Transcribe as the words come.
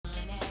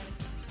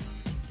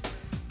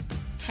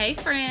Hey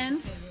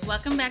friends,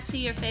 welcome back to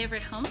your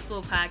favorite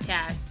homeschool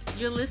podcast.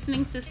 You're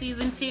listening to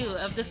season 2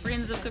 of the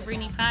Friends of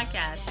Cabrini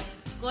podcast.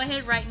 Go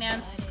ahead right now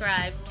and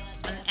subscribe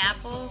on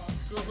Apple,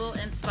 Google,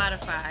 and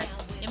Spotify.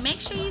 And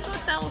make sure you go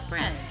tell a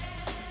friend.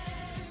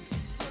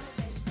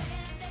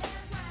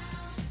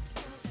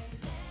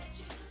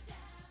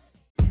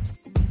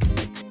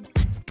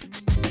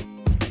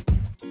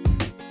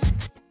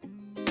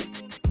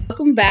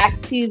 Welcome back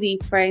to the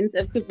Friends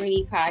of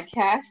Cabrini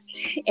podcast.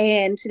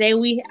 And today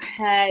we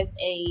have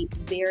a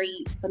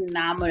very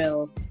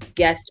phenomenal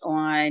guest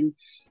on.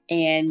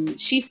 And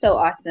she's so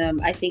awesome.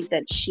 I think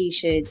that she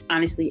should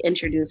honestly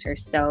introduce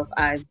herself.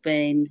 I've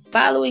been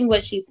following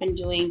what she's been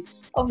doing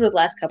over the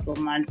last couple of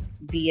months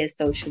via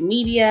social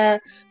media.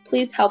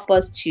 Please help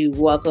us to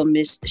welcome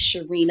Miss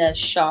Cherina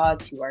Shaw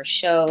to our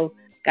show.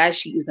 Guys,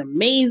 she is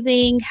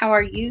amazing. How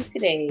are you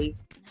today?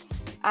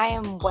 I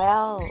am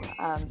well.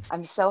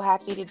 I'm so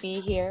happy to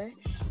be here.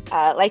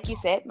 Like you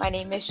said, my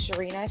name is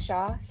Cherina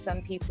Shaw.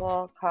 Some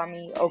people call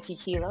me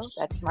Okikilo.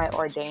 That's my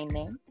ordained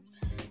name.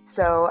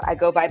 So I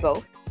go by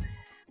both.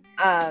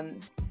 Um,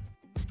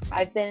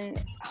 I've been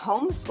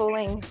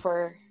homeschooling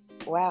for,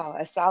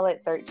 a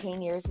solid 13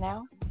 years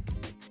now.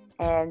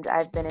 And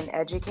I've been an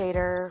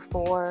educator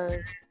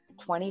for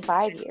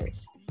 25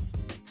 years.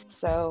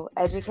 So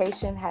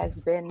education has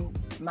been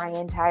my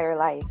entire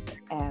life.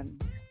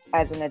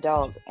 As an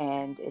adult,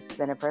 and it's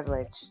been a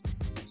privilege.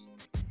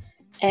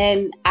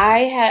 And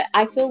I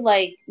feel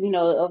like,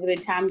 over the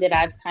time that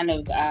I've kind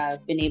of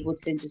been able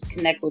to just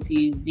connect with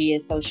you via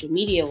social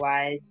media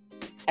wise,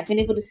 I've been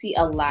able to see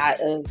a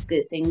lot of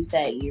good things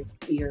that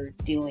you're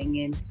doing,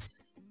 and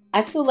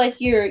I feel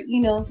like you're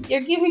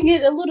giving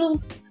it a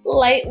little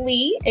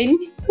lightly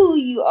in who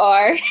you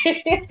are.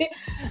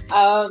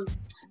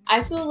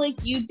 I feel like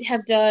you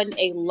have done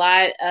a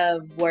lot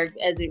of work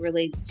as it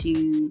relates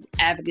to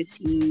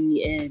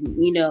advocacy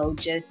and,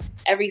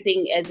 just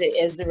everything as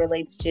it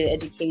relates to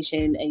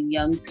education and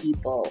young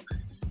people.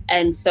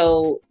 And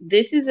so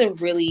this is a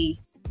really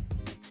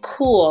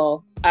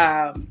cool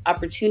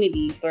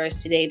opportunity for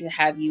us today to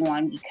have you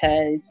on,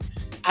 because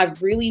I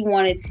really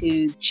wanted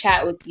to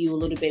chat with you a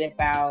little bit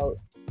about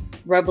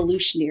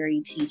revolutionary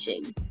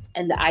teaching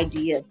and the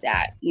idea of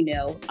that,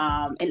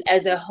 and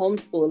as a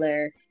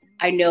homeschooler,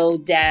 I know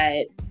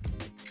that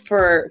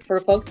for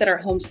folks that are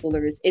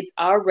homeschoolers, it's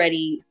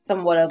already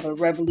somewhat of a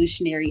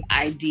revolutionary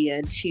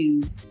idea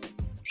to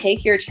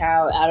take your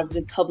child out of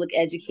the public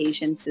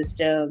education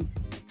system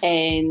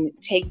and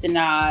take the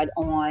nod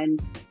on,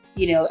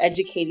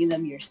 educating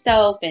them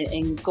yourself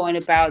and going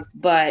about.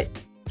 But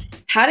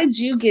how did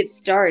you get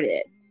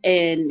started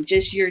and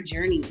just your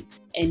journey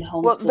in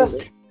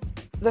homeschooling?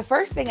 The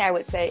first thing I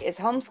would say is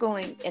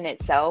homeschooling in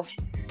itself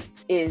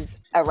is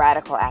a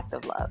radical act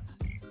of love.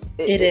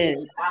 It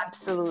is. It's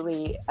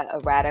absolutely a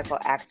radical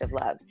act of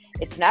love.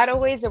 It's not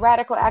always a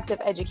radical act of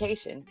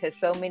education, because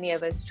so many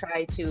of us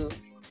try to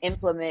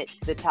implement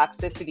the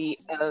toxicity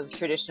of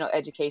traditional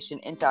education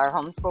into our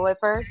homeschool at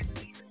first.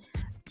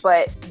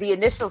 But the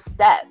initial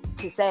step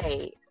to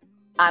say,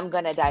 I'm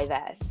going to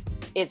divest,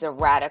 is a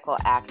radical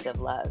act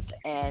of love.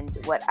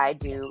 And what I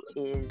do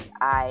is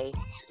I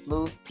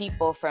move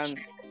people from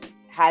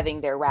having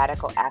their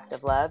radical act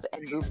of love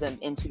and move them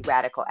into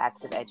radical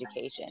acts of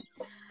education.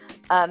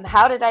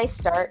 How did I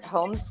start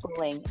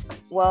homeschooling?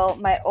 Well,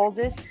 my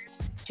oldest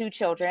two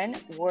children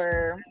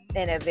were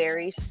in a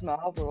very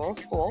small rural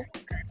school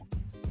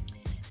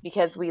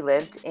because we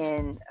lived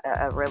in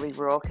a really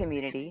rural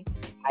community.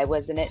 I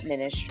was an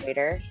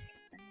administrator,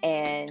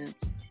 and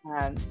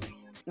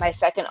my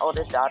second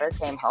oldest daughter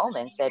came home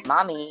and said,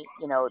 Mommy,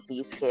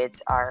 these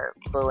kids are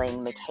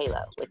bullying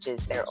Michaela, which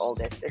is their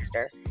oldest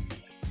sister.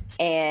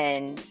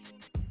 And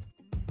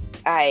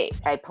I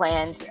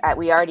planned,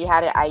 we already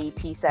had an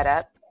IEP set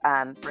up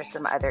for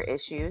some other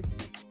issues.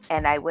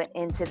 And I went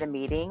into the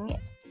meeting,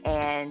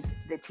 and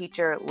the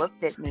teacher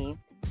looked at me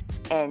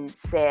and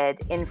said,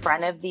 in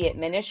front of the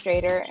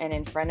administrator and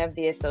in front of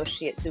the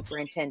associate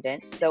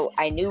superintendent, so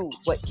I knew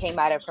what came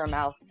out of her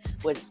mouth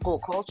was school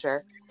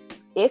culture,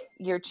 if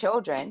your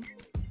children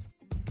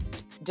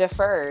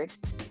deferred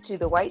to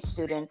the white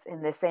students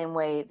in the same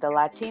way the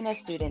Latina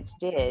students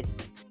did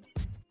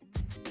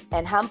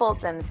and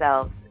humbled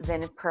themselves,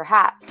 then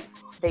perhaps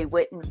they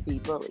wouldn't be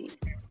bullied.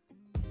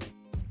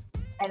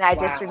 And I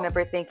just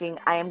remember thinking,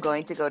 I am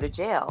going to go to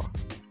jail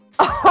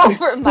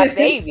over my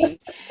baby.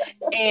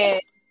 And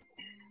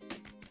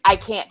I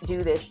can't do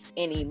this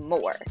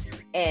anymore.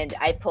 And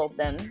I pulled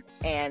them,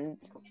 and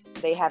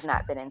they have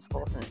not been in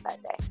school since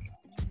that day.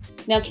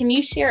 Now, can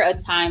you share a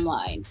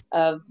timeline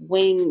of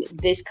when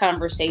this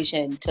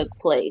conversation took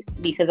place?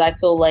 Because I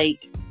feel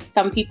like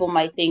some people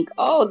might think,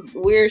 oh,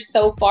 we're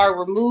so far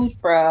removed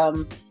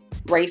from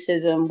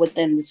racism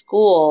within the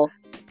school.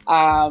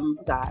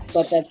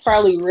 But that's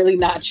probably really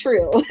not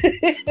true.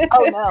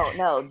 Oh,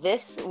 no.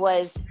 This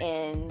was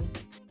in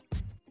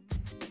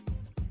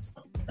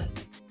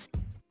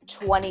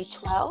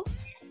 2012.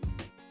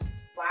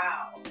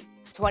 Wow.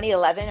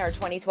 2011 or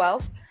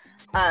 2012.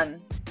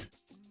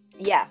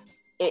 Yeah,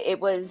 it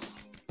was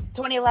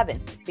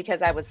 2011,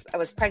 because I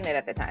was pregnant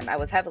at the time. I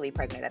was heavily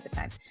pregnant at the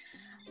time.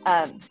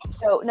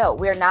 So no,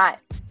 we're not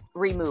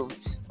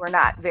removed. We're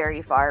not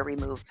very far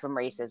removed from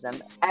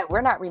racism.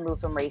 We're not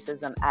removed from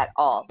racism at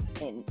all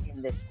in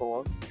the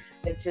schools.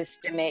 The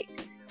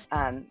systemic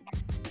um,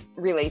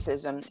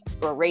 racism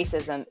or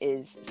racism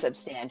is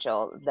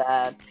substantial.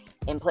 The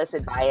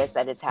implicit bias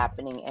that is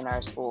happening in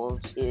our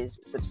schools is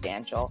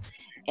substantial.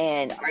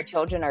 And our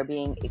children are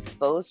being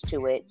exposed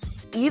to it,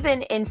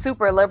 even in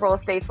super liberal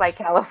states like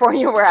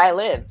California, where I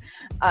live.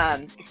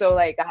 So,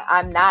 like,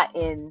 I'm not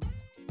in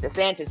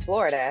DeSantis,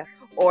 Florida,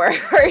 or,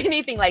 or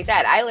anything like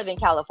that. I live in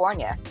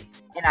California,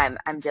 and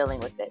I'm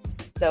dealing with this.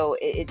 So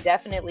it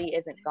definitely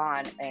isn't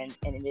gone, and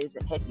it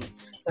isn't hidden.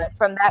 But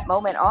from that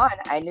moment on,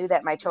 I knew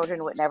that my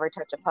children would never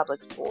touch a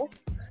public school,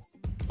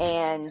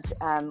 and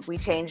we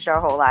changed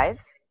our whole lives,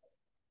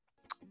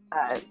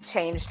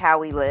 changed how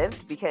we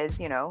lived, because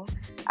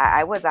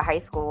I was a high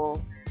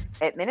school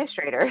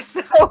administrator,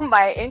 so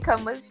my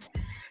income was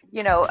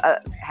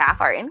half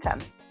our income,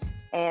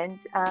 and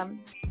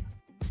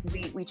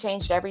we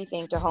changed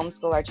everything to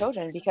homeschool our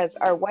children, because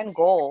our one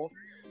goal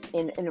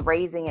in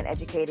raising and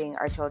educating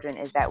our children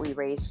is that we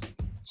raise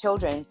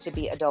children to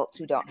be adults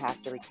who don't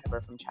have to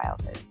recover from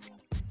childhood.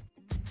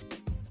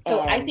 So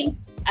I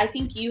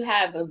think you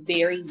have a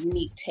very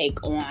unique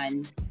take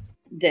on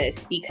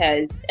this,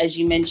 because as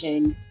you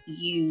mentioned,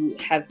 you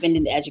have been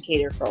an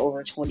educator for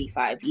over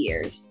 25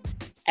 years,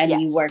 and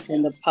Yes. you worked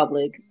in the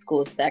public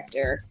school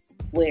sector,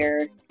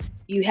 where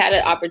you had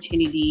an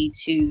opportunity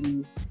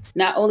to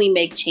not only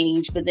make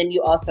change, but then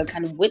you also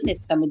kind of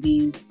witnessed some of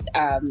these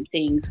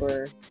things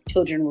where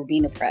children were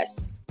being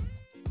oppressed.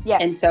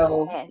 Yes. And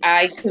so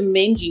I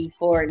commend you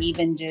for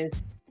even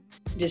just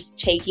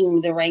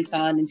taking the ranks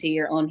on into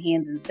your own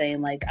hands and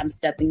saying, like, I'm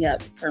stepping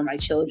up for my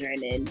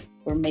children, and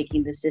we're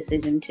making this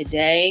decision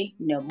today.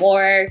 No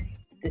more.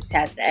 This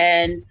has to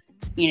end.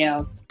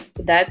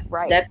 That's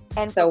Right. that's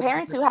And for so.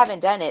 parents who haven't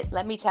done it,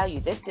 let me tell you,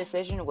 this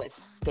decision was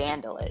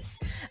scandalous.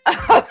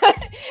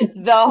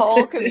 The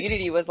whole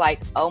community was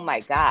like, oh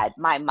my God.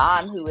 My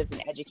mom, who was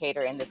an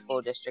educator in the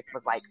school district,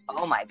 was like,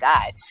 oh my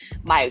God.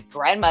 My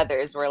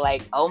grandmothers were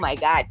like, oh my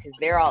God, because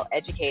they're all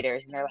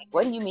educators. And they're like,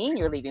 what do you mean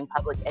you're leaving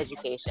public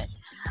education?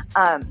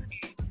 Um,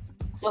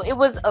 so it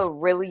was a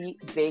really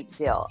big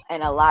deal.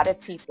 And a lot of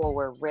people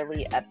were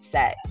really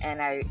upset.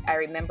 And I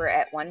remember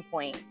at one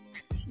point,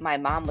 my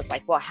mom was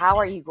like, well, how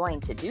are you going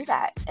to do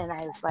that? And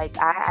I was like,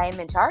 I'm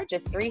in charge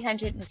of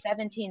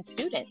 317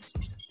 students.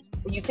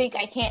 You think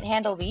I can't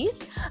handle these?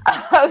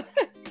 Um,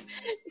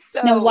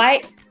 Now,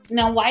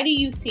 so why do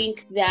you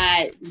think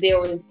that there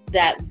was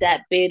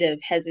that bit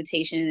of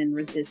hesitation and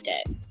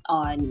resistance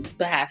on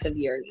behalf of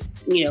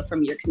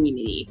from your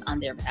community on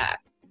their behalf?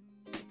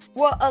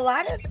 Well, a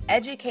lot of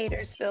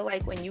educators feel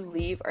like when you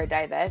leave or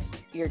divest,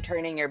 you're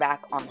turning your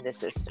back on the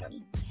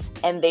system.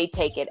 And they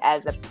take it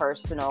as a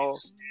personal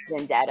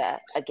vendetta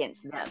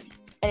against them.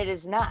 And it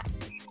is not.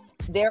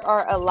 There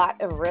are a lot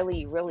of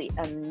really, really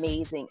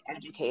amazing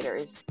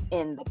educators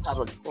in the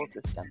public school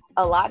system.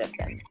 A lot of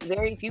them.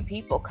 Very few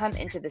people come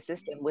into the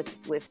system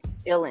with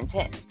ill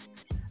intent.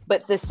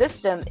 But the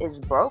system is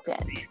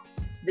broken.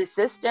 The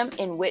system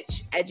in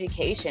which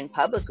education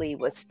publicly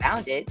was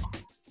founded,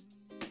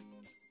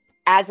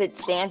 as it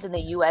stands in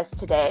the US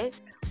today,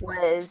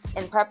 was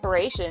in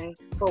preparation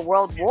for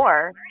World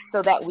War,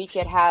 so that we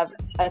could have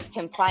a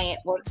compliant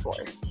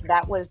workforce.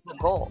 That was the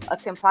goal, a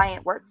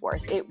compliant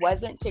workforce. It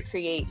wasn't to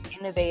create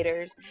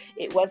innovators.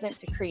 It wasn't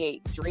to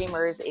create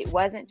dreamers. It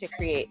wasn't to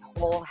create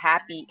whole,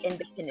 happy,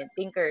 independent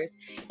thinkers.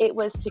 It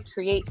was to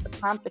create a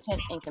competent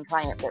and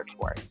compliant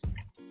workforce.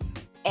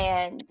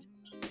 And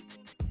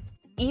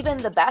even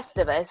the best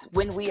of us,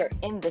 when we are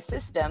in the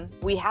system,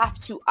 we have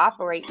to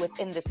operate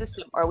within the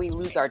system, or we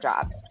lose our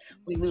jobs.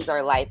 We lose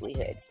our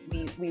livelihood.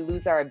 We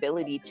lose our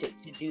ability to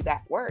do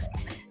that work.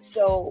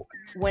 So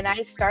when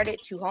I started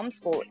to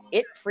homeschool,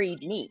 it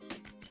freed me.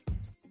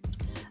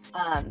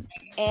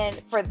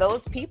 And for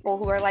those people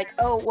who are like,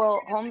 oh,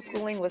 well,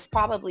 homeschooling was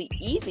probably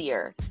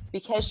easier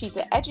because she's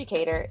an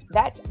educator,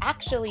 that's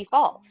actually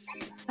false.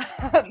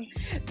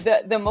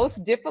 The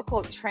most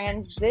difficult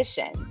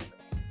transition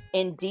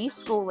in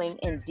deschooling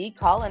and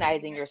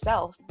decolonizing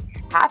yourself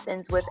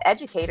happens with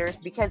educators,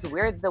 because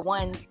we're the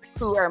ones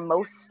who are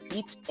most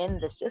steeped in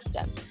the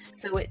system.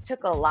 So it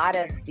took a lot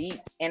of deep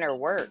inner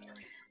work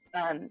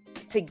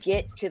to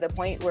get to the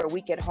point where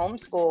we could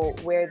homeschool,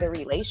 where the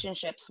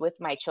relationships with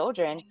my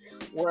children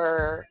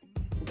were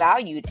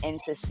valued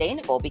and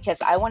sustainable, because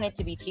I wanted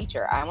to be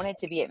teacher. I wanted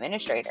to be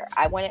administrator.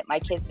 I wanted my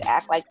kids to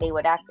act like they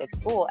would act at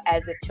school,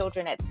 as if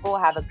children at school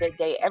have a good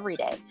day every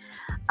day.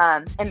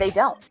 And they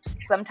don't.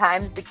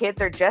 Sometimes the kids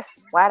are just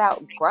flat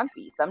out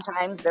grumpy.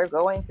 Sometimes they're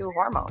going through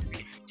hormones,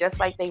 just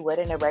like they would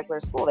in a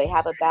regular school. They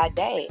have a bad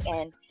day.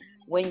 And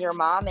when your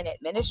mom an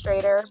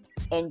administrator,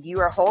 and you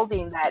are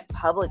holding that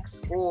public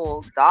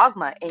school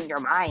dogma in your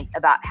mind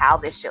about how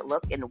this should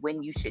look and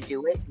when you should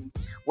do it and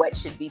what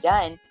should be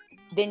done,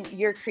 then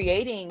you're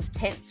creating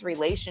tense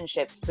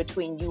relationships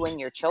between you and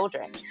your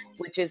children,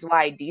 which is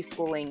why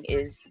deschooling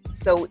is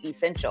so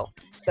essential.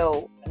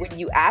 So when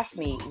you ask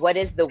me, what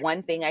is the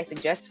one thing I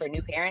suggest for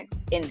new parents?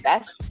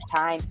 Invest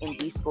time in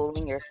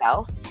deschooling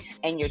yourself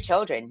and your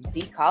children.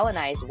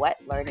 Decolonize what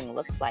learning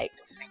looks like,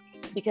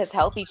 because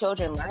healthy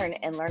children learn,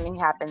 and learning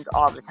happens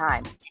all the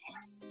time.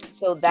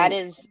 So that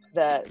is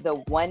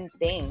the one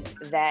thing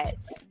that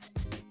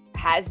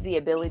has the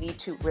ability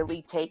to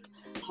really take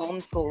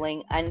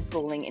homeschooling,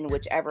 unschooling, in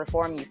whichever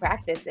form you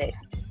practice it,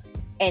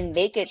 and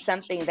make it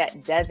something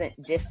that doesn't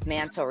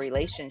dismantle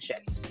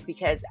relationships.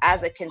 Because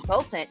as a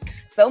consultant,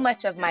 so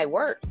much of my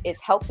work is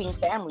helping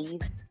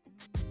families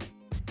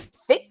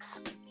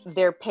fix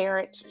their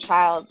parent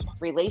child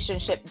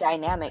relationship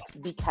dynamics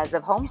because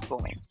of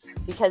homeschooling.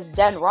 Because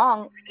done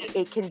wrong,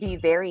 it can be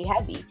very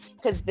heavy,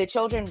 because the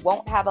children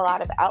won't have a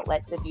lot of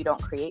outlets if you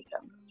don't create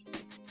them.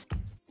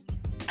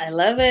 I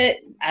love it.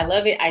 I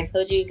love it. I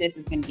told you this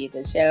is going to be a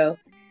good show.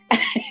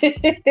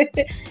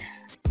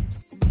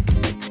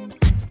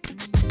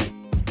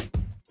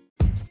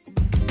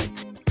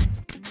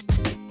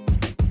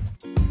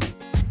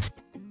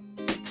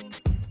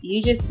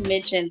 You just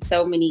mentioned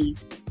so many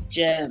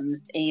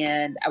gems,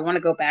 and I want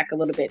to go back a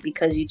little bit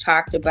because you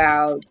talked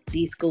about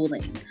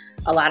deschooling.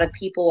 A lot of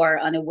people are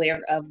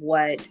unaware of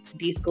what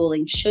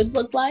deschooling should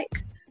look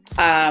like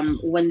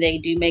when they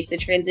do make the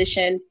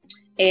transition.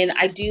 And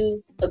I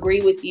do agree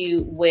with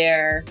you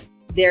where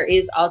there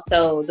is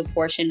also the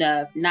portion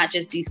of not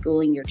just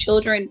deschooling your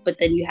children, but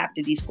then you have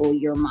to deschool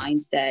your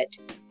mindset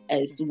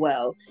as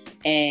well.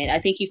 And I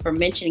thank you for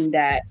mentioning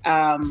that.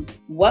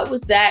 What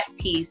was that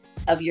piece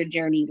of your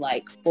journey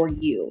like for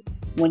you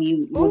when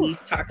you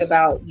talk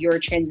about your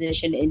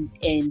transition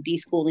in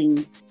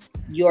deschooling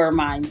your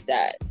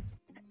mindset?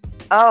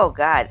 Oh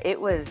God, it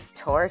was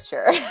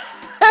torture.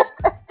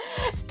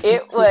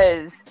 It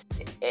was.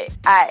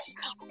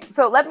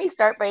 So let me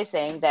start by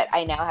saying that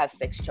I now have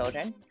 6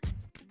 children,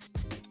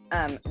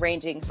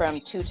 ranging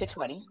from 2 to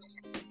 20.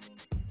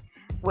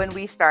 When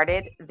we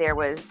started, there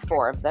was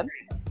 4 of them.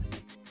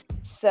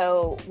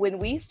 So when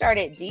we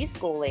started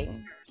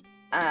deschooling,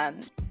 I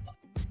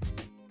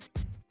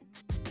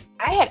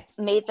had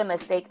made the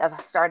mistake of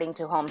starting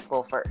to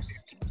homeschool first.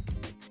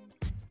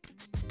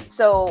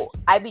 So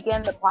I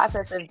began the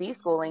process of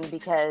deschooling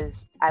because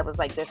I was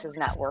like, this is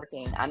not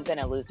working. I'm going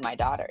to lose my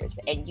daughters.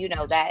 And you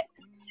know, that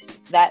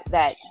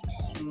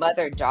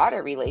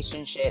mother-daughter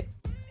relationship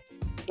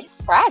is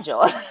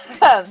fragile.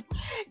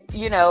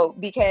 You know,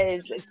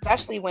 because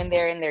especially when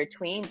they're in their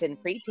tweens and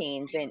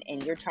preteens,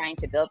 and you're trying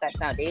to build that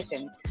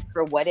foundation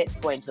for what it's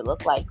going to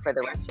look like for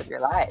the rest of your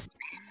lives.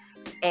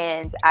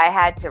 And I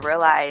had to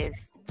realize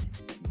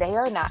they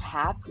are not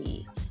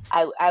happy.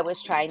 I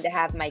was trying to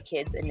have my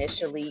kids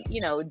initially, you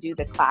know, do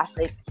the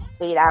classic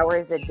 8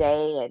 hours a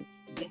day, and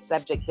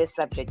this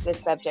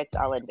subject,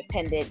 all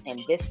independent, and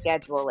this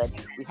schedule, and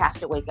we have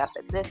to wake up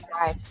at this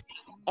time.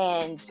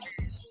 And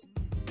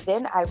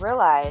then I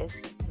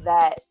realized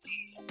that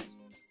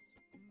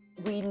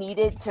we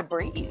needed to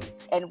breathe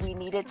and we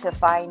needed to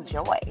find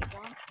joy.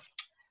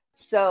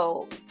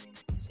 So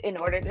in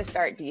order to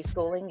start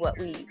deschooling, what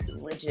we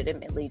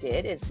legitimately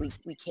did is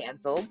we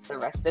canceled the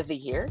rest of the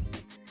year.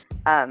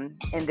 And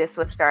this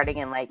was starting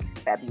in like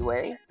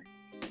February.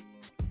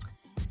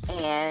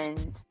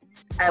 And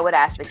I would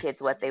ask the kids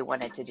what they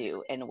wanted to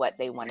do and what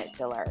they wanted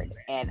to learn.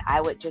 And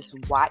I would just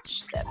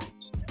watch them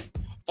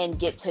and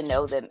get to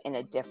know them in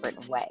a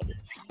different way.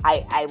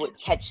 I would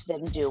catch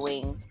them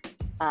doing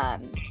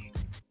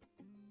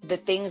the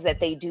things that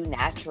they do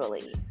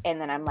naturally. And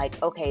then I'm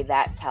like, okay,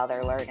 that's how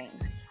they're learning.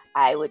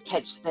 I would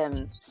catch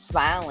them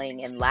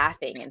smiling and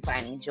laughing and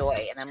finding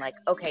joy. And I'm like,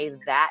 okay,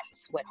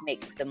 that's what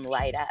makes them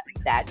light up.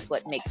 That's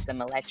what makes them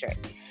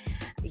electric.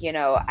 You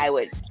know, I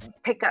would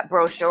pick up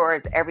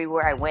brochures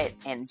everywhere I went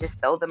and just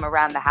throw them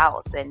around the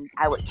house. And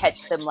I would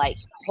catch them like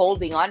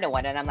holding on to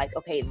one. And I'm like,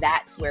 okay,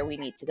 that's where we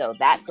need to go.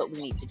 That's what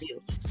we need to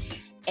do.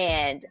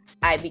 And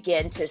I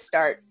began to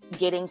start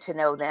getting to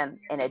know them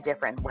in a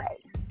different way.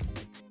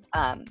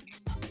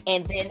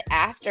 And then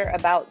after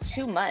about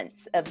 2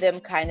 months of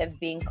them kind of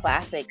being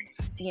classic,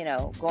 you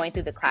know, going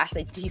through the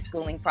classic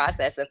deschooling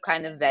process of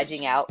kind of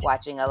vegging out,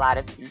 watching a lot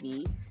of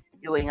TV,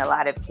 doing a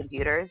lot of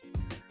computers,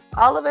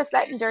 all of a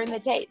sudden during the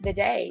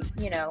day,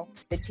 you know,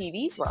 the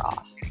TVs were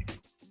off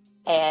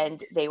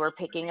and they were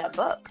picking up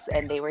books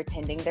and they were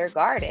tending their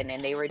garden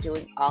and they were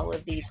doing all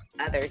of these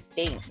other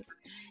things.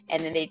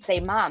 And then they'd say,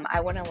 Mom, I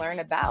want to learn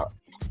about.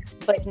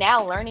 But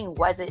now learning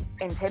wasn't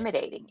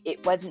intimidating.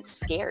 It wasn't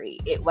scary.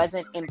 It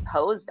wasn't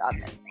imposed on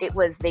them. It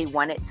was they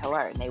wanted to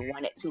learn. They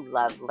wanted to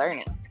love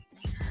learning.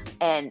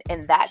 And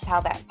that's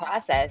how that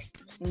process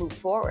moved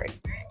forward.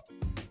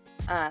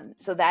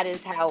 So that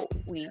is how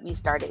we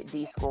started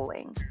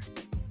deschooling.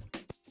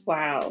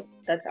 Wow,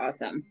 that's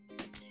awesome.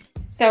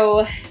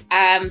 So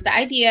the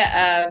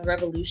idea of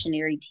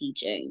revolutionary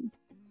teaching,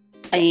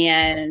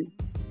 and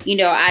you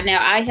know,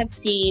 I have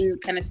seen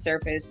kind of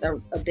surface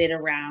a bit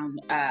around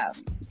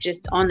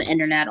just on the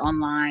internet,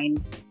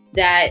 online,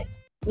 that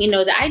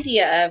the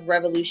idea of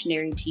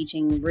revolutionary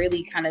teaching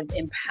really kind of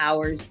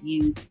empowers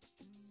you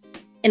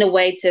in a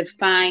way to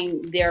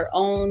find their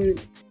own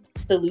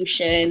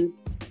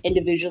solutions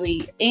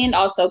individually and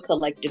also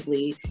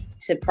collectively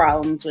to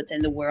problems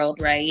within the world,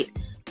 right?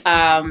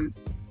 Um,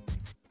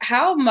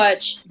 how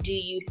much do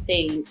you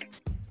think,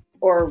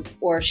 or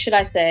should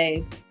I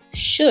say,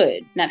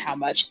 should, not how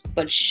much,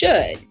 but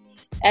should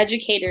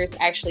educators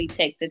actually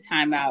take the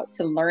time out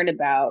to learn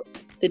about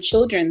the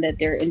children that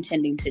they're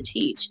intending to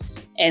teach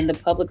in the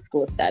public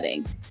school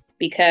setting?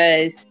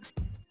 Because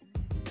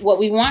what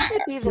we It want,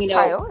 should be the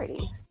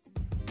priority.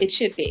 it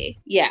should be,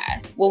 yeah.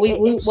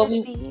 It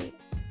should be.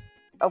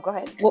 Oh, go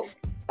ahead. What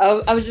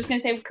I was just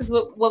gonna say, because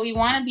what we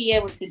want to be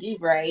able to do,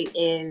 right,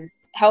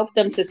 is help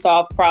them to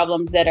solve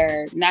problems that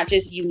are not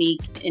just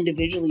unique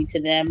individually to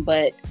them,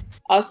 but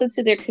also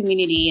to their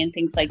community and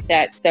things like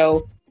that.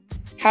 So,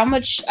 how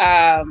much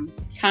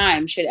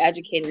time should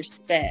educators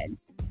spend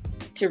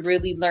to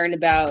really learn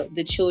about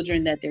the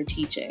children that they're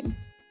teaching?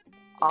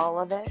 All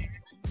of it.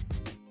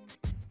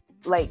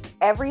 Like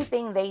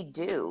everything they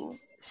do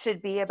should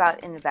be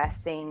about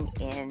investing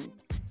in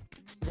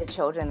the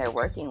children they're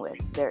working with,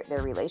 their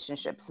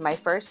relationships. My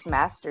first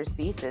master's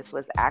thesis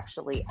was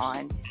actually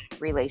on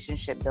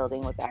relationship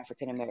building with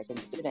African American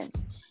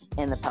students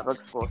in the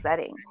public school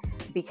setting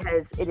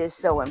because it is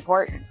so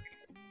important.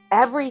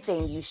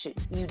 Everything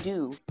you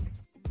do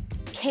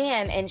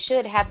can and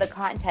should have the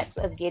context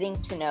of getting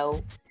to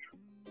know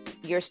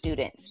your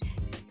students,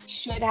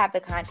 should have the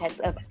context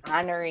of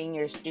honoring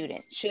your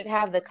students, should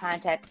have the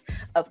context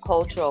of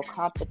cultural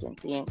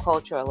competency and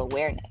cultural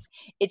awareness.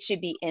 It should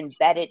be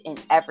embedded in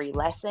every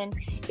lesson.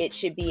 It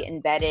should be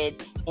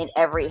embedded in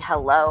every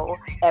hello,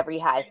 every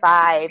high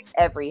five,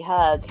 every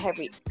hug,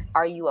 every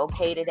are you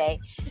okay today?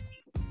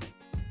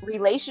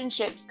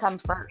 Relationships come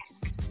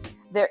first.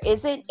 There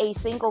isn't a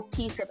single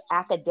piece of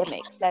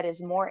academics that is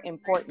more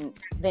important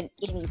than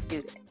any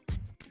student.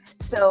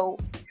 So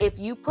if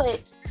you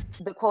put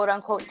the quote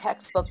unquote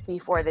textbook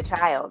before the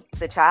child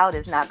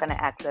is not going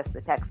to access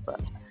the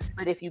textbook.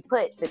 But if you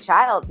put the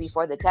child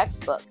before the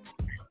textbook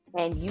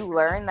and you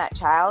learn that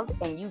child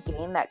and you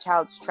gain that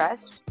child's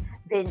trust,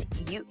 then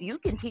you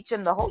can teach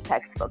them the whole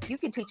textbook. You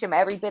can teach them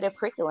every bit of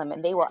curriculum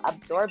and they will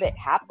absorb it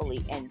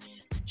happily and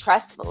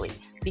trustfully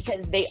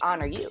because they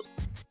honor you.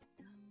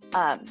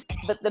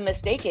 But the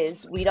mistake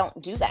is we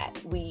don't do that.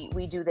 We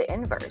do the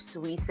inverse.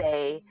 We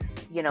say,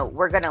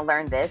 we're going to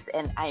learn this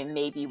and I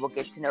maybe will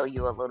get to know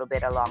you a little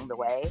bit along the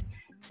way.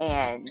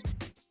 And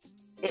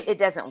it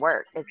doesn't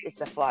work.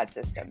 It's a flawed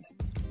system.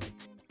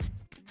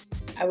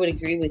 I would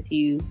agree with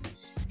you.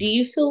 Do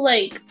you feel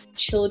like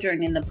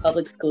children in the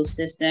public school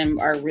system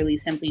are really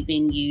simply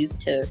being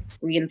used to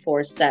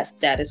reinforce that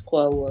status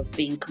quo of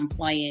being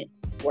compliant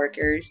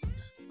workers?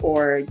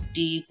 Or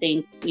do you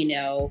think,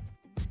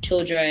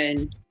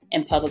 children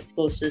in public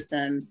school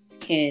systems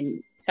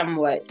can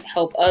somewhat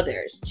help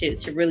others to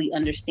really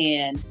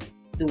understand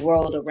the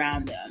world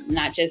around them,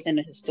 not just in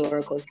a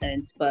historical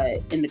sense,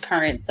 but in the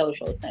current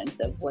social sense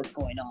of what's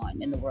going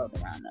on in the world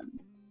around them?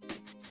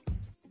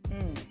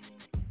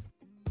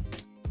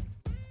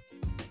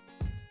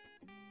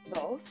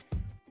 Both.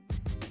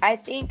 I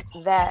think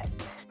that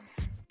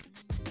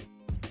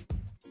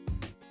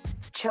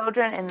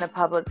children in the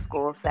public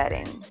school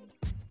setting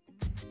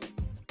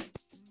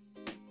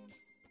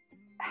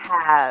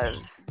have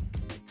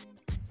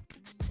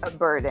a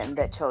burden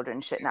that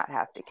children should not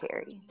have to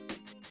carry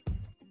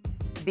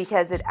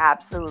because it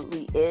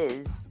absolutely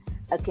is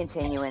a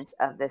continuance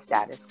of the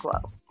status quo.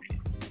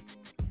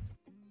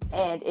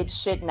 And it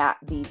should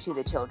not be to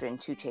the children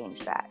to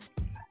change that.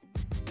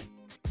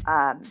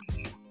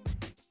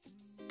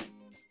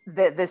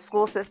 The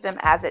school system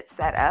as it's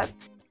set up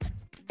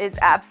is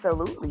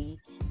absolutely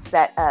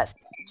set up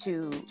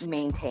to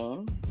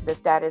maintain the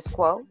status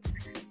quo.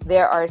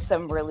 There are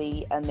some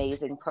really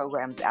amazing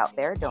programs out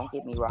there. Don't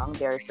get me wrong.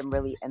 There are some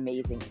really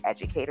amazing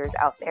educators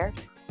out there.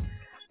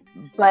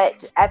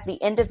 But at the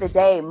end of the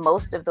day,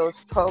 most of those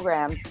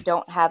programs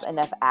don't have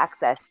enough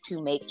access to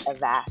make a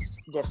vast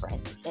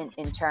difference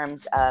in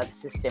terms of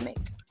systemic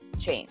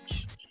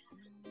change.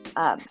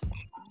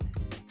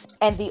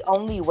 And the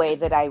only way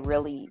that I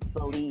really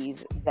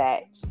believe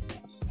that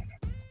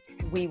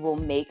we will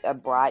make a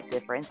broad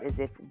difference is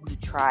if we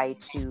try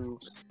to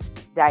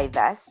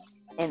divest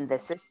in the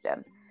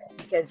system.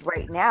 Because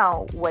right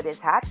now, what is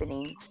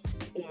happening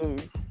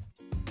is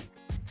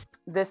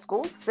the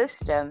school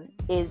system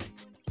is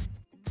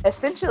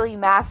essentially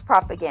mass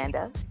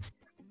propaganda,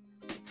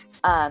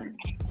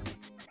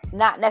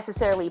 not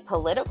necessarily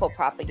political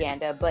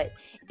propaganda, but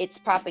it's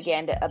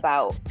propaganda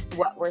about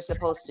what we're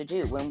supposed to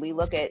do. When we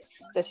look at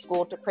the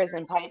school to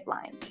prison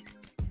pipeline,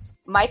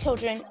 my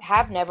children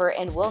have never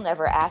and will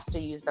never ask to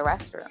use the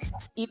restroom,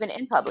 even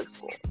in public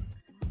school.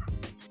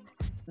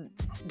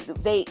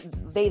 They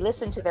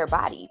listen to their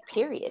body,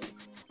 period.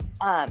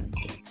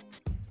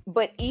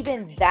 But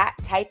even that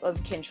type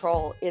of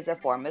control is a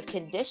form of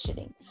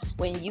conditioning.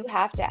 When you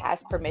have to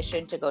ask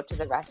permission to go to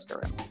the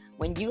restroom,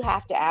 when you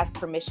have to ask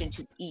permission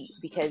to eat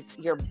because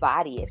your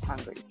body is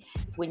hungry,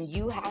 when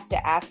you have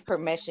to ask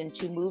permission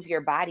to move your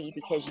body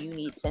because you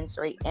need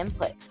sensory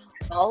input,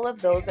 all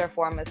of those are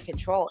form of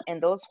control, and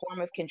those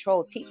form of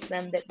control teach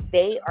them that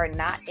they are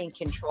not in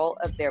control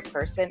of their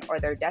person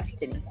or their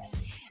destiny.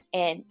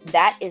 And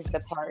that is the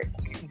part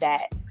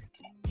that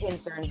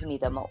concerns me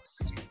the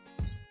most.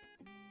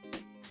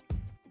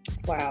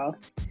 Wow.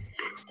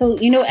 So,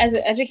 as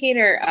an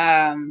educator,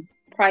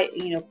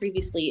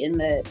 previously in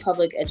the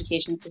public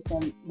education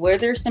system, were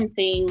there some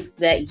things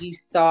that you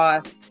saw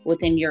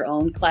within your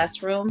own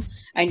classroom?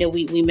 I know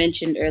we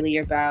mentioned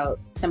earlier about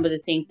some of the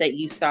things that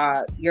you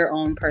saw your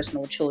own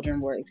personal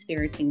children were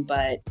experiencing,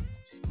 but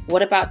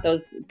what about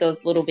those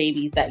little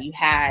babies that you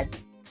had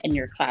in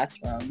your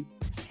classroom?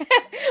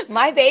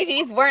 My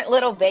babies weren't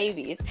little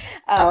babies.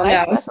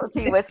 My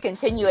specialty was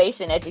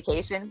continuation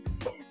education.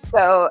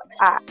 So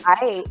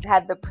I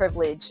had the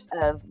privilege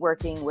of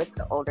working with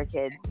the older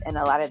kids and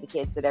a lot of the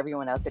kids that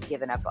everyone else had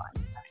given up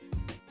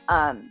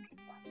on.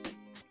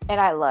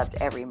 And I loved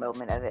every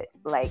moment of it.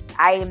 Like,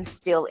 I am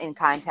still in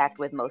contact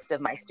with most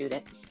of my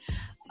students.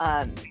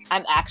 I'm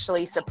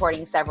actually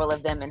supporting several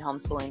of them in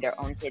homeschooling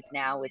their own kids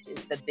now, which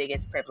is the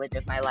biggest privilege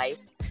of my life.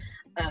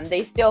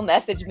 They still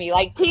message me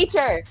like,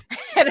 teacher,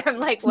 and I'm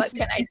like, what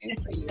can I do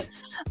for you?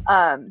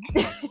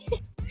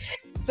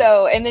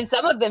 So, and then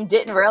some of them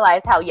didn't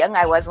realize how young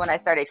I was when I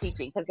started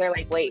teaching, because they're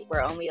like, wait,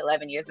 we're only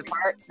 11 years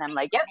apart. And I'm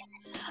like, yep.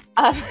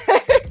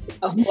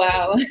 Oh,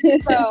 wow.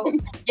 So,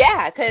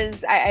 yeah,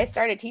 because I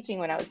started teaching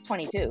when I was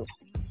 22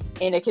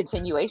 in a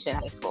continuation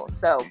high school.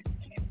 So,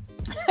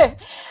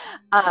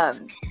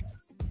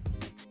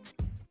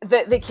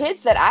 the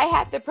kids that I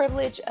had the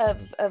privilege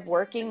of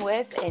working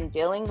with and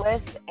dealing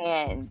with,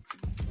 and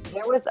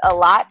there was a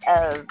lot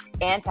of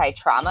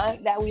anti-trauma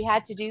that we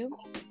had to do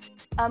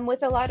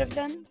with a lot of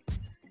them.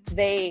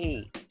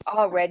 They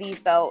already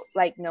felt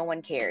like no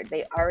one cared.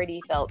 They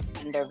already felt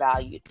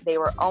undervalued. They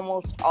were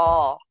almost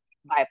all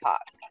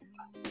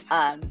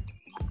BIPOC.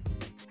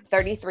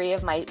 33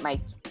 of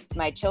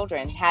my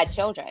children had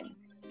children.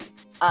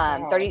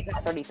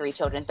 33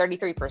 children,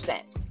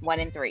 33%, 1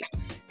 in 3,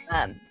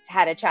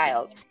 had a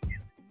child.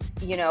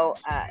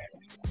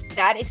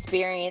 That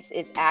experience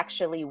is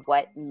actually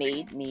what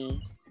made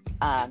me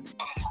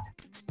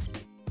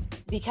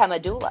become a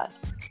doula,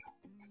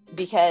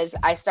 because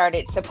I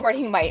started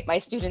supporting my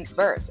students'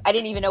 births. I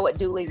didn't even know what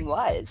dueling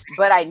was,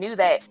 but I knew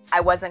that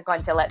I wasn't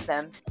going to let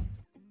them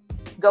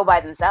go by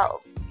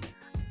themselves.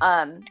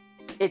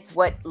 It's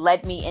what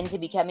led me into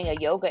becoming a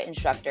yoga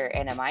instructor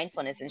and a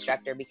mindfulness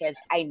instructor, because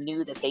I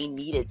knew that they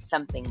needed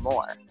something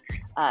more.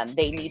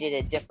 They needed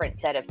a different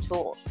set of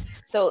tools.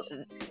 So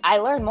I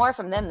learned more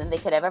from them than they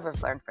could have ever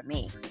learned from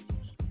me.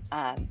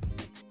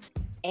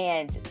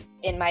 And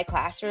in my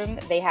classroom,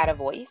 they had a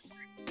voice.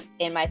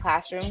 In my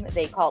classroom,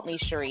 they called me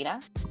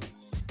Cherina.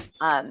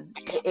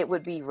 It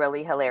would be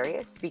really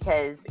hilarious,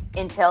 because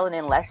until and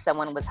unless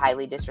someone was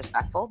highly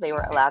disrespectful, they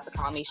were allowed to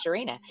call me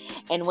Cherina.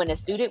 And when a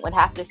student would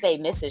have to say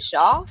Mrs.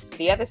 Shaw,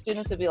 the other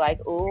students would be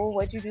like, "Oh,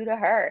 what'd you do to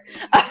her?"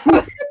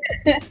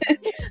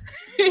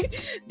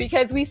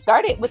 Because we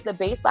started with the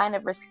baseline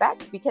of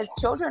respect, because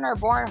children are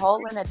born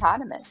whole and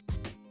autonomous.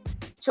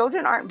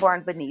 Children aren't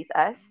born beneath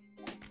us.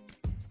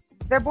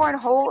 They're born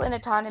whole and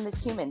autonomous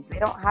humans. They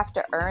don't have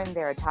to earn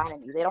their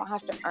autonomy. They don't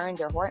have to earn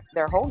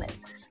their wholeness.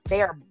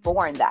 They are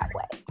born that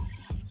way.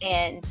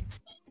 And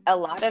a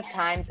lot of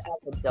times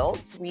as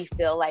adults, we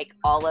feel like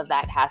all of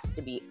that has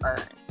to be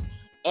earned.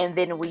 And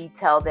then we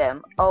tell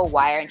them, oh,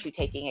 why aren't you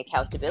taking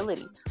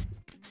accountability?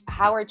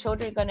 How are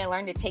children going to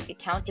learn to take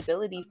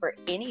accountability for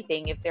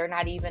anything if they're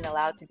not even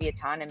allowed to be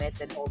autonomous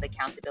and hold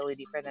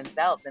accountability for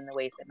themselves in the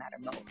ways that matter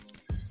most?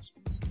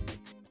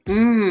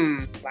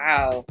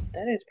 Wow,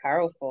 that is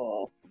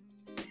powerful.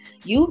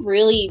 You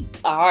really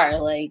are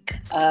like,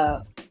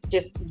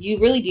 you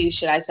really do,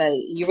 should I say,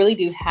 you really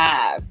do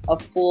have a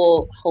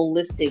full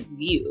holistic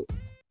view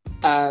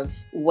of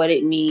what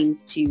it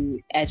means to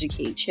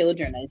educate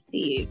children. I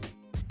see.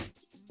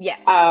 Yeah.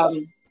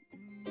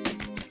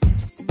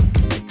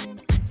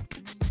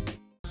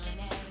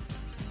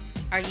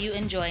 Are you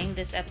enjoying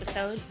this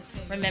episode?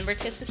 Remember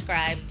to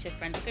subscribe to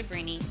Friends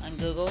Cabrini on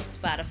Google,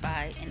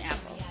 Spotify, and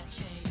Apple.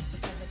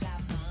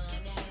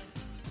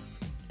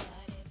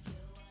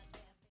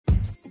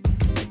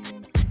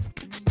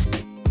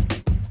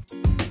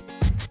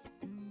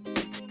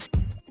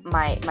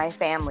 My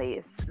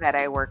families that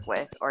I work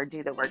with or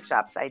do the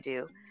workshops I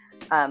do,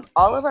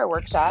 all of our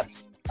workshops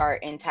are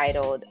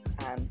entitled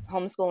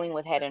Homeschooling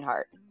with Head and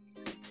Heart,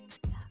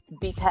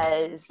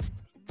 because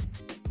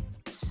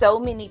so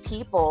many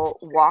people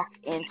walk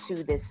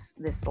into this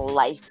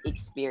life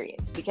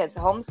experience, because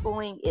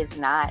homeschooling is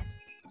not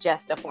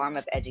just a form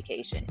of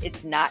education.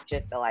 It's not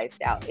just a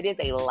lifestyle. It is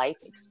a life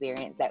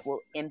experience that will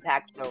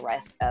impact the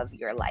rest of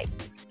your life.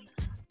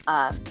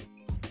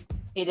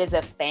 It is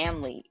a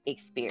family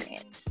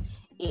experience.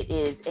 It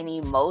is an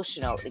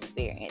emotional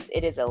experience.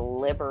 It is a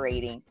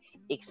liberating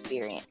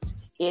experience.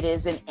 It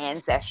is an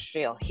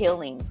ancestral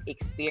healing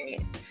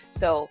experience.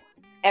 So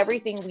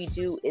everything we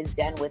do is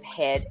done with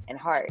head and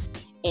heart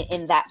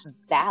in that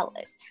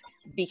balance.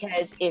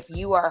 Because if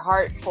you are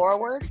heart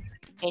forward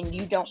and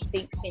you don't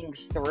think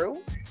things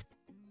through,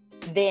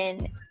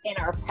 then in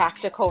our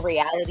practical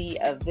reality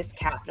of this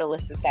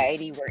capitalist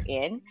society we're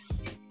in,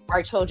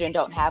 our children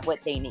don't have what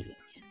they need.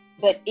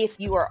 But if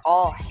you are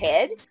all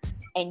head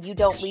and you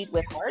don't lead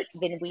with heart,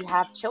 then we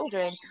have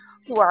children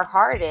who are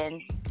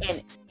hardened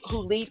and who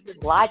lead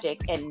with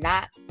logic and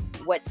not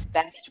what's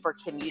best for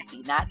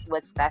community, not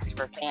what's best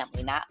for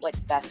family, not what's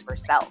best for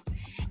self.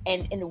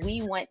 And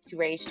we want to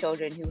raise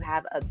children who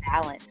have a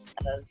balance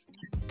of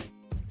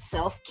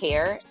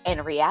self-care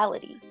and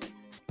reality,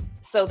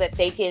 so that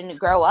they can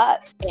grow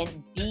up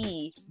and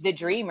be the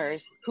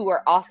dreamers who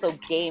are also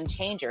game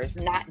changers,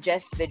 not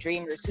just the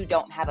dreamers who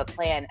don't have a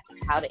plan of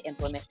how to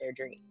implement their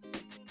dream.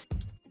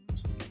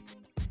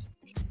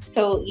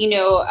 So,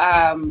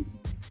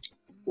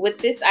 with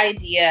this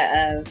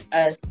idea of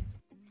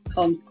us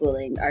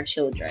homeschooling our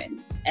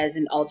children as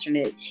an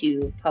alternate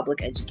to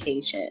public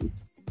education,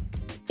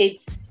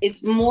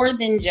 it's more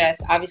than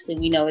just, obviously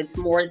we know it's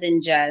more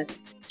than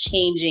just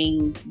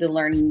changing the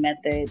learning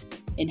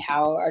methods and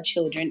how our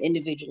children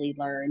individually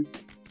learn.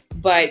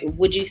 But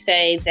would you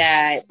say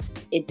that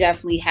it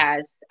definitely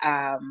has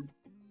the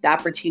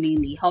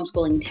opportunity,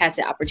 homeschooling has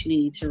the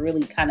opportunity to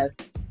really kind of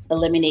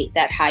eliminate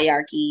that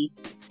hierarchy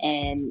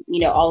and,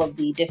 all of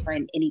the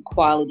different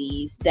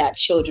inequalities that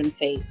children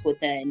face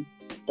within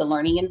the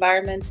learning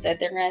environments that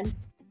they're in?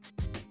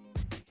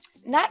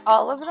 Not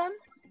all of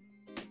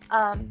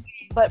them,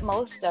 but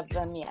most of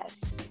them, yes.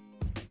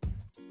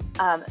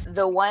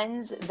 The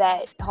ones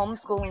that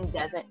homeschooling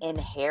doesn't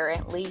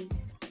inherently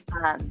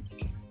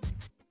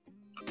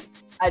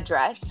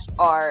address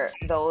are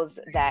those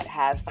that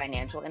have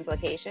financial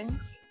implications,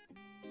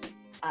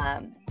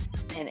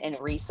 and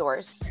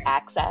resource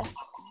access.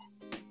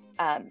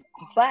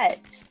 But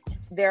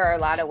there are a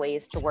lot of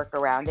ways to work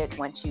around it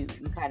once you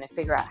kind of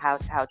figure out how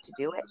to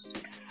do it.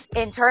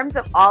 In terms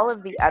of all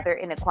of the other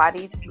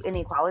inequalities,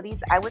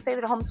 I would say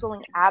that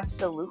homeschooling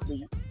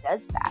absolutely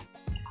does that.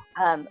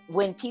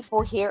 When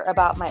people hear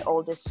about my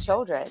oldest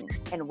children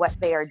and what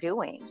they are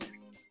doing,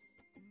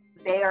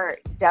 they are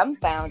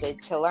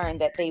dumbfounded to learn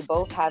that they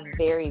both have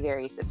very,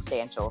 very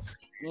substantial,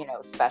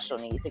 special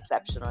needs,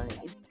 exceptional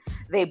needs.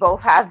 They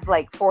both have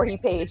like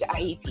 40-page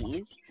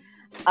IEPs.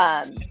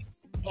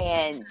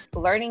 And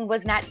learning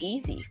was not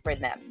easy for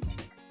them.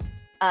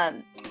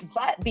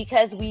 But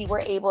because we were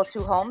able to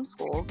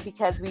homeschool,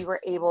 because we were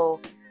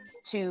able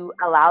to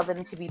allow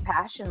them to be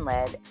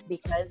passion-led,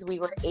 because we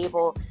were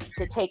able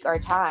to take our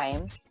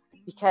time,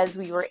 because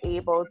we were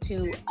able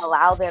to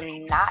allow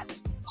them not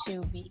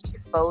to be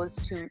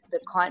exposed to the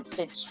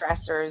constant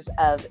stressors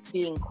of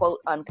being quote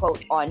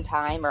unquote on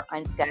time or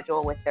on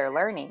schedule with their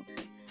learning,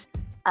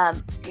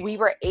 we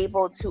were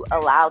able to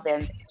allow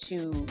them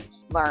to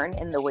learn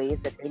in the ways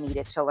that they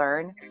needed to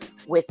learn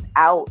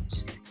without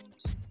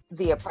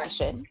the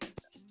oppression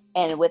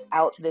and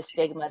without the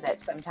stigma that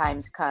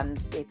sometimes comes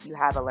if you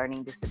have a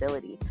learning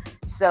disability.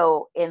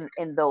 So in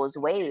those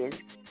ways,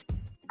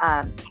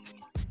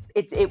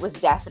 it was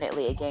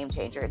definitely a game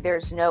changer.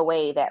 There's no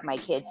way that my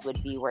kids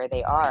would be where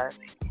they are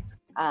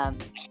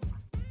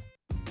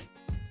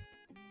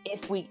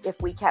if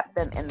we kept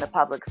them in the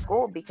public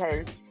school,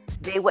 because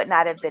they would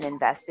not have been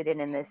invested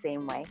in the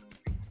same way.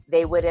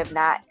 They would have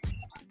not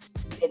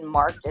been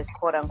marked as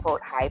quote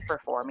unquote high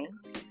performing,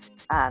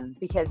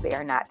 because they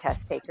are not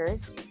test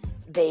takers.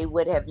 They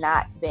would have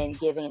not been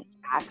given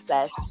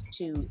access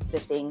to the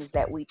things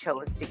that we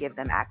chose to give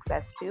them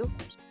access to.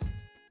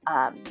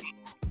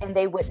 And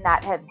they would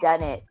not have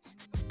done it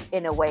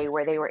in a way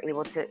where they were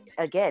able to,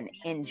 again,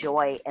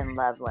 enjoy and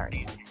love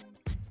learning.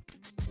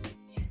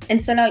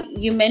 And so now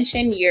you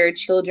mentioned your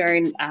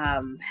children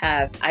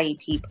have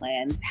IEP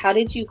plans. How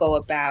did you go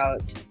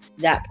about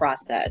that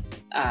process?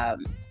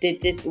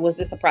 Was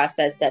this a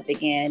process that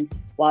began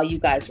while you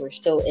guys were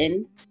still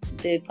in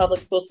the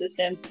public school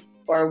system,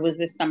 or was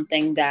this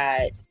something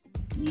that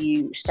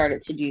you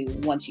started to do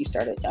once you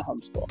started to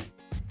homeschool?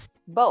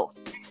 Both.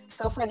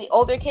 So for the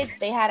older kids,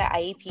 they had an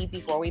IEP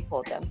before we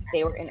pulled them.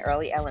 They were in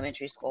early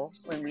elementary school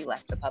when we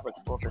left the public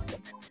school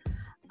system.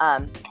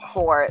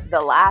 For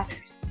the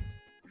last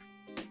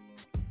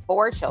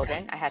 4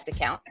 children, I had to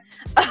count.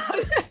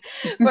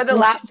 For the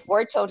last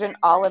 4 children,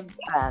 all of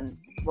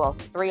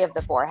 3 of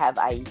the 4 have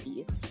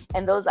IEPs,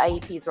 and those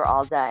IEPs were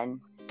all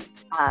done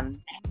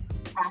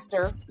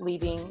after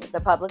leaving the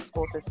public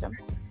school system,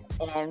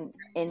 and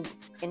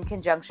in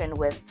conjunction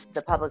with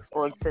the public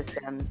school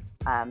system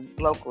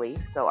locally,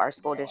 so our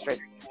school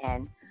district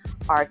and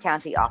our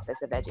county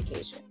office of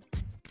education.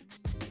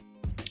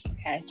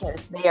 Okay.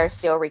 Because they are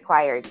still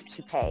required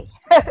to pay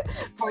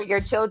for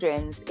your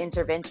children's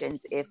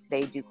interventions if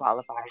they do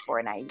qualify for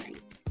an IEP.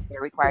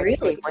 They're required to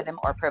pay for them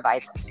or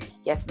provide them.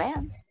 Yes,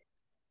 ma'am.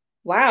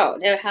 Wow.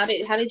 Now, how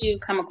did you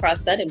come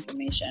across that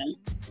information?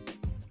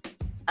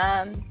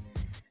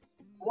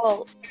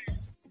 Well,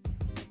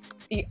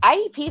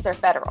 IEPs are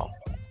federal,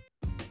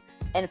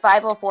 and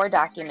 504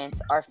 documents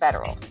are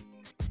federal,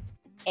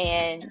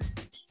 and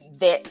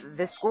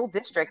the school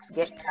districts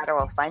get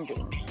federal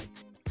funding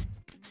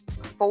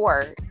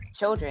for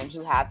children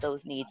who have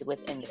those needs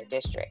within their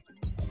district.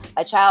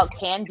 A child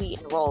can be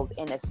enrolled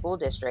in a school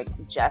district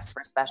just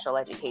for special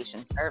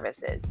education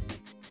services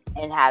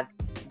and have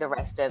the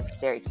rest of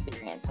their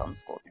experience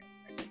homeschooled.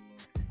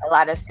 A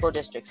lot of school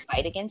districts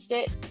fight against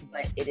it,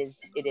 but it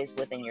is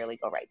within your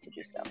legal right to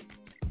do so.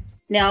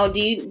 Now,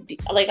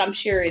 like, I'm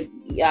sure,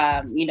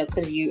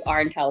 because you are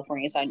in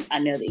California, so I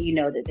know that you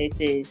know that this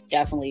is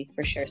definitely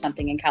for sure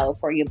something in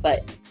California.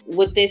 But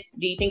with this,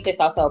 do you think this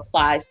also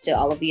applies to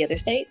all of the other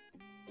states,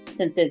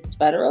 since it's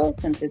federal,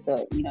 since it's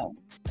a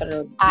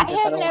federal? I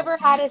have never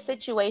had a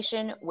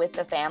situation with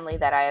a family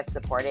that I have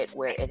supported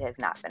where it has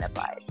not been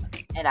applied,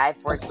 and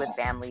I've worked with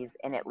families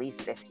in at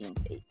least 15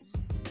 states.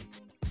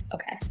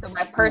 Okay. So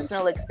my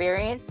personal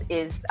experience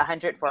is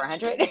 100 for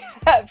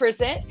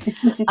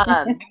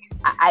 100%.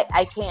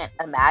 I can't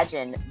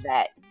imagine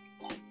that.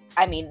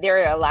 I mean,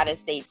 there are a lot of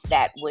states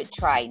that would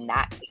try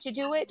not to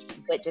do it,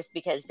 but just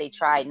because they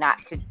try not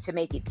to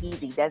make it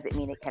easy doesn't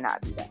mean it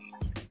cannot be done.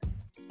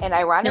 And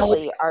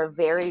ironically, our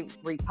very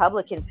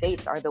Republican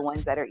states are the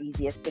ones that are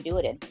easiest to do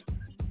it in.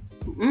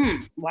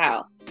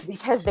 Wow.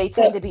 Because they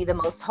tend to be the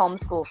most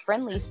homeschool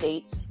friendly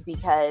states,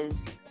 because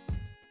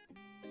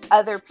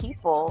other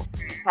people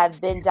have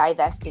been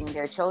divesting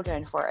their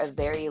children for a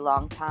very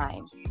long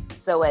time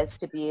so as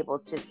to be able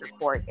to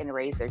support and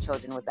raise their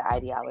children with the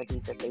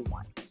ideologies that they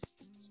want.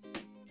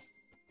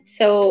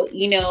 So,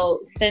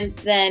 since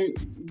then,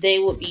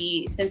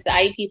 since the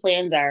IEP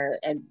plans are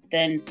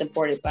then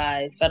supported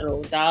by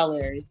federal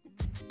dollars,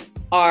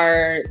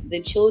 are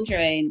the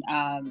children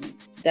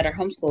that are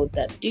homeschooled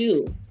that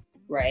do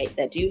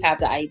have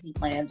the IEP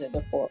plans or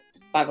the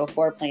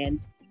 504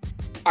 plans,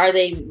 are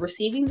they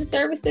receiving the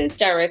services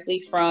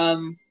directly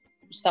from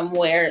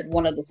somewhere,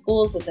 one of the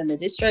schools within the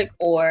district,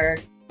 or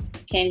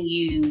can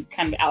you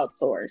kind of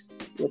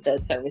outsource with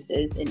those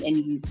services and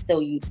you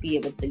be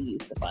able to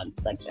use the funds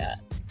like that?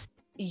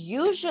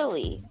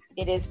 Usually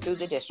it is through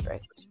the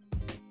district.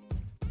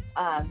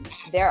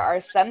 There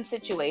are some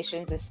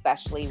situations,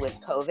 especially with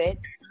COVID,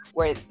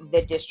 where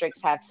the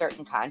districts have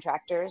certain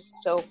contractors.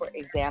 So for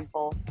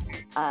example,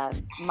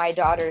 my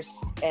daughter's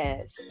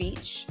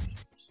speech,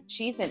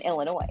 she's in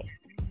Illinois,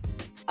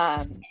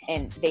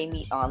 and they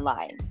meet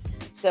online.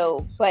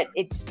 So, but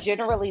it's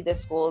generally the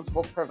schools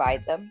will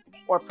provide them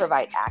or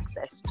provide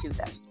access to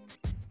them.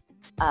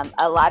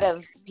 A lot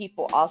of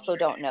people also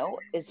don't know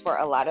is for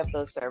a lot of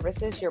those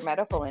services, your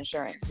medical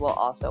insurance will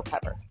also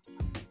cover.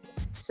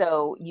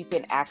 So you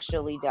can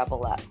actually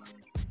double up.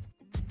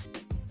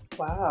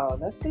 Wow,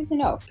 that's good to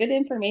know. Good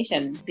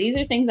information. These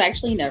are things I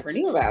actually never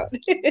knew about.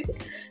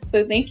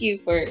 So thank you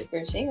for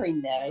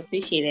sharing that. I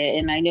appreciate it.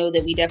 And I know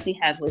that we definitely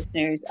have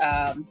listeners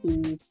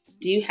who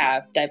do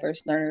have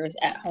diverse learners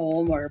at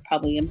home or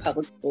probably in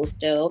public school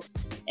still.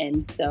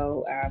 And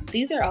so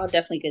these are all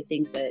definitely good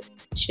things that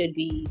should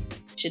be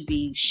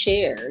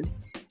shared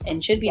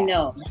and should be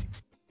known.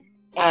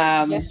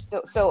 And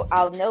so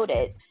I'll note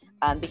it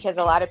because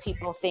a lot of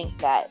people think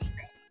that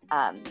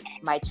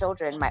my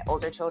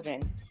older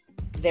children,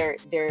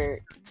 their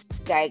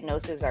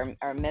diagnoses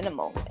are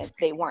minimal, and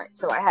they weren't.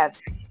 So I have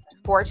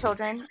 4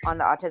 children on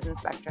the autism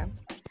spectrum.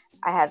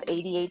 I have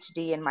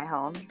ADHD in my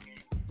home,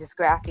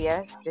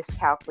 dysgraphia,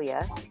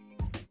 dyscalculia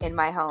in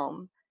my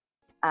home,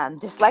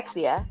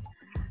 dyslexia,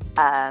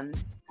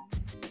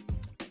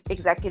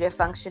 executive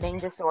functioning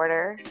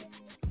disorder,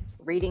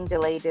 reading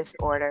delay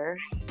disorder,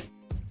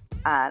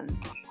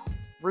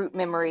 root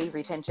memory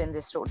retention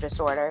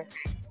disorder.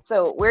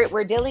 So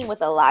we're dealing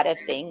with a lot of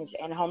things,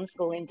 and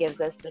homeschooling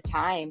gives us the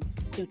time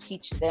to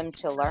teach them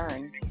to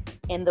learn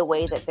in the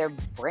way that their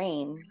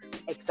brain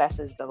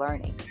accesses the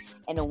learning.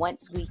 And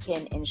once we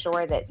can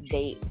ensure that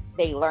they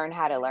learn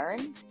how to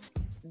learn,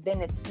 then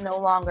it's no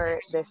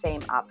longer the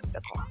same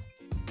obstacle.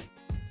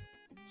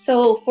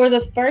 So for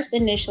the first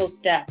initial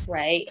step,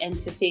 right,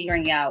 into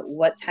figuring out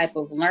what type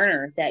of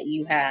learner that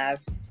you have,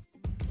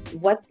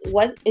 what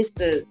is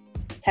the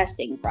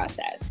testing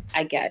process,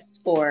 I guess,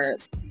 for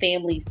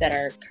families that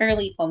are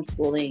currently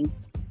homeschooling,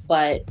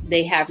 but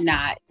they have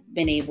not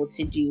been able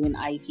to do an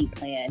IEP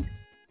plan,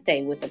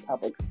 say with a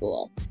public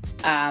school?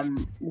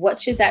 What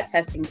should that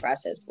testing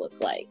process look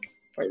like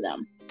for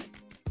them?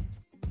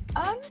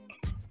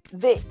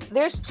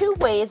 There's 2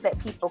 ways that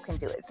people can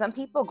do it. Some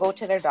people go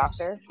to their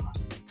doctor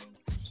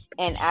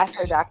and ask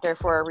their doctor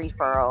for a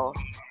referral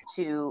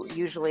to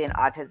usually an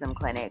autism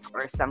clinic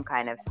or some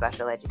kind of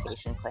special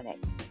education clinic.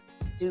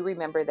 Do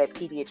remember that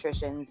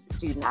pediatricians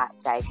do not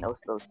diagnose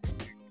those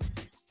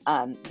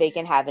things. They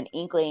can have an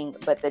inkling,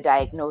 but the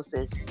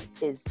diagnosis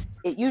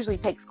it usually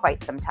takes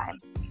quite some time.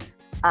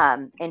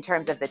 In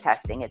terms of the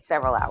testing, it's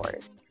several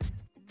hours.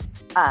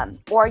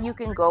 Or you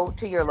can go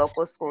to your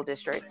local school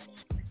district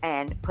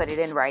and put it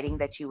in writing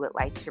that you would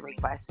like to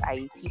request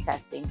IEP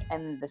testing,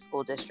 and the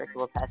school district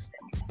will test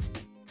them.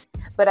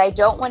 But I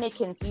don't want to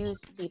confuse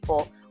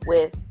people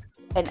with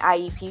an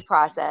IEP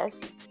process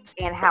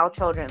and how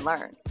children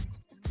learn.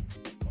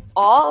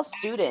 All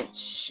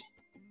students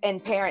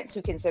and parents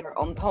who consider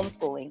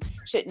homeschooling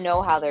should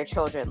know how their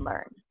children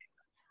learn.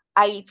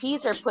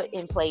 IEPs are put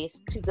in place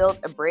to build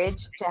a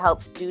bridge to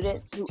help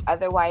students who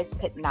otherwise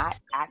could not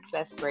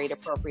access grade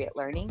appropriate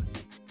learning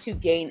to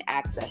gain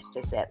access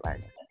to said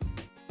learning.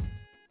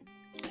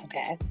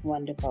 Okay,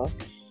 wonderful.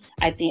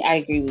 I think I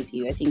agree with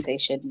you. I think they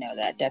should know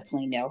that.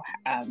 Definitely know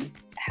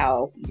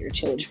how your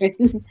children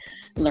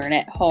learn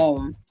at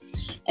home.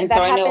 And So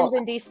that I know, happens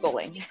in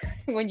deschooling.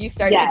 When you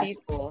start to yes,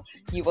 deschool,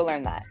 you will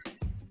learn that.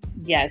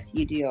 yes,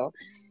 you do.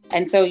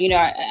 And so,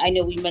 I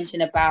know we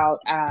mentioned about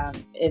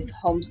if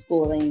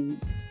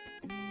homeschooling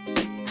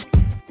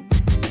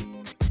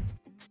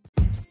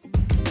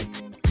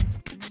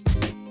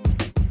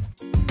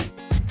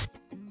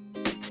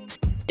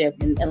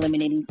and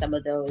eliminating some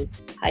of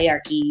those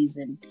hierarchies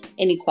and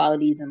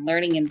inequalities in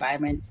learning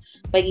environments.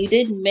 But you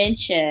did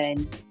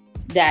mention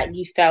that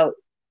you felt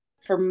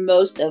for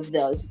most of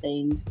those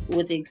things,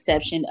 with the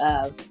exception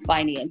of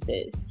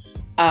finances.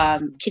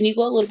 Can you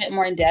go a little bit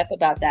more in depth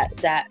about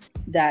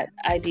that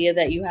idea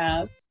that you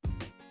have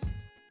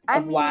I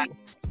of why? mean,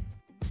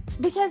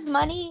 because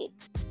money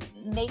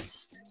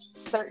makes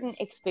certain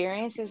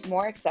experiences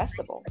more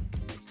accessible.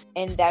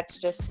 And that's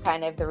just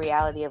kind of the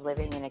reality of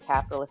living in a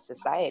capitalist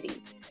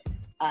society.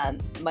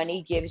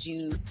 Money gives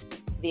you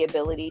the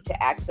ability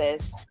to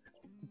access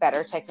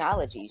better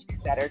technology,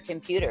 better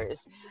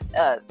computers.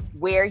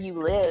 Where you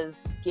live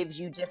gives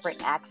you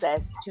different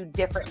access to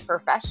different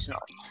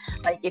professionals.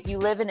 Like if you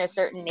live in a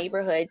certain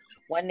neighborhood,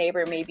 one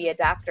neighbor may be a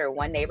doctor,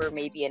 one neighbor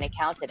may be an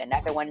accountant,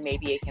 another one may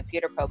be a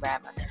computer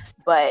programmer.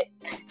 But,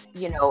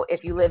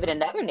 if you live in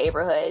another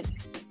neighborhood,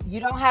 you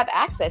don't have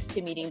access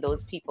to meeting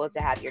those people to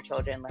have your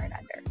children learn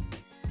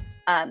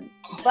under.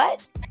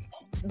 But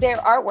there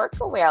are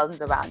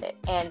workarounds around it.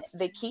 And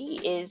the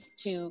key is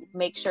to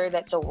make sure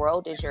that the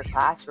world is your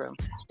classroom.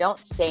 Don't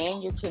stay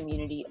in your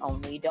community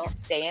only. Don't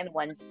stay in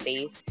one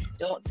space.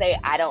 Don't say,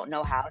 I don't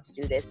know how to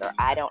do this or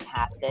I don't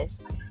have this.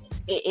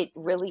 It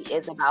really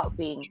is about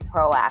being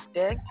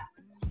proactive,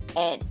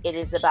 and it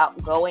is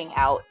about going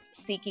out,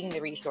 seeking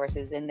the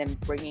resources, and then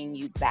bringing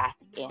you back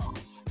in.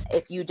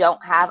 If you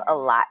don't have a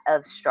lot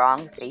of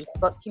strong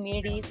Facebook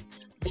communities,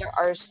 there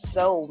are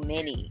so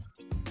many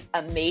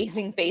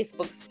amazing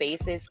Facebook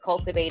spaces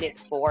cultivated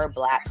for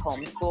Black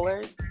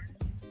homeschoolers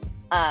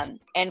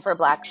and for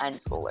Black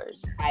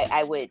unschoolers.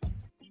 I would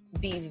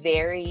be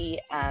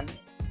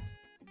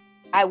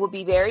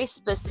very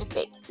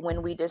specific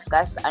when we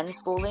discuss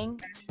unschooling,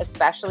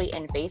 especially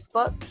in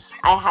Facebook.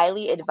 I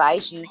highly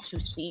advise you to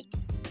seek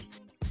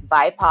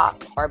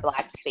BIPOC or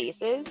Black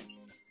spaces,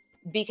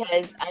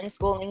 because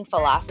unschooling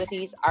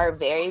philosophies are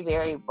very,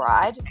 very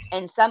broad,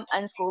 and some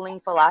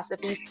unschooling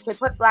philosophies could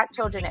put Black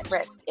children at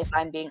risk, if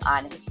I'm being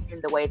honest, in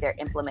the way they're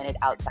implemented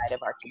outside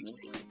of our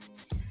community.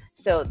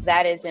 So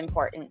that is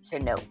important to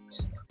note.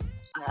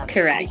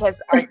 Correct.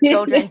 Because our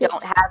children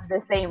don't have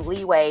the same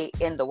leeway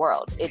in the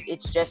world.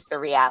 It's just the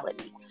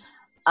reality.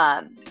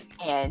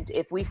 And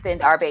if we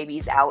send our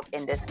babies out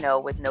in the snow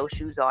with no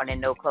shoes on and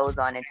no clothes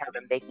on and tell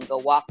them they can go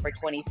walk for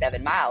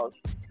 27 miles,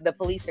 the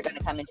police are going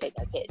to come and take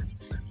our kids.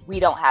 We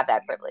don't have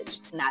that privilege.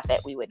 Not that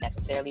we would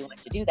necessarily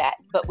want to do that,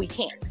 but we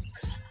can't.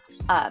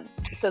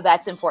 So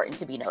that's important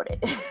to be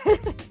noted.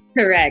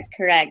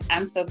 Correct.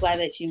 I'm so glad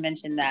that you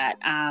mentioned that.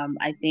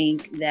 I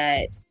think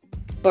that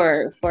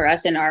for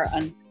us in our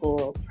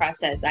unschool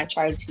process, I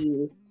try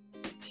to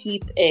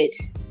keep it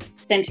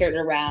centered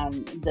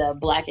around the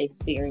Black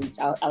experience.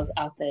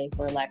 I'll say,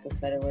 for lack of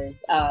better words,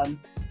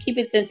 keep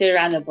it centered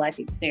around the Black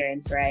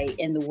experience, right,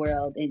 in the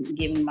world, and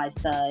giving my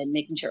son,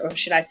 making sure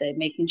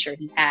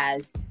he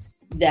has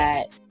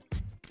that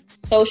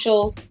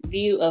social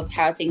view of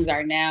how things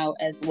are now,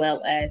 as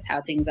well as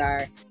how things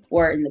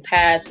were in the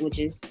past, which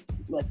is,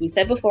 like we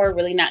said before,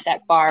 really not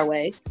that far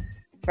away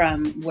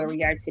from where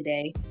we are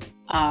today.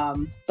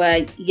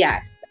 But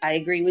yes, I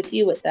agree with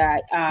you with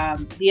that.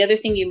 The other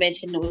thing you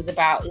mentioned was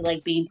about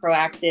like being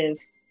proactive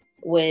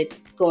with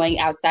going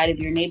outside of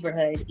your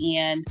neighborhood.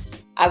 And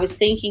I was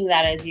thinking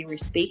that as you were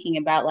speaking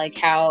about like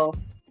how,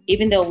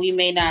 even though we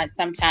may not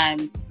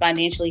sometimes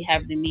financially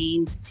have the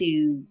means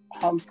to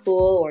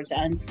homeschool or to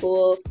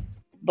unschool,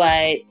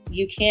 but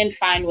you can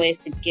find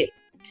ways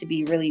to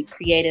be really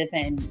creative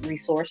and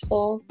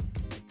resourceful.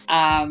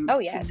 Oh,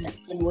 yes.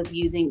 And with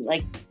using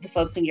like the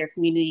folks in your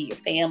community, your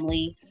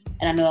family.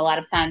 And I know a lot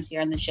of times here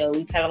on the show,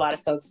 we've had a lot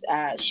of folks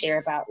share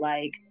about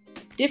like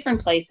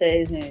different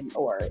places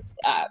or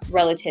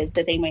relatives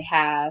that they may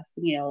have,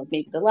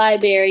 maybe the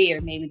library,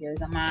 or maybe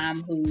there's a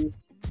mom who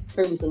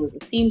previously was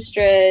a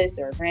seamstress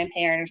or a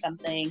grandparent or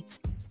something.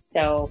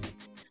 So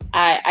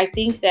I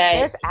think that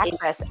there's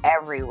access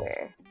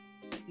everywhere.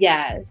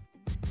 Yes.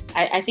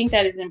 I think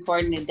that is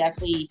important to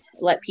definitely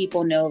let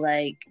people know,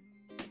 like,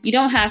 you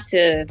don't have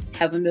to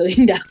have $1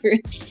 million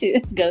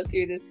to go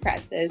through this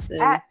process.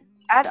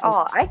 At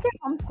all. I can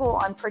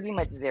homeschool on pretty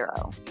much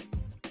zero.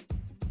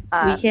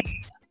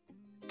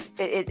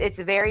 It's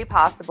very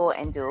possible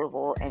and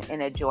doable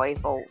in a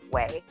joyful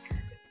way,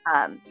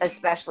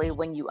 especially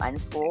when you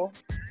unschool.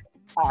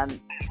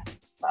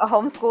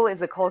 Homeschool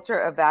is a culture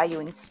of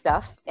valuing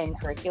stuff and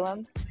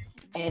curriculum.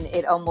 And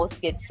it almost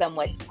gets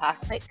somewhat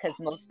toxic because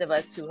most of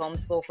us who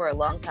homeschool for a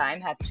long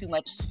time have too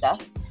much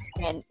stuff,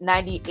 and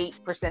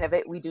 98% of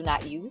it we do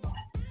not use.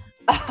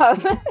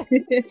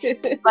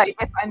 Like,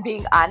 if I'm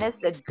being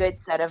honest, a good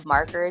set of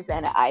markers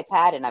and an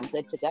iPad, and I'm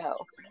good to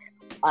go.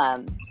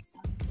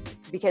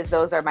 Because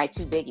those are my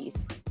two biggies: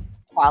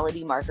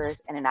 quality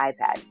markers and an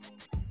iPad.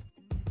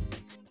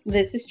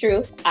 This is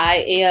true. I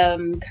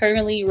am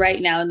currently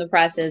right now in the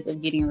process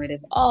of getting rid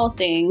of all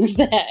things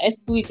that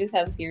we just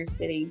have here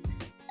sitting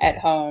at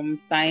home,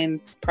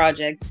 science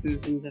projects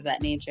and things of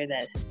that nature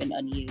that have been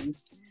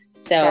unused.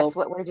 So that's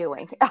what we're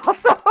doing.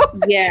 Also,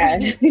 yeah,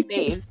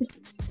 saves.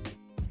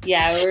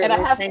 Yeah, and I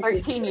have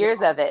 13 years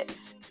of it.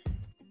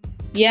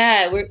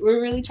 Yeah, we're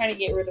really trying to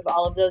get rid of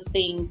all of those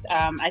things.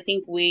 I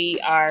think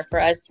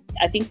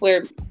I think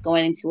we're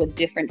going into a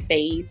different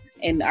phase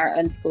in our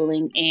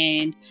unschooling.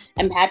 And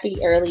I'm happy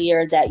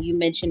earlier that you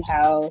mentioned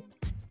how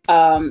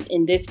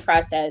in this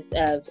process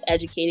of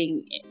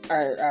educating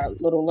our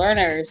little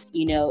learners,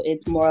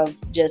 it's more of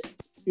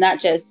not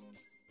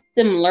just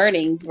them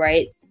learning,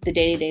 right? The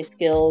day-to-day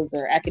skills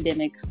or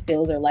academic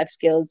skills or life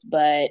skills,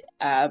 but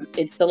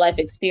it's the life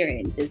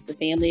experience. It's the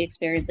family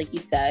experience, like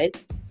you said,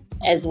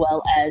 as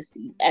well as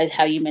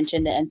how you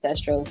mentioned the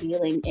ancestral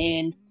healing.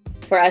 And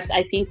for us,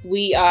 I think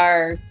we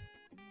are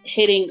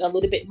hitting a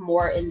little bit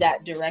more in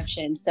that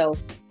direction. So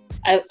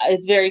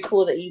it's very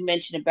cool that you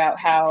mentioned about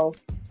how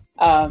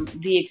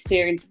the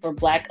experience for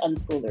Black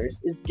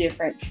unschoolers is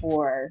different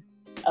for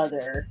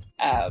other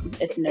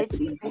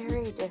ethnicities. It's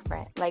very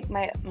different. Like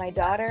my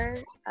daughter,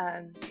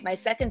 my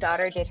second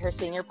daughter did her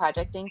senior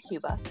project in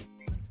Cuba.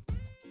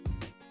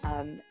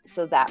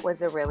 So that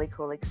was a really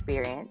cool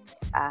experience.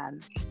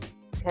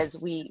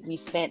 Because we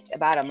spent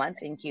about a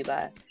month in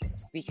Cuba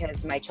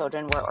because my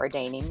children were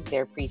ordaining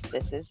their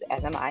priestesses,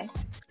 as am I.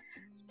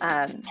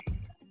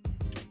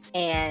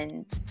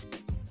 And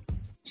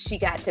she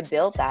got to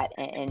build that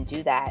and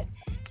do that.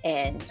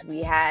 And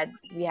we have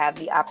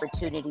the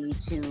opportunity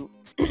to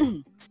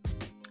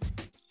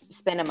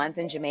spend a month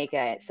in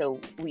Jamaica. So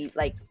we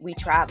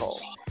travel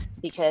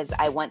because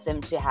I want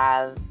them to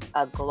have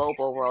a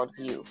global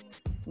worldview,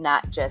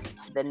 not just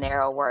the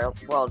narrow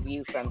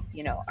worldview from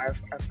our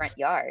front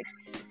yard.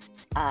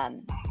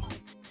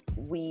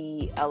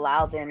 We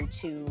allow them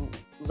to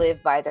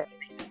live by their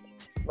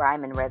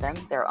rhyme and rhythm,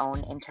 their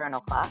own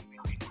internal clock.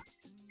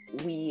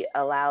 We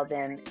allow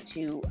them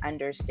to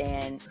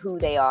understand who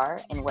they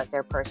are and what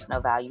their personal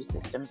value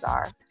systems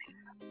are.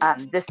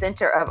 The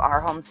center of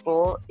our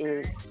homeschool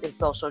is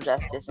social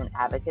justice and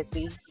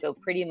advocacy. So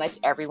pretty much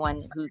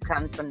everyone who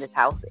comes from this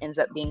house ends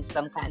up being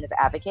some kind of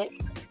advocate.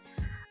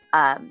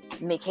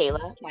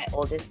 Michaela, my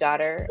oldest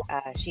daughter,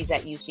 she's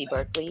at UC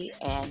Berkeley,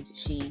 and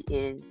she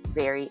is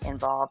very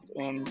involved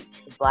in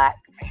the Black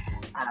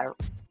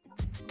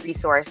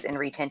Resource and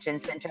Retention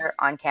Center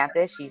on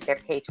campus. She's their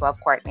K-12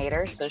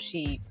 coordinator, so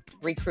she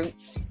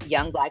recruits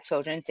young Black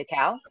children to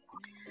Cal.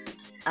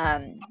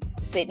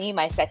 Sydney,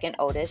 my second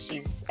oldest,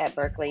 she's at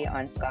Berkeley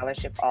on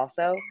scholarship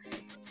also,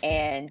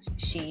 and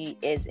she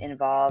is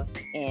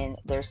involved in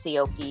their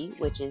COP,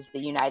 which is the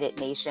United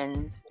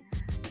Nations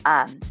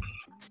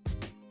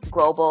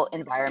Global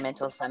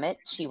Environmental Summit.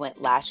 She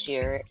went last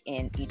year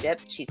in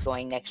Egypt. She's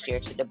going next year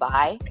to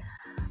Dubai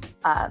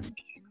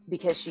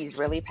because she's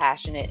really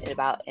passionate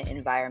about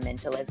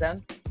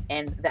environmentalism,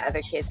 and the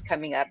other kids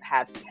coming up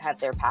have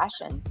their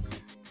passions.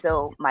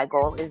 So my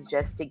goal is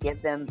just to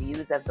give them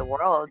views of the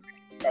world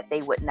that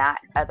they would not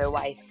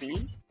otherwise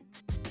see,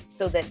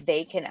 so that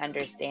they can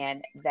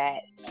understand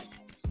that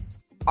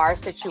our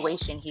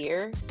situation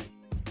here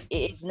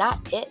is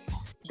not it.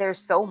 There's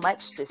so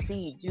much to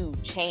see, do,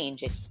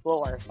 change,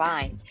 explore,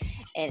 find.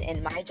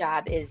 And my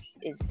job is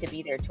to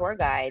be their tour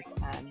guide.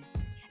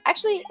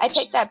 Actually, I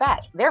take that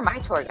back. They're my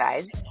tour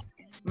guides.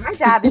 My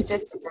job is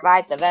just to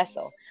provide the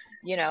vessel.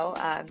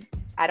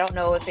 I don't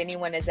know if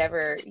anyone has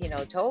ever,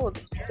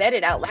 said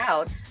it out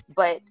loud,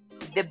 but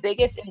the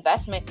biggest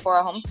investment for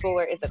a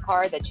homeschooler is a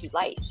car that you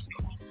like,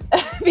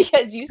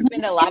 because you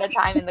spend a lot of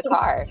time in the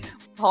car.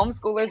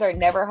 Homeschoolers are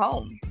never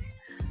home.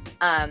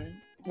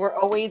 We're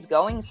always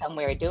going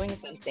somewhere, doing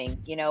something.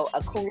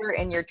 A cooler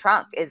in your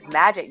trunk is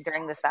magic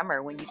during the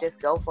summer when you just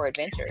go for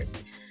adventures.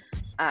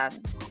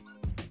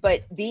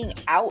 But being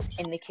out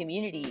in the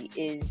community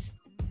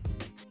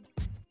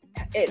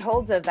it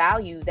holds a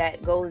value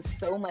that goes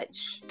so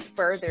much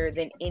further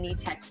than any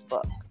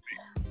textbook,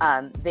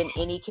 than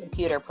any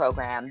computer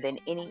program, than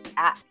any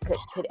app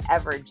could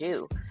ever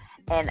do.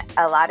 And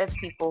a lot of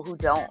people who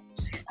don't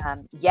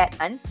yet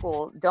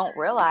unschool don't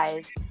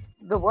realize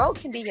the world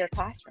can be your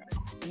classroom.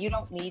 You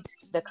don't need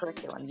the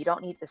curriculum. You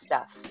don't need the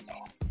stuff.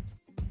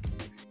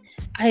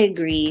 I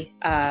agree.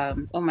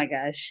 Oh my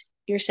gosh.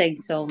 You're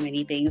saying so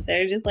many things.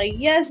 They're just like,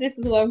 yes, this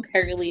is what I'm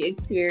currently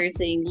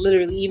experiencing.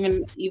 Literally,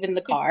 even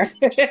the car.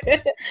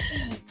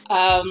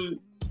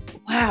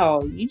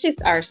 Wow, you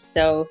just are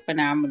so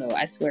phenomenal.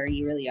 I swear,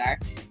 you really are.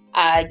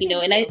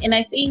 And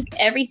I think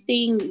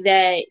everything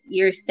that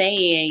you're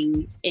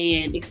saying,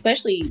 and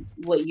especially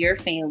what your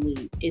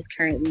family is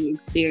currently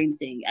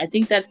experiencing, I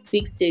think that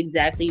speaks to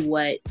exactly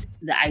what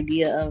the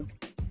idea of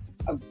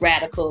a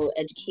radical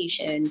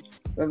education,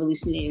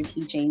 revolutionary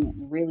teaching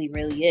really,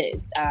 really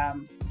is.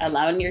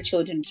 Allowing your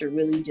children to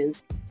really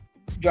just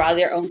draw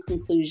their own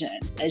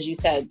conclusions, as you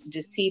said,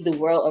 just see the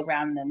world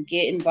around them,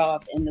 get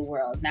involved in the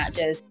world, not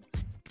just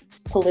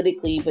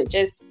politically, but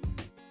just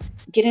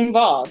get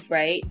involved,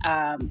 right?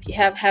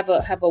 Have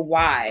a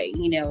why,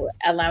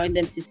 allowing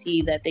them to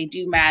see that they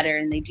do matter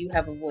and they do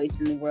have a voice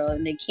in the world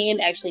and they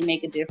can actually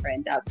make a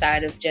difference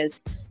outside of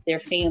just their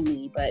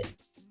family, but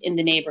in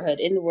the neighborhood,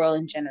 in the world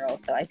in general.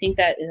 So I think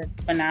that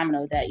it's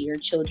phenomenal that your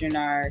children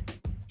are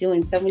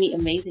doing so many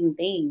amazing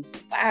things.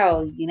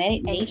 Wow,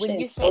 United Nations. And when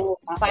you said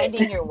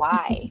finding your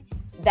why,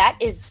 that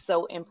is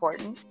so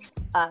important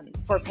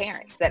for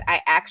parents, that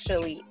I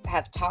actually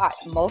have taught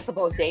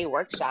multiple day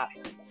workshops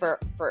for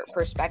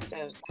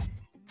prospective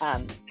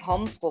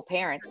homeschool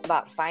parents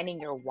about finding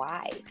your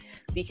why.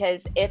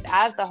 Because if,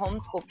 as the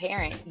homeschool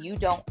parent, you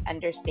don't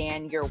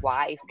understand your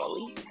why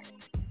fully,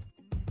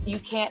 you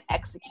can't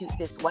execute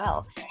this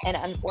well. And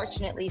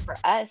unfortunately for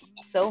us,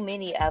 so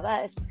many of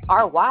us,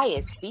 our why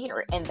is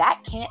fear, and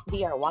that can't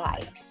be our why.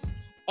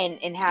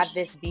 And have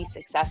this be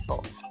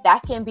successful.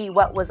 That can be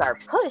what was our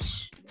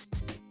push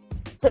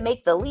to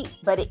make the leap,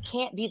 but it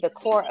can't be the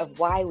core of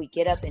why we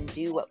get up and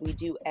do what we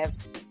do.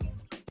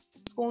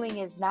 Schooling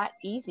is not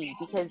easy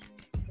because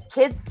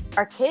kids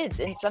are kids,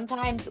 and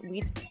sometimes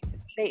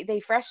they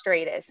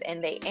frustrate us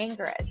and they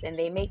anger us and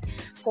they make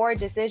poor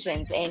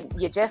decisions, and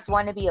you just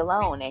want to be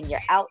alone and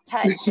you're out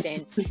touched.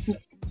 And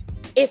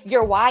if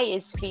your why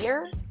is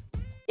fear,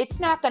 it's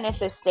not going to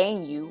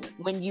sustain you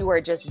when you are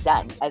just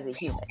done as a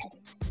human.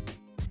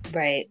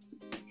 Right.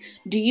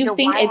 Do you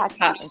think it's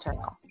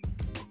internal?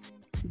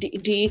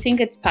 Do you think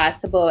it's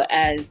possible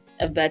as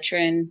a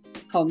veteran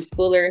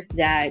homeschooler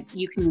that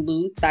you can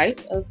lose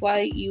sight of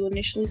why you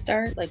initially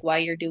start, like why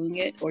you're doing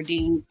it? Or do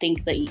you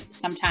think that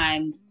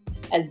sometimes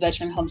as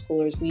veteran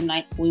homeschoolers, we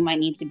might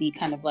need to be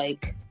kind of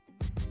like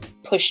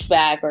pushed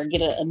back or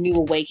get a new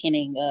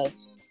awakening of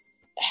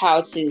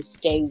how to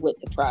stay with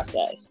the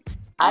process?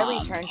 I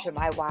return to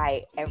my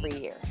why every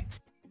year.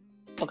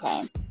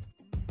 Okay.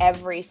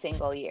 Every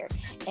single year.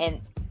 And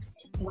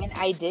when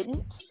I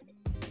didn't,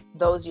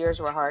 those years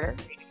were harder.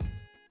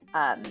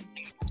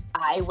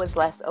 I was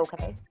less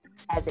okay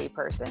as a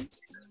person.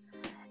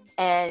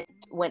 And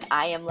when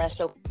I am less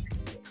okay,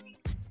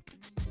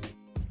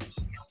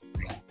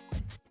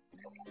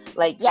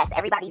 like, yes,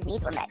 everybody's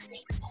needs were met.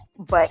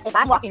 But if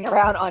I'm walking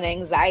around on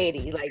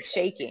anxiety, like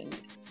shaking,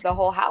 the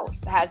whole house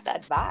has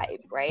that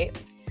vibe, right?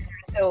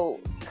 So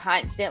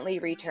constantly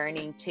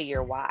returning to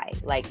your why.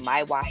 Like,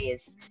 my why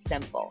is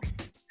simple.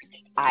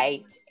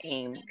 I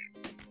aim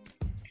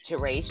to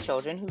raise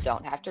children who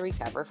don't have to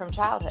recover from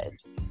childhood.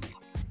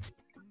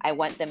 I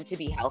want them to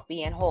be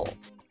healthy and whole.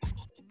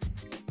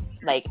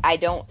 Like, I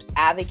don't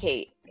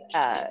advocate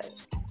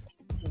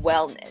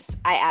wellness.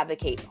 I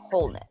advocate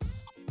wholeness.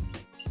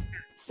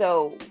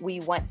 So we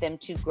want them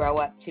to grow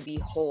up to be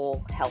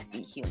whole,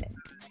 healthy humans.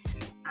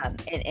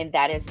 And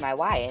that is my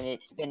why. And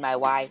it's been my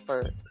why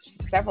for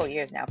several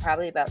years now,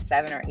 probably about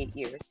 7 or 8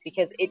 years,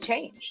 because it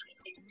changed.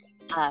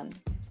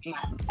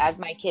 As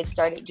my kids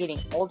started getting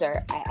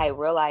older, I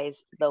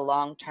realized the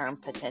long-term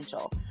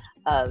potential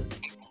of,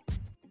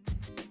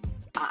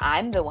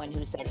 I'm the one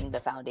who's setting the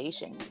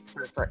foundation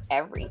for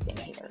everything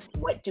here.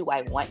 What do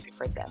I want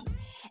for them?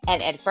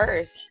 And at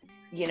first,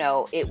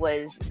 it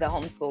was the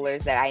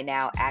homeschoolers that I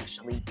now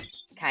actually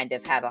kind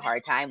of have a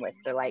hard time with.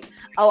 They're like,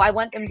 oh, I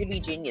want them to be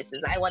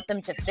geniuses. I want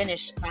them to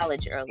finish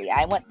college early.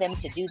 I want them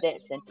to do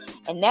this.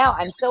 And now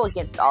I'm so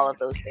against all of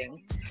those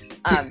things.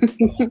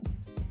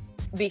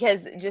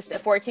 Because just a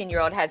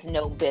 14-year-old has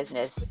no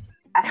business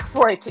at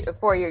a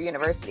four-year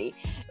university.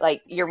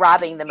 Like, you're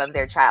robbing them of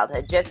their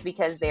childhood. Just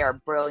because they are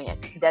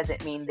brilliant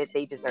doesn't mean that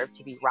they deserve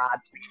to be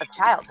robbed of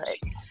childhood.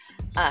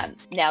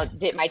 Now,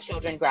 did my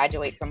children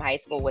graduate from high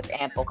school with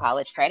ample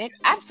college credit?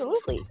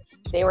 Absolutely.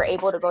 They were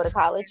able to go to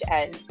college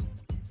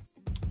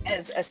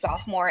as a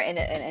sophomore and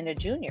a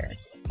junior.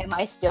 Am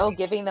I still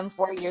giving them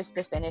 4 years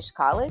to finish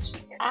college?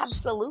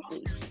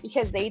 Absolutely,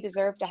 because they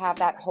deserve to have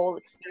that whole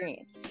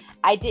experience.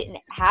 I didn't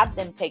have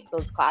them take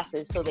those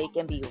classes so they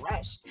can be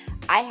rushed.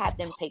 I had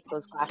them take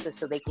those classes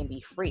so they can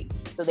be free,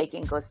 so they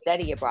can go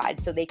study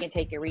abroad, so they can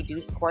take a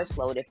reduced course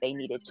load if they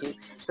needed to,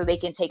 so they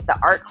can take the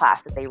art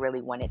class that they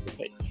really wanted to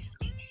take.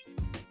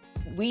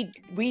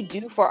 We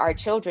do for our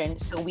children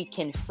so we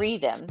can free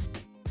them,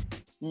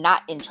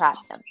 not entrap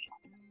them.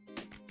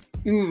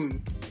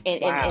 In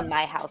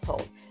my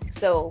household.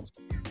 So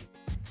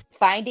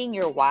finding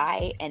your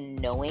why and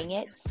knowing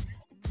it,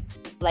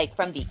 like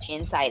from the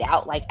inside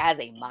out, like as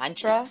a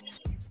mantra,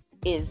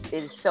 is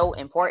so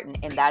important.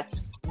 And that's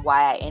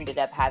why I ended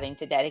up having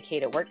to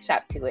dedicate a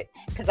workshop to it,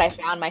 because I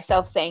found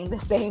myself saying the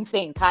same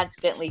thing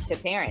constantly to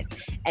parents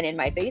and in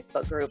my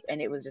Facebook group.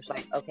 And it was just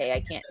like, okay,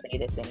 I can't say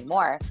this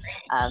anymore.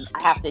 I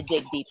have to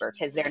dig deeper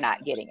because they're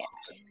not getting it.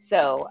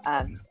 So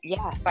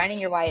finding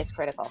your why is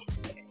critical.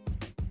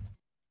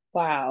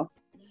 Wow.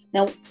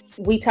 Now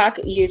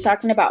you're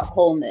talking about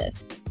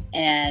wholeness,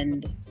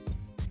 and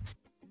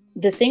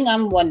the thing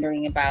I'm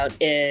wondering about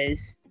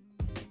is,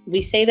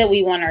 we say that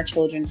we want our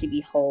children to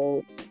be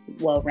whole,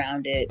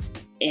 well-rounded,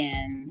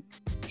 and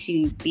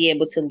to be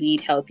able to lead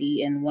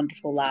healthy and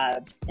wonderful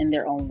lives in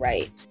their own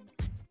right.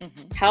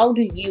 Mm-hmm. How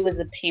do you as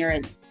a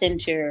parent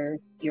center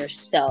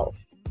yourself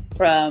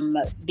from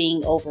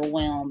being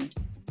overwhelmed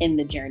in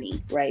the journey,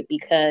 right?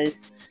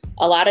 Because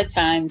a lot of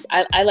times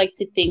I like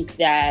to think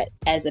that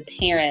as a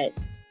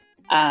parent,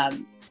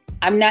 I'm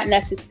not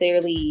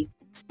necessarily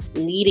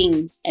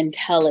leading and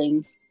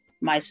telling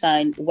my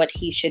son what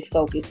he should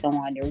focus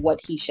on or what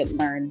he should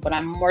learn, but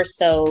I'm more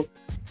so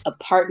a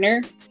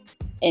partner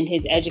in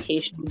his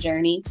educational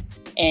journey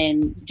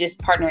and just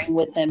partnering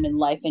with him in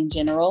life in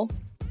general.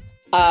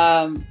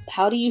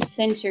 How do you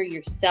center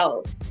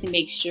yourself to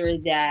make sure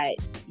that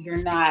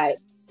you're not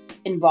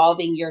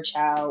involving your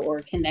child or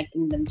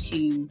connecting them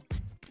to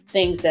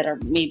things that are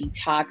maybe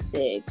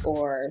toxic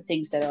or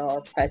things that are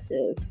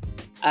oppressive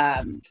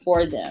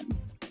for them?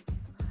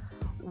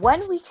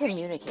 One, we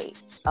communicate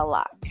a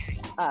lot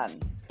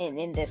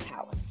in this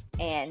house,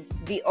 and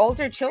the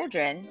older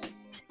children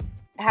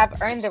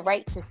have earned the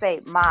right to say,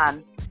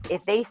 Mom,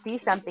 if they see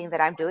something that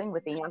I'm doing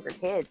with the younger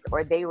kids,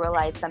 or they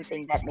realize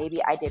something that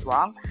maybe I did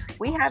wrong,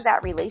 we have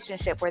that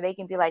relationship where they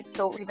can be like,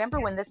 so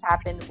remember when this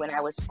happened when I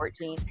was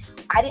 14?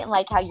 I didn't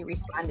like how you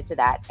responded to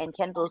that. And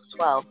Kendall's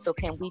 12. So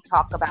can we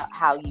talk about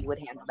how you would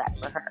handle that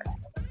for her?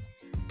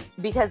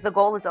 Because the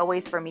goal is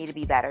always for me to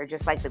be better,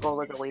 just like the goal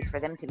is always for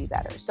them to be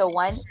better. So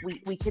one,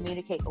 we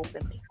communicate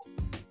openly.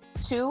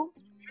 Two,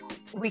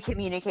 we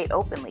communicate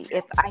openly.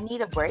 If I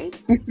need a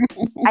break,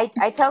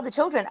 I tell the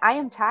children, I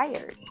am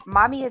tired.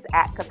 Mommy is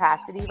at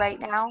capacity right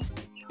now.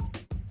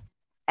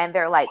 And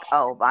they're like,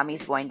 oh,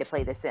 mommy's going to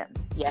play The Sims.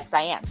 Yes,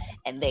 I am.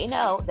 And they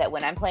know that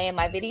when I'm playing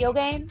my video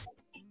game,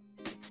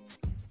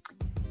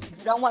 if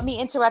you don't want me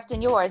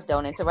interrupting yours,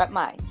 don't interrupt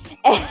mine.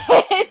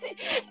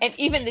 And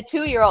even the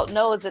 2-year-old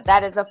knows that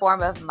that is a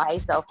form of my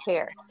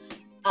self-care.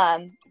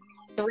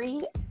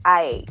 Three,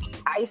 I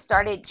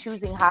started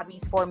choosing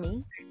hobbies for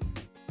me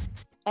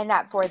and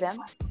not for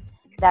them.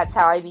 That's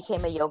how I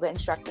became a yoga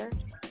instructor.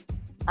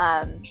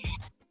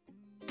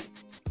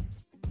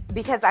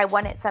 Because I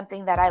wanted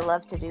something that I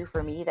love to do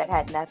for me that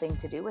had nothing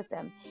to do with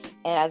them.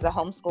 And as a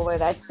homeschooler,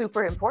 that's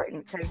super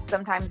important because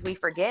sometimes we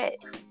forget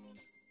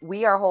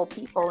we are whole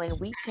people and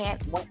we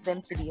can't want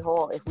them to be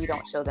whole if we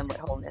don't show them what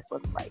wholeness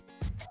looks like.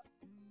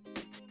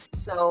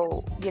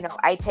 So,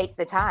 I take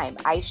the time.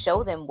 I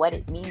show them what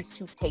it means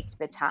to take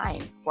the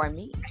time for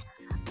me.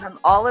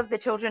 All of the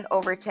children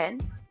over 10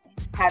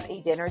 have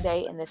a dinner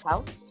day in this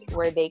house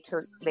where they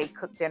cook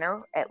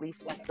dinner at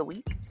least once a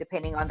week,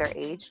 depending on their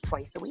age,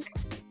 twice a week.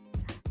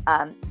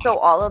 So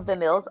all of the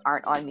meals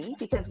aren't on me,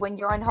 because when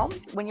you're a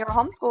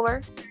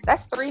homeschooler,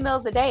 that's 3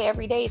 meals a day,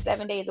 every day,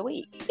 7 days a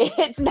week.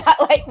 It's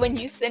not like when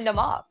you send them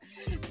off.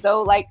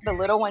 So like the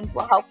little ones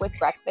will help with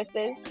breakfasts,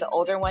 the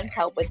older ones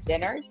help with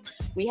dinners.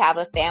 We have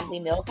a family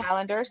meal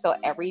calendar, so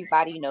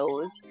everybody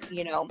knows,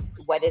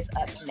 what is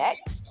up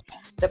next.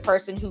 The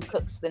person who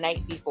cooks the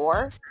night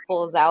before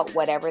pulls out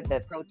whatever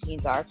the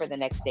proteins are for the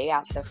next day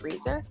out the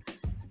freezer.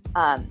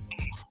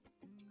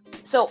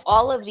 So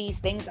all of these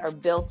things are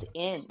built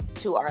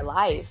into our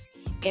life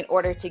in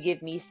order to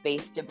give me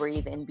space to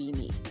breathe and be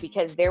me.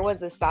 Because there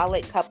was a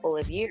solid couple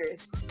of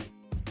years,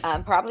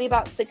 probably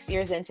about 6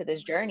 years into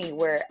this journey,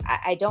 where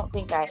I don't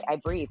think I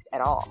breathed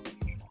at all.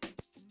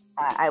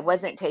 I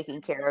wasn't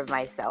taking care of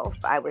myself.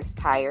 I was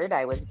tired.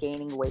 I was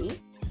gaining weight.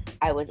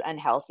 I was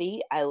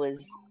unhealthy. I was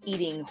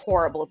eating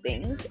horrible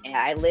things. And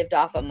I lived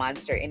off of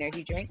Monster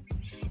energy drinks.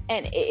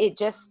 And it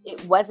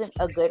wasn't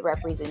a good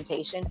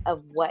representation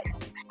of what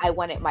I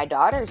wanted my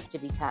daughters to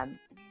become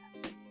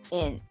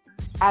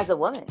as a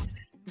woman,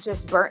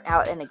 just burnt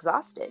out and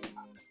exhausted.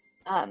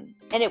 And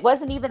it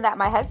wasn't even that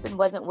my husband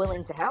wasn't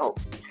willing to help.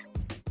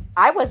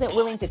 I wasn't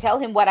willing to tell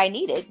him what I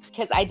needed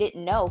because I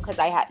didn't know, because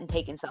I hadn't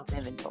taken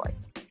self-inventory.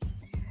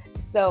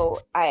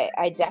 So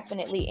I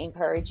definitely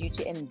encourage you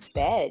to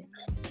embed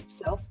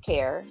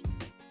self-care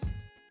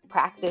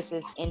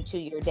practices into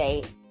your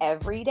day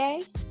every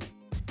day.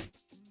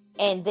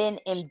 And then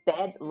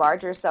embed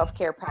larger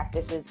self-care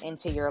practices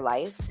into your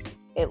life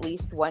at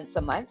least once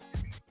a month.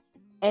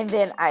 And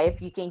then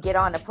if you can get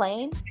on a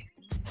plane,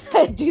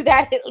 do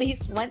that at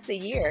least once a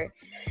year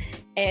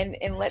and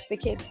let the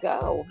kids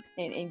go.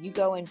 And you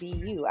go and be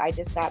you. I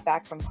just got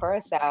back from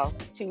Curacao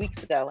 2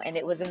 weeks ago and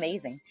it was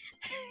amazing.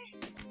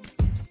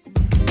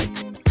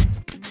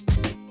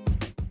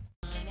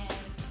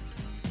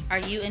 Are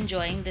you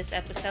enjoying this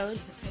episode?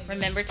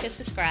 Remember to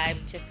subscribe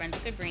to Friends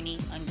Cabrini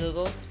on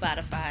Google,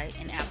 Spotify,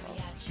 and Apple.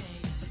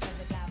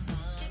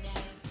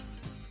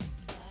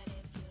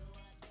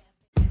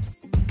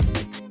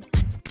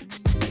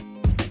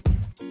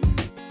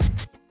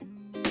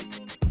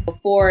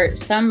 For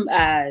some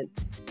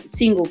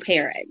single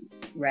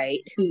parents, right,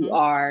 who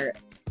are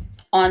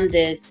on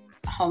this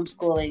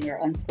homeschooling or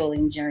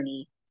unschooling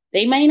journey,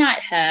 they may not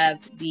have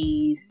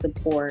the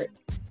support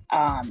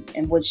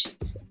in which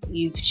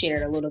you've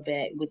shared a little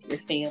bit with your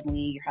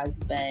family, your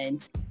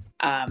husband,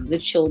 the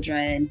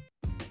children.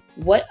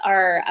 What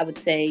are, I would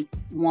say,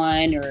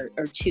 1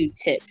 or 2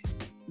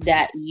 tips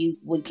that you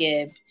would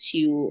give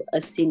to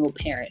a single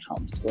parent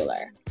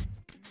homeschooler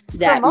For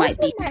that most might of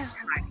be my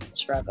trying to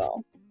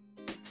struggle?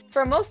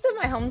 for most of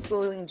my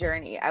homeschooling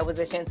journey, I was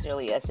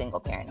essentially a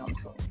single parent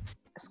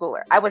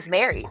schooler. I was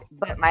married,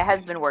 but my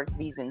husband worked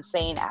these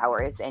insane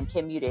hours and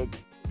commuted.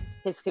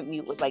 His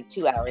commute was like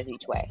 2 hours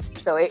each way,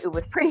 so it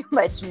was pretty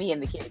much me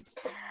and the kids.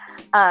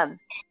 Um,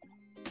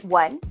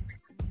 One,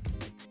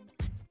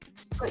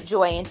 put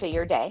joy into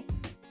your day.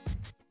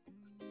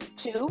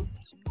 Two,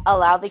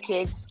 allow the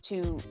kids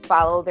to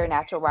follow their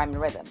natural rhyme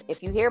and rhythm.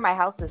 If you hear my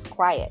house is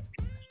quiet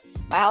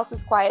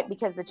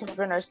because the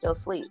children are still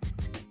asleep.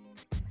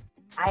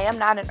 I am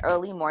not an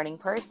early morning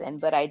person,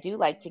 but I do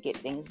like to get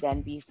things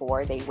done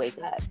before they wake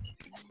up.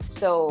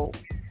 So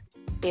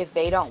if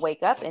they don't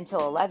wake up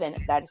until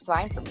 11, that is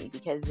fine for me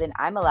because then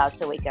I'm allowed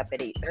to wake up at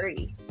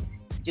 8:30,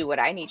 do what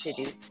I need to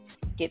do,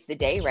 get the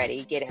day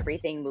ready, get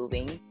everything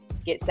moving,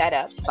 get set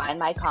up, find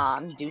my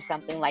calm, do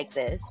something like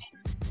this.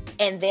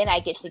 And then I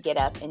get to get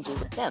up and do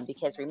with them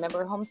because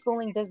remember,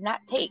 homeschooling does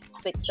not take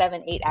 6,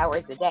 7, 8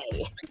 hours a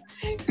day.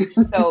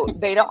 So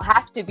they don't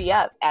have to be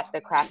up at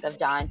the crack of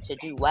dawn to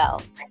do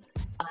well.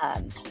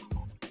 Um,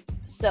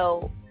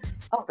 so,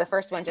 oh, the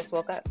first one just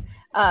woke up.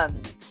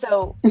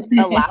 So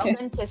allow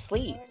them to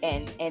sleep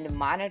and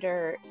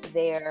monitor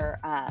their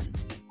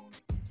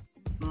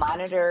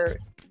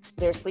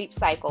sleep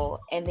cycle,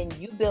 and then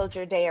you build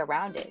your day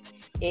around it.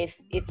 If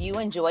you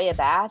enjoy a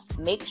bath,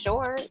 make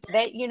sure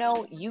that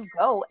you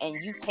go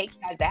and you take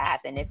that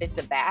bath. And if it's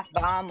a bath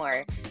bomb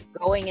or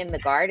going in the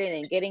garden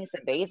and getting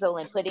some basil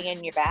and putting it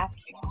in your bath,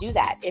 do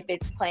that. If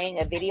it's playing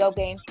a video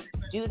game,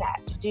 do that.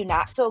 Do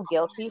not feel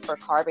guilty for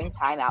carving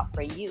time out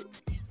for you.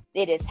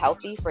 It is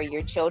healthy for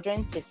your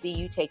children to see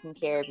you taking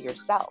care of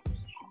yourself.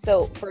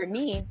 So for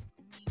me,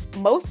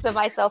 most of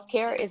my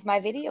self-care is my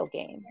video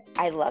game.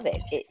 I love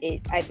it.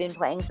 I've been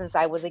playing since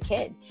I was a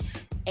kid.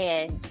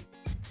 And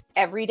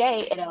every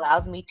day it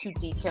allows me to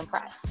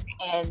decompress.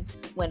 And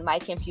when my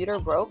computer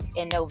broke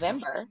in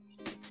November,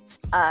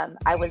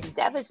 I was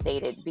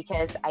devastated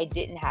because I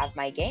didn't have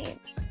my game.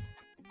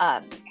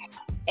 Um,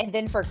 and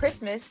then for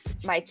Christmas,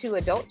 my two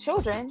adult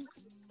children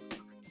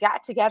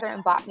got together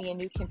and bought me a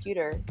new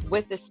computer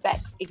with the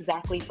specs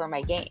exactly for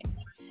my game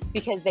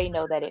because they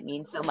know that it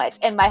means so much.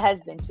 And my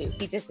husband too.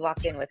 He just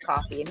walked in with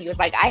coffee and he was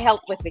like, "I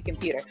help with the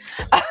computer."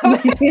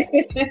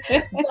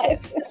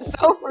 But,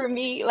 so for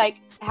me, like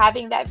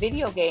having that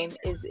video game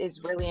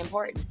is really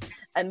important.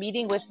 A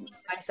meeting with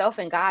myself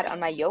and God on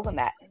my yoga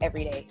mat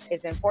every day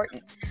is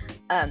important.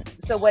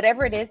 So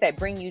whatever it is that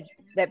brings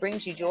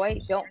you joy,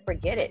 don't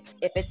forget it.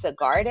 If it's a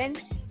garden,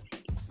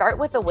 start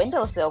with a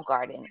windowsill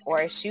garden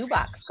or a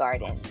shoebox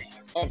garden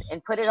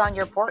and put it on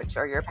your porch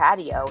or your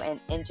patio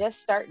and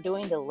just start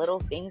doing the little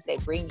things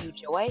that bring you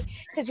joy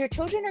because your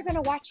children are going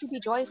to watch you be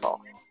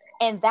joyful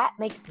and that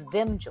makes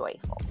them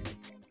joyful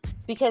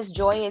because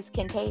joy is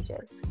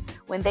contagious.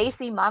 When they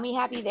see mommy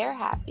happy, they're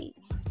happy.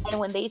 And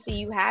when they see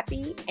you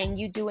happy and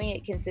you doing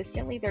it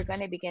consistently, they're going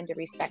to begin to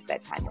respect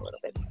that time a little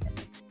bit more.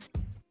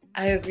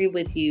 I agree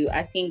with you.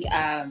 I think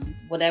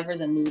whatever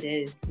the mood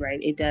is, right,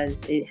 it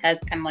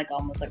has kind of like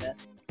almost like a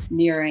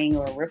mirroring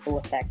or ripple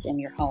effect in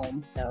your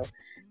home. So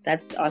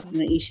that's awesome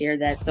that you share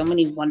that. So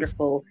many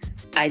wonderful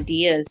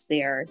ideas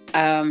there.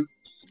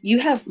 You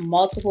have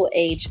multiple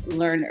age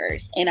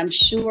learners, and I'm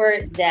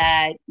sure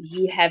that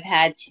you have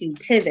had to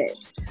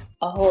pivot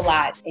a whole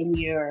lot in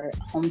your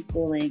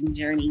homeschooling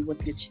journey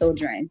with your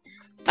children.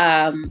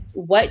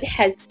 What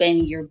has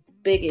been your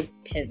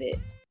biggest pivot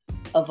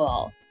of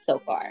all so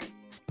far?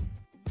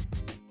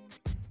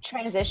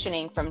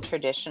 Transitioning from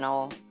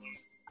traditional,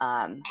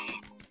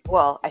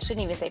 well, I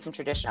shouldn't even say from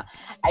traditional.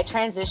 I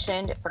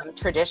transitioned from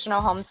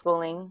traditional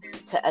homeschooling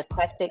to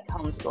eclectic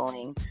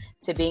homeschooling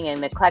to being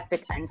an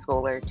eclectic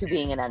unschooler to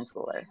being an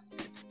unschooler.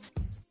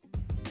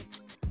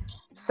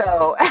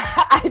 So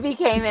I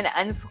became an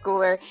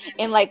unschooler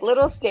in like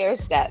little stair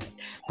steps,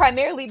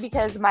 primarily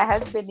because my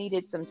husband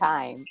needed some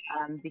time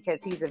because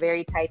he's a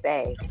very type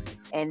A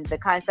and the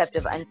concept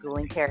of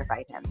unschooling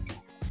terrified him.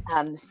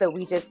 So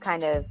we just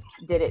kind of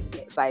did it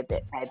bit by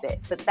bit by bit.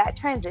 But that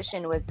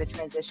transition was the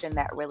transition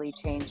that really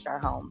changed our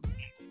home.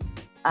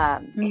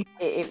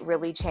 It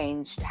really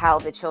changed how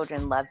the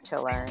children love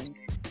to learn.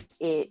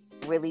 It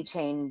really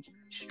changed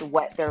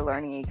what their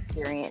learning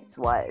experience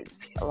was.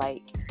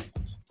 Like,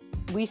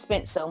 we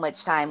spent so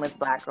much time with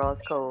Black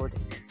Girls Code.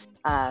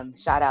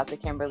 Shout out to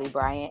Kimberly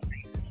Bryant.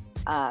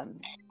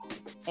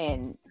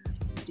 And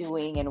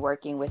doing and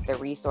working with the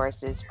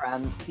resources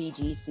from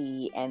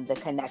BGC and the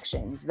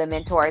connections. The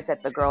mentors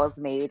that the girls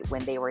made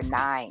when they were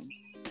 9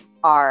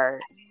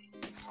 are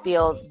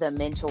still the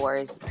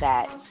mentors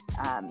that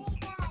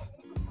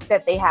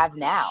they have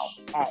now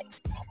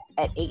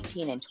at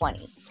 18 and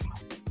 20,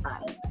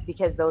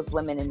 because those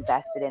women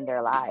invested in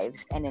their lives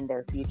and in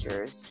their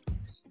futures.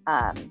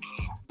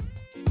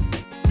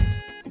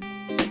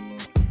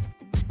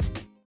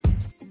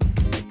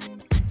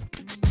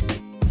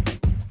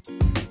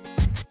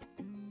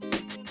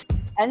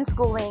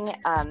 Unschooling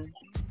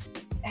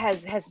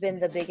has been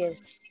the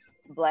biggest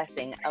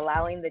blessing.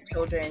 Allowing the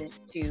children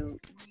to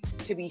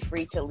be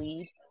free to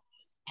lead,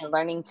 and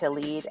learning to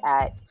lead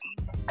at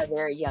a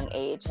very young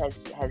age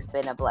has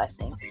been a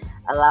blessing.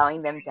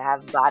 Allowing them to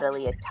have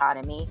bodily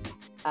autonomy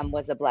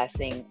was a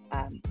blessing.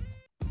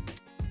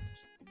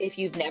 If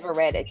you've never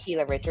read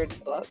Akilah Richards'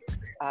 book,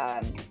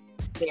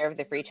 Fear of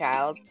the Free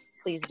Child,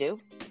 please do.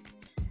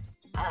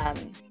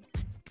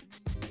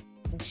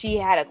 She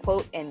had a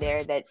quote in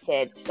there that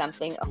said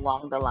something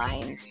along the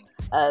lines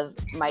of,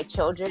 "My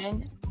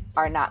children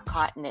are not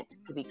continents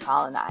to be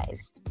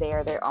colonized. They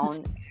are their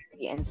own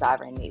free and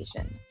sovereign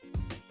nations."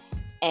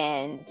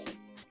 And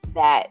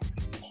that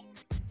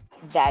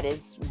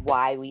is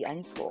why we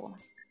unschool.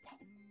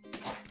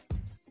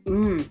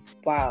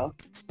 Wow.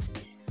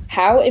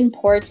 How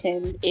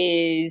important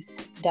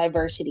is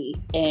diversity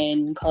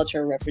and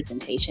cultural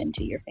representation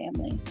to your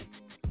family?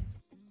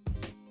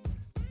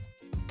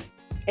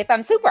 If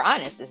I'm super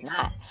honest, it's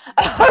not.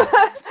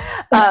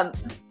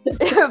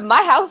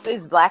 My house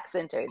is Black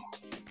centered,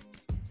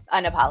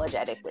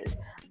 unapologetically.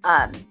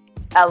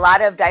 A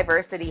lot of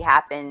diversity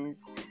happens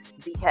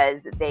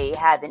because they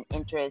have an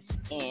interest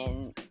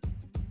in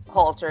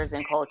cultures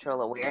and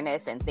cultural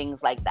awareness and things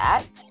like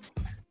that.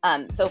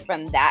 So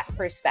from that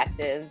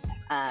perspective,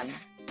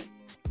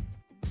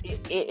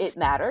 it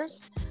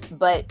matters.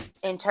 But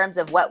in terms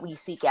of what we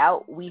seek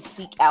out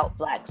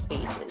Black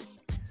spaces.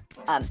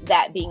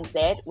 That being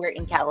said, we're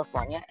in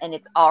California and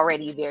it's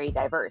already very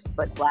diverse,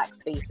 but Black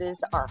spaces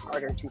are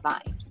harder to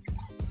find.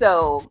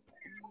 So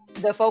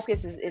the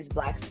focus is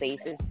Black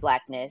spaces,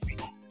 Blackness,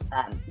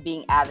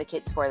 being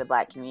advocates for the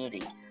Black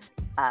community.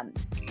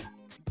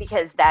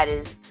 Because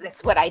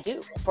that's what I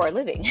do for a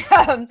living.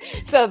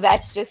 So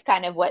that's just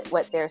kind of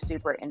what they're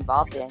super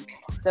involved in.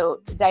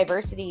 So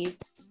diversity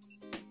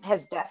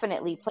has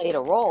definitely played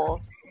a role,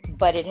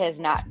 but it has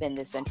not been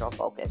the central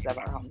focus of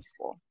our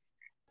homeschool.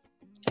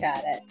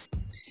 Got it.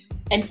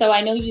 And so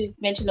I know you've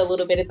mentioned a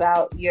little bit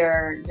about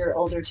your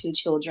older two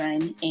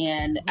children,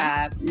 and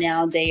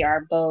now they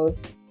are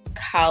both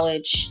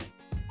college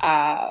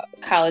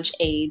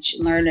age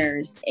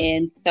learners.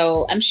 And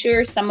so I'm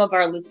sure some of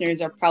our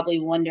listeners are probably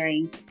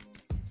wondering,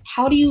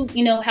 how do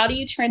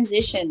you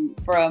transition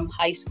from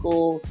high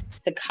school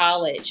to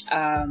college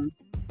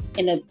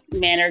in a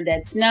manner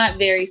that's not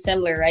very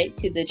similar, right,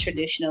 to the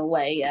traditional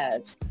way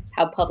of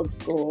how public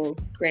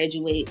schools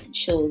graduate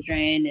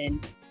children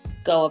and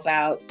go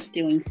about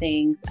doing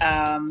things.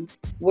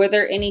 Were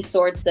there any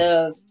sorts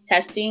of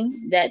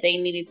testing that they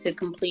needed to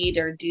complete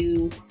or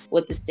do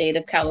with the state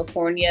of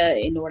California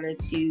in order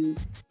to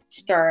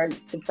start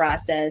the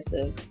process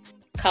of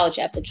college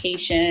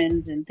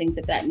applications and things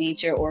of that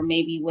nature, or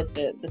maybe with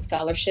the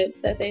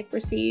scholarships that they've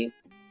received?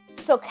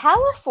 So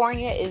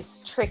California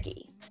is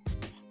tricky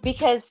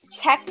because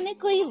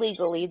technically,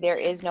 legally, there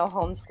is no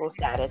homeschool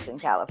status in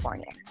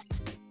California.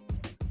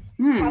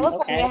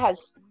 California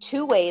has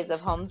two ways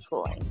of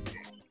homeschooling.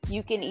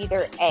 You can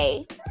either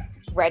A,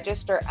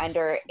 register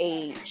under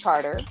a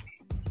charter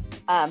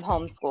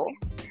homeschool,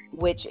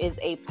 which is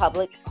a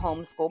public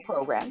homeschool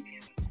program.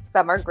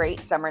 Some are great,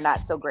 some are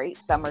not so great.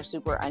 Some are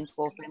super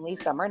unschool friendly,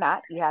 some are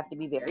not. You have to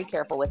be very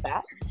careful with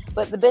that.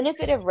 But the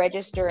benefit of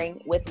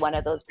registering with one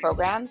of those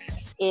programs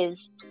is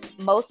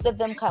most of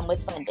them come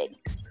with funding.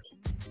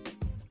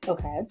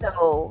 Okay.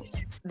 So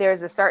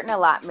there's a certain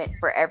allotment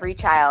for every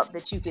child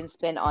that you can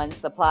spend on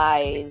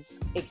supplies,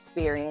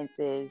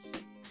 experiences,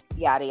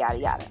 yada, yada,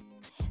 yada.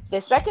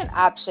 The second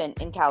option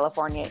in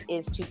California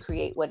is to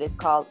create what is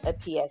called a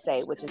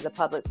PSA, which is a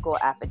public school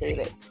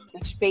affidavit,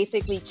 which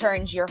basically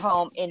turns your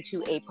home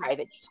into a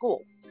private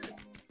school.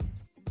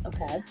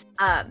 Okay.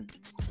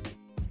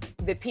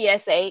 The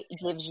PSA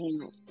gives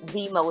you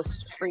the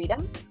most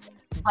freedom,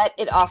 but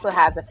it also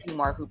has a few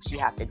more hoops you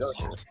have to go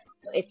through.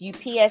 So if you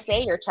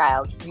PSA your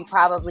child, you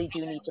probably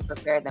do need to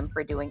prepare them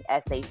for doing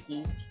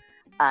SAT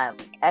and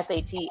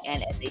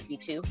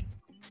SAT2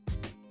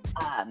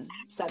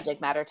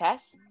 subject matter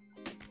tests.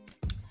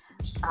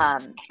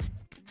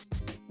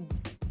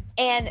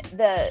 And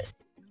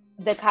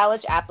the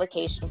college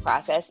application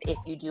process, if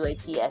you do a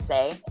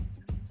PSA,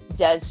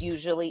 does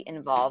usually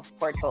involve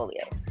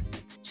portfolios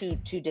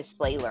to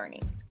display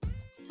learning.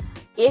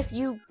 If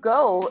you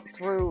go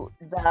through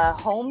the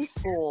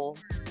homeschool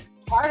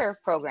charter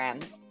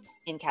programs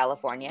in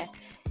California,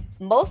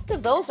 most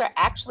of those are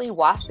actually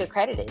WASC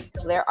accredited,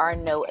 so there are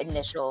no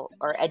initial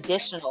or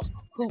additional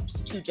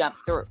hoops to jump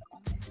through.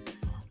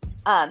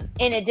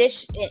 In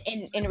addition,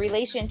 in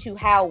relation to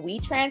how we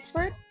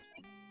transferred,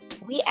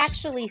 we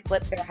actually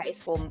flipped their high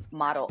school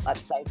model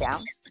upside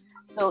down.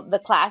 So the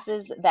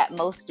classes that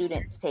most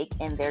students take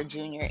in their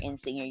junior and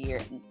senior year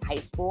in high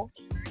school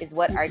is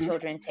what our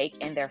children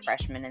take in their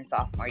freshman and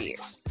sophomore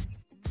years.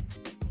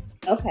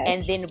 Okay.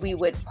 And then we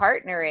would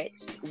partner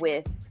it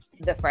with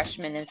the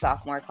freshman and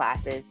sophomore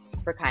classes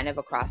for kind of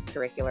a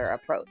cross-curricular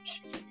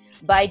approach.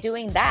 By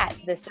doing that,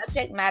 the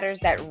subject matters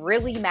that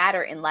really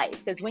matter in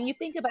life, because when you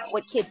think about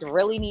what kids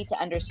really need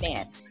to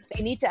understand,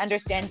 they need to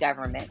understand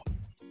government,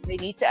 they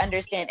need to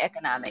understand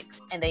economics,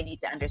 and they need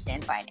to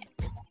understand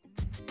finances.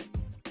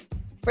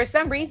 For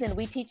some reason,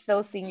 we teach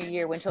those senior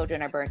year when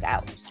children are burnt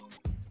out.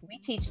 We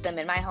teach them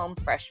in my home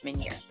freshman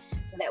year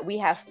so that we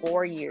have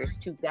 4 years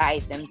to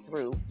guide them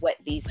through what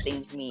these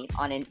things mean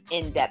on an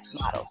in-depth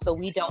model. So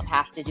we don't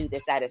have to do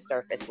this at a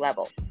surface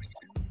level.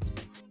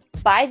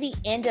 By the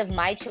end of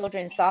my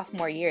children's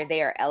sophomore year,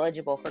 they are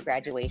eligible for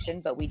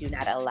graduation, but we do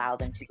not allow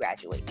them to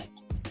graduate.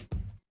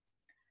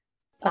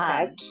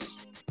 Okay.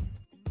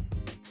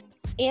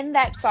 In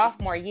that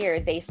sophomore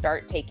year, they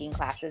start taking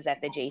classes at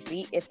the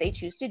JC if they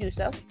choose to do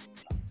so.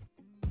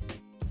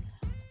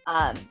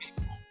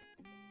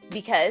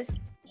 Because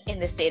in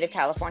the state of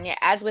California,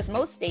 as with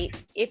most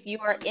states, if you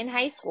are in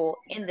high school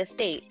in the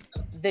state,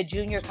 the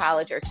junior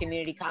college or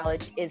community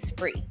college is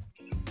free,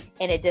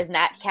 and it does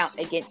not count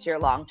against your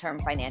long-term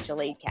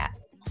financial aid cap.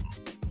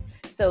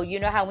 So you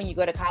know how when you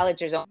go to college,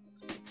 there's only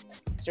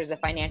semesters of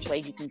financial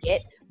aid you can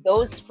get.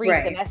 Those free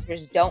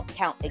semesters don't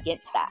count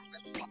against that.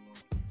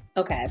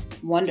 Okay,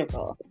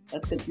 wonderful.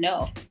 That's good to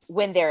know.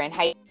 When they're in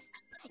high.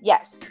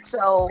 Yes.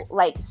 So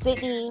like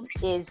Sydney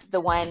is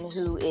the one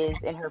who is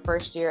in her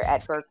first year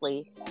at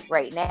Berkeley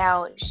right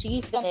now.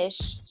 She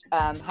finished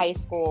high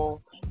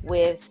school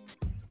with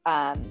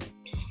an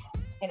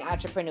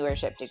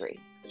entrepreneurship degree.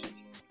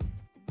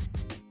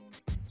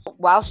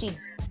 While she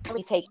didn't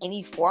really take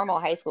any formal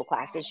high school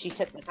classes, she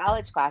took the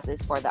college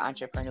classes for the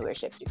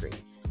entrepreneurship degree.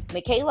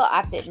 Michaela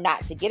opted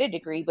not to get a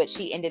degree, but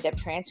she ended up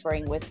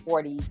transferring with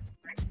 40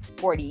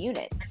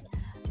 units,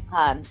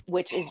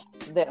 which is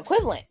the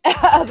equivalent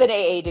of an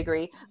AA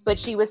degree, but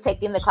she was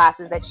taking the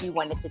classes that she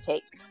wanted to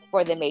take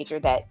for the major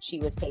that she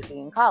was taking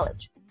in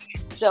college.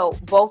 So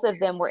both of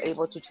them were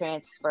able to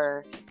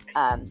transfer,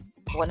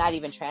 well, not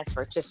even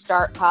transfer, to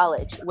start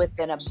college with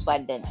an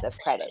abundance of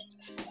credits.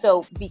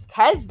 So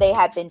because they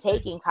had been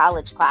taking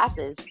college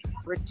classes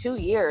for 2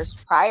 years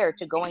prior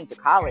to going to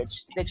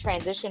college, the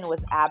transition was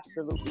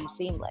absolutely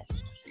seamless.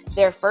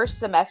 Their first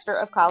semester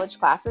of college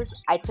classes,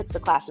 I took the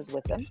classes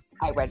with them.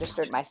 I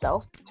registered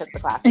myself, took the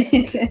classes,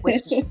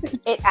 which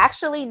it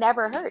actually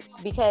never hurts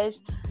because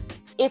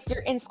if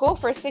you're in school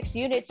for 6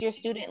 units, your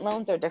student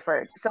loans are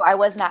deferred. So I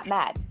was not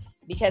mad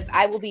because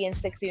I will be in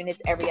 6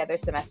 units every other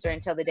semester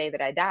until the day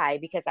that I die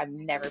because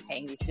I'm never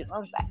paying these student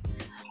loans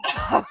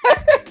back.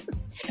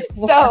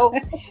 So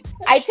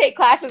I take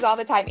classes all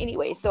the time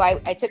anyway. So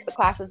I took the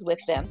classes with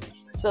them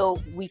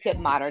so we could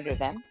monitor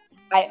them.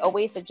 I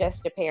always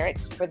suggest to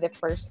parents for the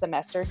first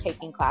semester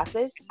taking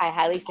classes, I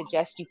highly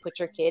suggest you put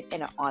your kid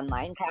in an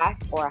online class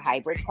or a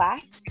hybrid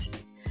class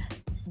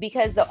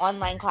because the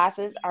online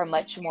classes are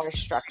much more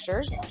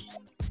structured.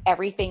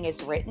 Everything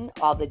is written.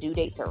 All the due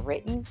dates are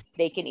written.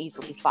 They can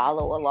easily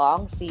follow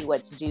along, see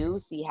what's due,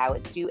 see how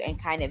it's due,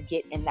 and kind of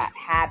get in that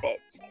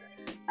habit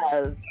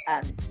of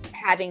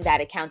having that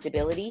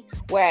accountability.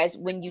 Whereas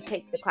when you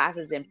take the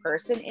classes in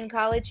person in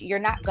college, you're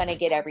not going to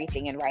get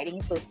everything in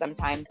writing. So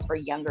sometimes for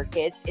younger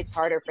kids, it's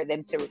harder for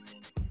them to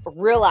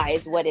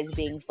realize what is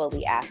being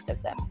fully asked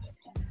of them.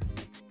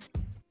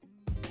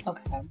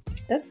 Okay,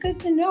 that's good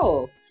to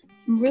know.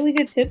 Some really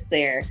good tips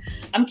there.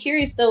 I'm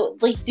curious though,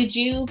 like, did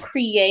you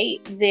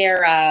create their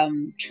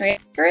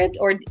transcript,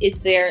 or is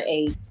there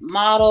a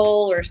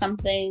model or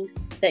something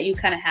that you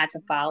kind of had to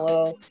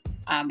follow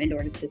in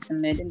order to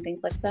submit and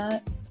things like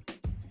that?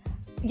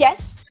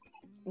 Yes,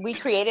 we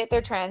created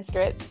their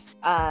transcripts.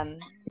 As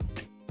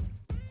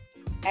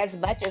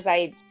much as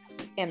I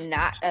am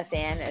not a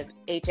fan of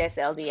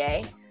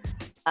HSLDA,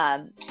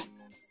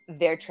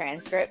 their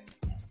transcript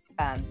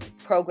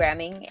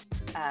programming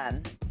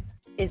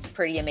is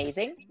pretty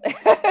amazing.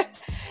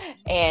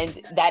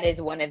 And that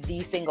is one of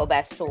the single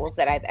best tools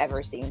that I've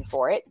ever seen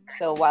for it.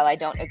 So while I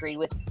don't agree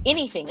with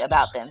anything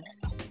about them,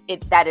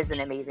 that is an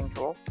amazing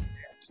tool.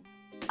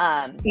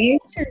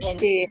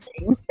 Interesting.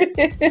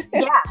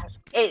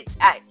 I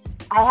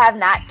have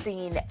not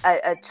seen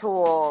a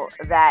tool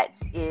that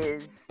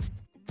is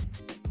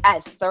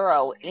as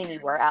thorough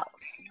anywhere else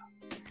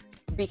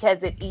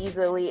because it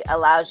easily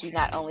allows you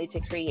not only to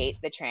create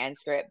the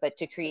transcript, but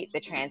to create the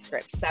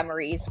transcript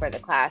summaries for the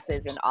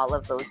classes and all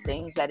of those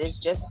things. That is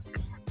just,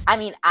 I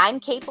mean, I'm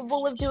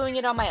capable of doing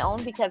it on my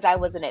own because I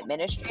was an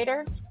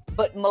administrator,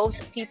 but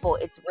most people,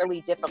 it's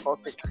really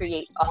difficult to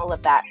create all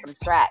of that from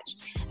scratch,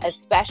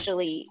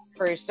 especially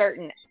for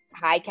certain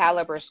high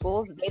caliber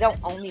schools. They don't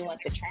only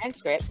want the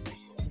transcript,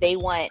 they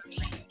want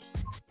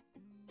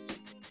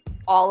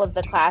all of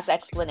the class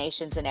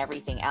explanations and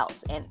everything else.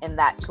 And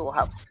that tool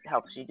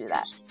helps you do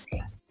that.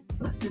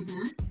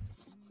 Mm-hmm.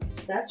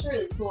 That's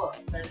really cool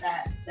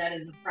that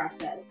is a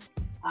process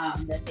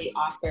that they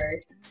offer.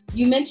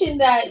 You mentioned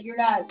that you're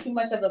not too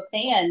much of a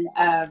fan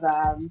of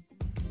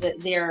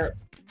their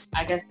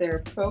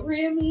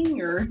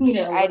programming or,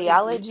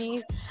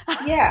 ideology.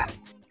 Yeah.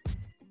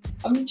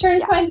 I'm trying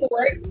to find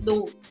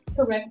the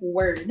correct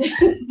word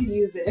to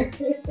use there.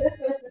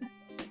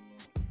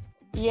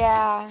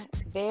 Yeah,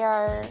 they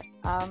are.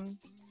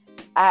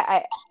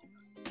 I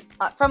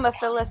from a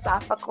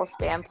philosophical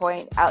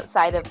standpoint,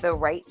 outside of the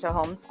right to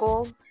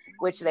homeschool,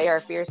 which they are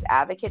fierce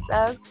advocates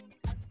of,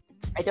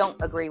 I don't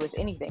agree with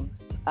anything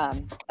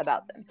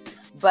about them.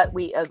 But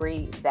we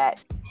agree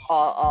that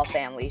all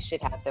families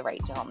should have the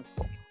right to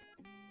homeschool.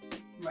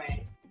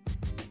 Right.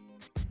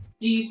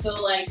 Do you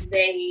feel like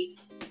they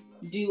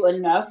do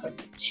enough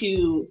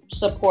to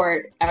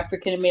support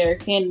African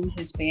American,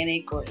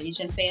 Hispanic, or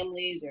Asian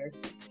families, or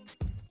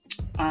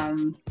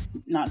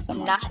not so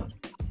much? Not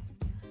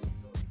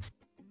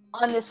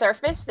on the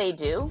surface, they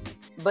do,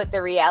 but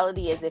the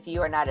reality is, if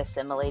you are not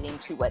assimilating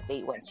to what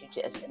they want you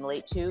to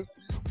assimilate to,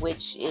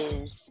 which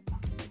is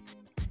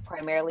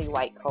primarily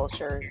white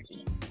culture,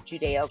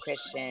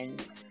 Judeo-Christian,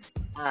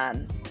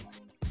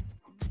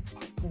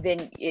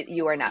 then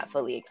you are not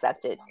fully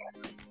accepted.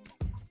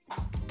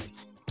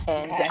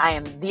 And Okay. I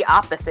am the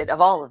opposite of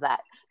all of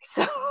that.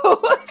 So,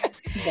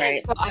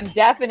 Right. so I'm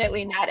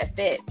definitely not a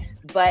fit,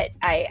 but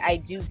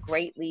I do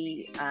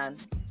greatly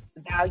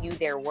value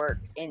their work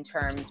in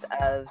terms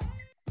of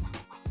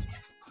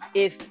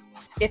if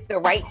the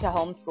right to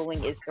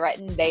homeschooling is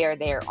threatened, they are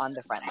there on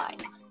the front line.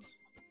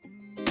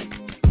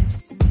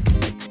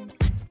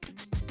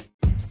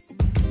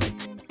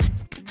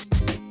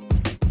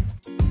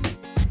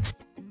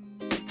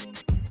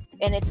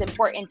 And it's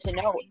important to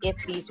know if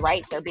these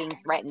rights are being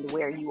threatened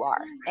where you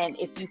are. And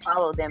if you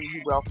follow them,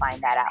 you will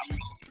find that out.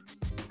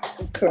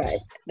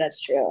 Correct.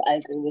 That's true. I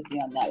agree with you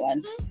on that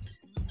one.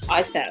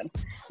 Awesome.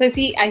 So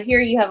see, I hear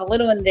you have a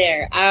little one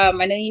there. I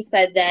know you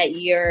said that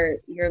your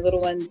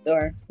little ones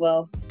are,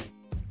 well,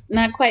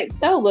 not quite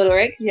so little,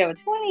 right? Because you have a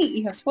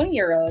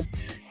 20-year-old.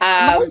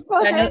 My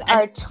So children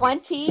are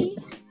 20,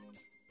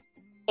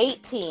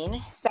 18,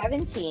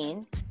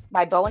 17.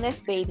 My bonus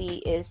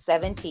baby is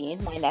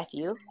 17, my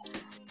nephew.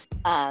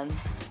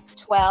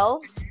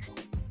 12,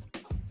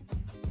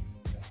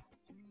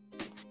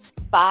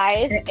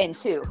 5, and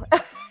 2.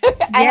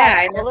 I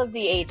have all of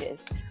the ages.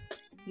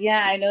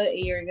 Yeah, I know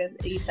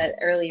you said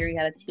earlier you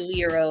had a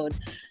 2-year-old.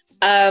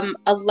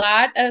 A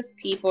lot of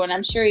people, and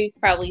I'm sure you've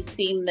probably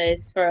seen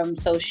this from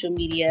social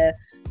media,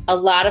 a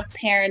lot of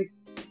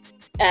parents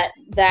at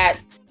that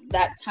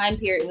time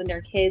period when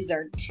their kids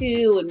are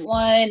 2 and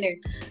 1, or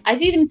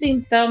I've even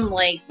seen some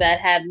like that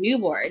have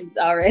newborns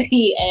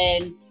already,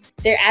 and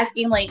they're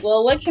asking like,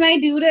 well, what can I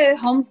do to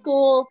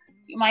homeschool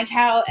my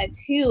child at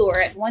 2 or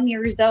at 1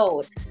 years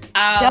old?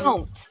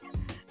 Don't.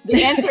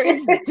 The answer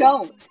is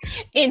don't.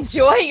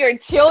 Enjoy your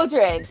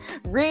children.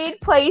 Read,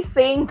 play,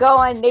 sing, go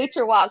on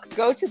nature walks,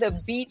 go to the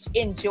beach,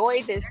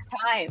 enjoy this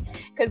time.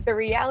 Because the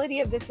reality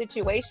of the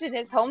situation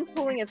is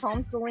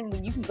homeschooling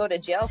when you can go to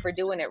jail for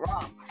doing it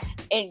wrong.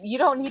 And you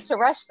don't need to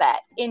rush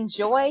that.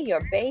 Enjoy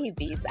your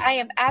babies. I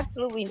am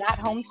absolutely not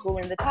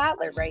homeschooling the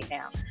toddler right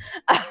now.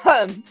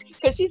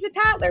 Because she's a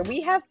toddler.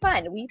 We have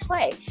fun. We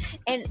play.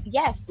 And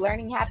yes,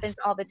 learning happens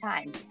all the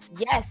time.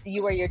 Yes,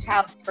 you are your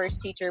child's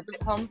first teacher, but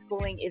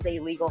homeschooling is a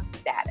legal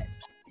status.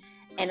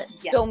 And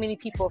so many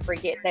people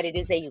forget that it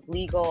is a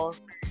legal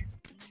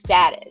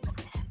status.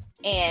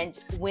 And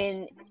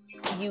when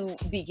you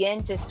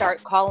begin to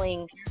start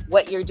calling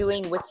what you're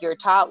doing with your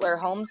toddler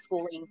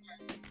homeschooling,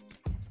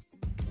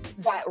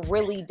 that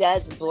really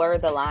does blur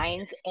the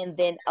lines. And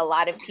then a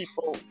lot of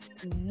people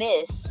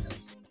miss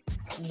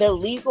the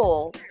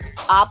legal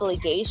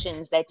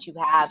obligations that you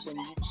have when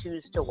you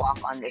choose to walk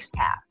on this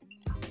path.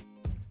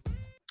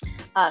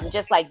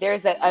 Just like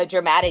there's a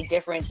dramatic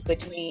difference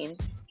between,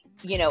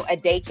 a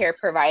daycare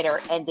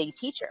provider and a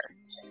teacher.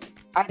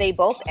 Are they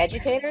both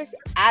educators?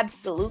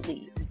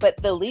 Absolutely. But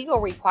the legal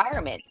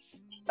requirements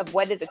of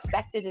what is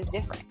expected is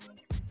different.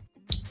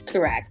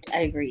 Correct.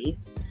 I agree.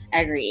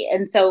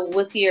 And so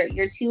with your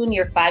 2 and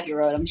your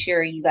 5-year-old, I'm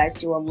sure you guys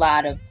do a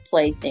lot of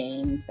play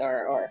things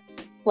or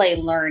play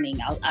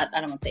learning. I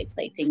don't want to say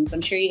play things.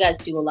 I'm sure you guys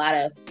do a lot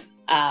of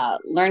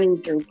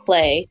learning through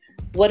play.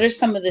 What are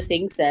some of the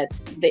things that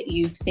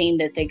you've seen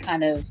that they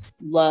kind of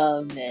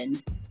love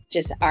and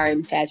just are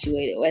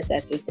infatuated with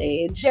at this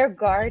age? Their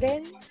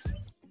gardens.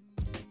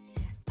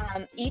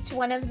 Each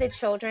one of the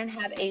children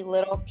have a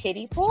little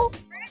kiddie pool.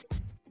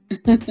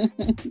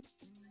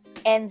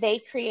 And they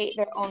create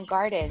their own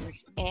gardens.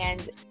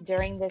 And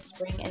during the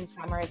spring and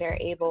summer, they're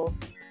able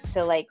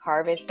to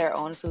harvest their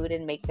own food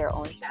and make their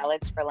own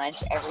salads for lunch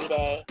every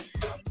day.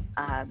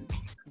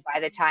 By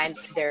the time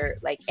they're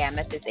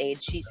Amethyst's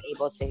age, she's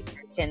able to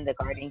tend the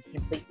garden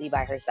completely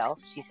by herself.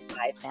 She's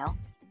 5 now.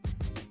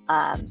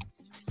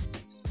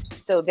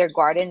 So their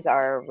gardens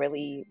are a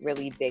really,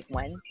 really big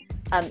one.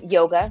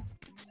 Yoga.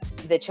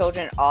 The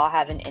children all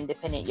have an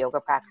independent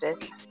yoga practice.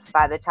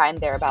 By the time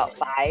they're about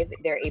 5,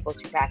 they're able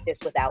to practice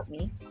without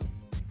me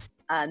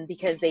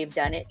because they've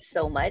done it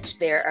so much.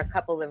 There are a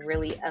couple of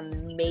really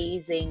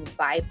amazing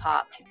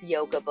BIPOC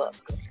yoga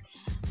books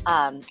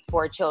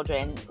for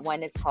children.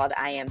 One is called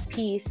I Am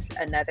Peace.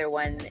 Another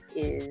one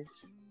is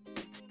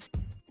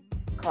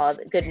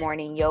called Good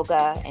Morning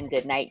Yoga and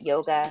Good Night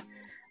Yoga.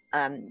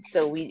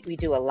 So we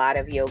do a lot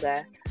of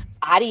yoga.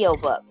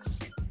 Audiobooks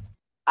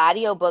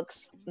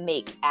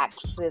make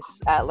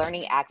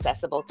learning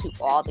accessible to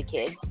all the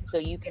kids. So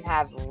you can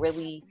have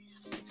really,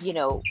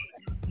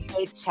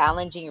 good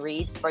challenging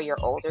reads for your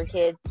older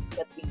kids,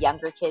 but the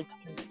younger kids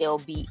can still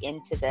be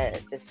into the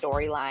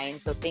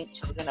storyline. So think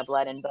Children of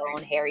Blood and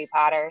Bone, Harry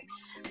Potter,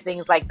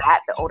 things like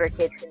that. The older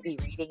kids can be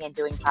reading and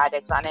doing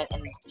projects on it,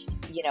 and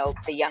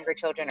the younger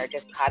children are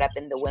just caught up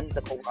in the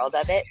whimsical world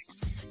of it.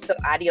 So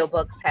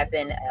audiobooks have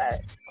been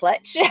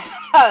clutch.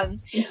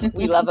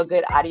 We love a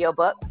good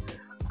audiobook.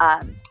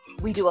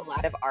 We do a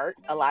lot of art,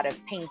 a lot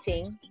of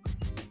painting,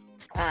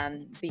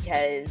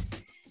 because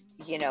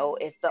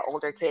if the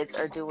older kids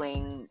are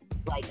doing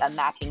like a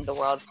mapping the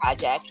world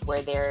project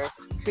where they're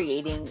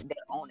creating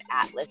their own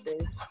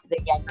atlases, the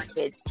younger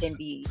kids can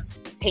be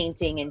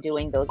painting and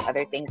doing those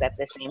other things at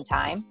the same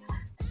time.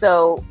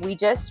 So we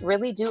just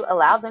really do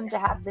allow them to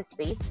have the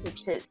space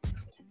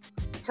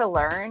to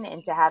learn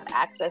and to have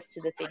access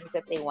to the things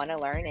that they want to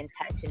learn and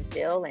touch and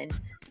feel. And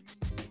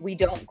we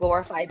don't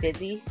glorify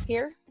busy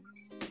here.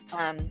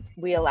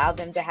 We allow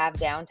them to have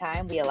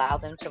downtime. We allow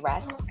them to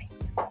rest.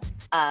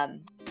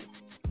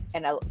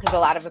 And because a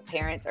lot of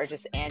parents are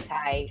just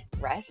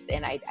anti-rest,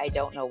 and I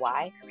don't know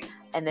why.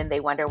 And then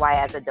they wonder why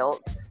as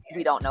adults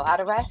we don't know how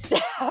to rest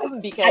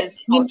because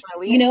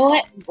culturally, you know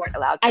what, we weren't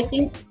allowed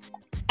to.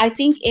 I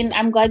think, and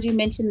I'm glad you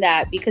mentioned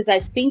that, because I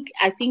think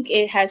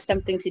it has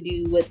something to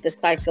do with the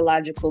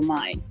psychological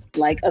mind,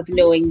 like of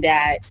knowing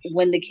that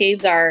when the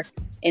kids are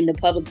in the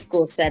public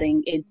school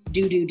setting, it's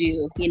do.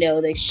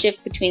 They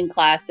shift between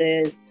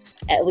classes,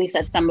 at least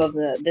at some of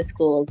the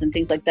schools and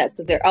things like that.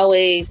 So they're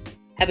always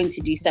having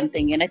to do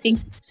something. And I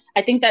think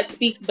that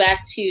speaks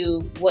back to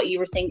what you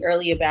were saying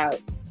earlier about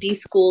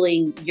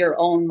deschooling your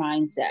own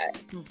mindset.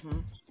 Mm-hmm.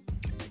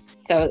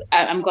 So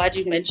I'm glad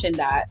you mentioned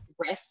that.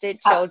 Rested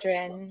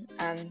children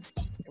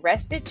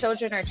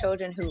are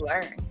children who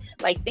learn.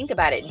 Like, think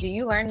about it. Do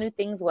you learn new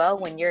things well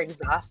when you're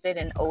exhausted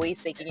and always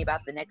thinking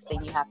about the next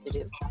thing you have to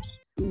do?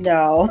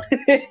 No.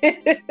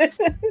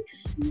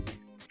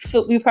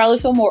 We probably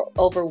feel more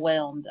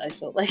overwhelmed, I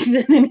feel like,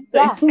 than anything.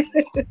 Yeah,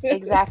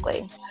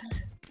 exactly.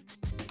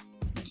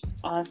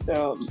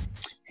 Awesome.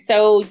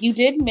 So you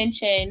did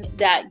mention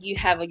that you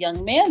have a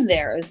young man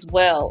there as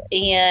well.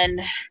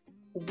 And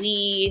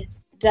we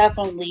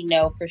definitely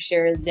know for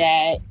sure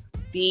that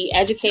the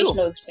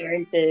educational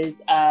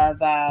experiences of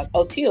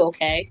two,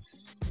 okay.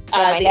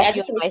 My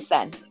nephew and my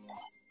son.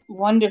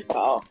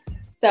 Wonderful.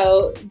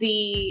 So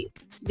the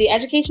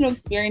educational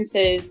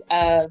experiences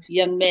of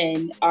young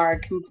men are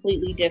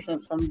completely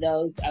different from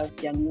those of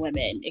young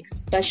women,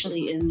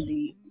 especially in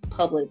the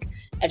public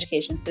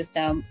education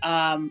system.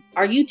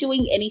 Are you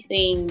doing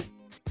anything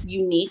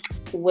unique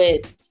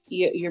with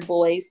your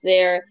boys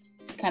there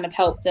to kind of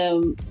help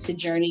them to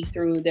journey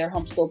through their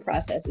homeschool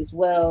process as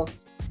well?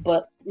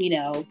 But,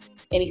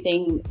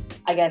 anything,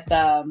 I guess,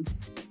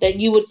 that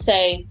you would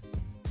say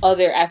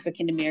other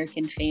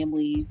African-American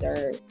families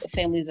or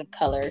families of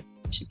color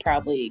should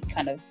probably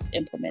kind of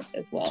implement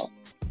as well?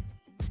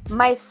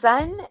 My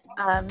son,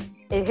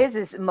 his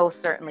is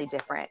most certainly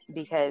different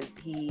because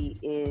he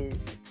is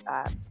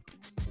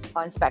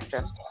on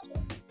spectrum.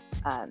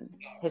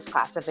 His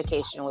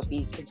classification would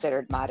be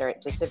considered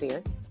moderate to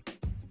severe.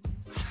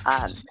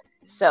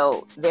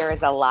 So there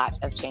is a lot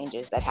of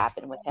changes that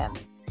happen with him.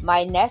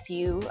 My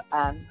nephew,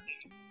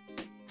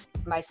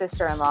 my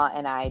sister-in-law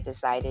and I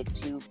decided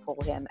to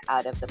pull him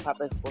out of the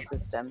public school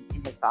system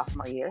in his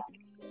sophomore year.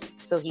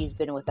 So he's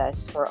been with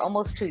us for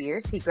almost 2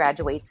 years. He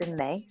graduates in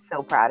May.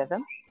 So proud of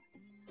him.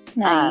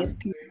 Nice.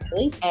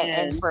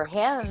 And for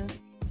him,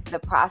 the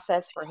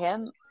process for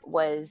him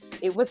was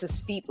a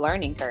steep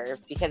learning curve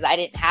because I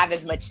didn't have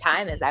as much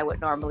time as I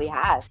would normally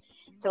have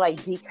to like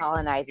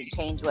decolonize and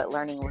change what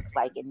learning looks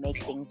like and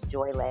make things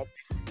joy-led.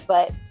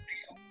 But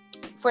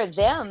for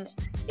them,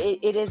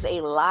 it is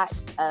a lot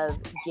of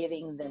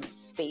giving them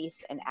space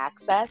and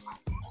access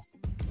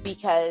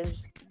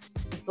because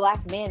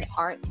Black men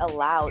aren't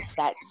allowed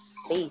that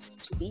space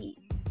to be.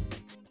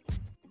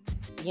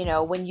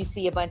 When you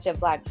see a bunch of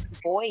Black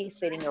boys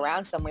sitting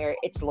around somewhere,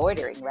 it's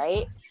loitering,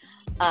 right?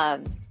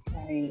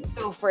 Right.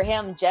 So for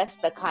him,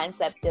 just the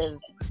concept of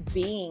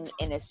being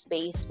in a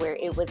space where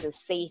it was a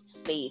safe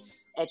space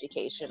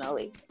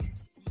educationally,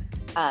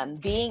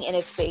 being in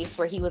a space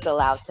where he was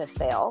allowed to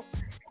fail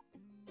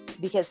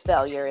because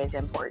failure is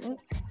important,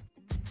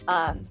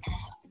 and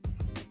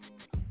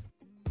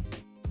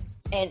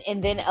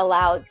then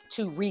allowed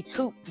to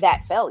recoup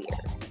that failure,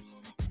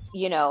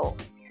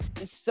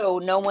 so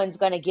no one's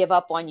going to give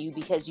up on you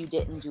because you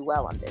didn't do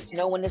well on this.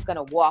 No one is going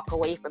to walk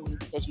away from you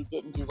because you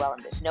didn't do well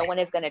on this. No one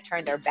is going to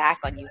turn their back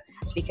on you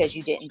because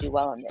you didn't do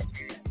well on this.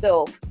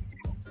 So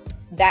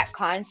that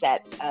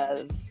concept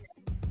of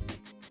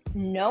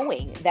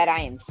knowing that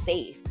I am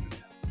safe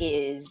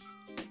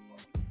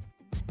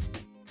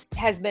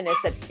has been a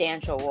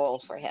substantial role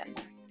for him.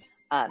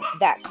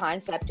 That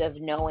concept of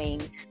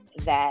knowing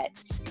that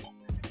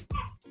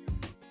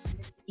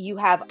you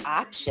have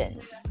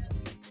options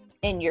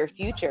in your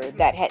future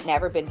that had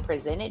never been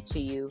presented to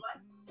you,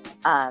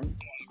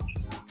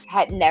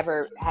 had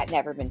never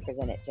been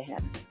presented to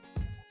him.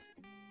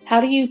 How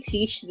do you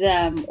teach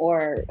them,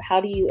 or how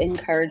do you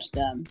encourage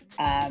them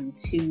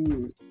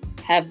to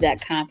have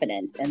that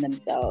confidence in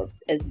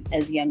themselves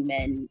as young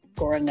men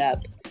growing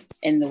up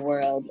in the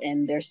world,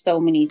 and there's so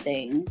many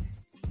things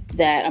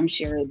that I'm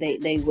sure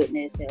they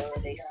witness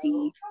or they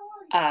see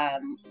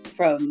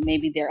from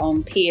maybe their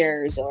own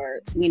peers or,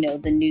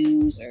 the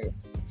news or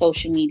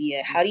social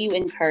media. How do you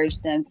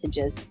encourage them to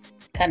just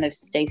kind of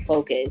stay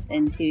focused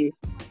and to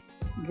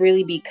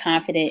really be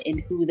confident in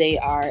who they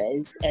are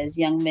as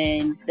young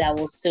men that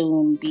will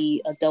soon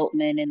be adult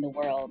men in the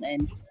world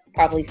and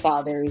probably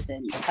fathers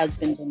and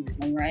husbands in their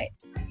own right?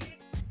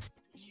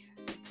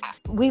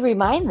 We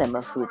remind them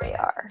of who they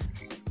are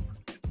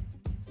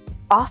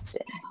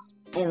often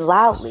and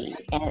loudly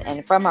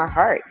and from our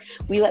heart.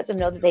 We let them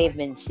know that they have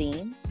been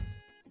seen.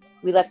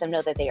 We let them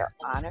know that they are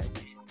honored.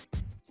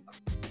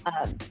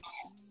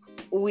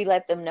 We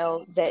let them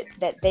know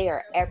that they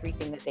are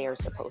everything that they are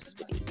supposed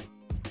to be,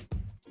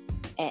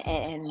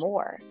 and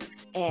more.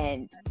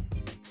 And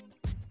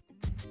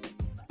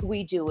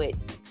we do it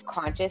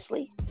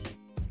consciously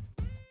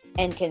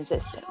and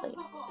consistently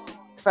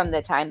from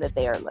the time that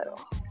they are little.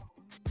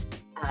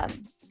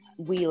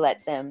 We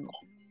let them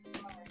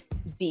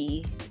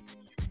be,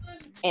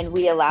 and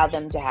we allow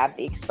them to have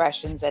the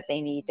expressions that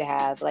they need to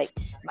have. Like,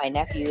 my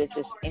nephew is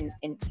this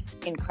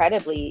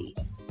incredibly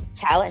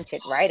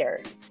talented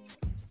writer,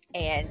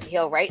 and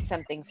he'll write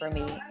something for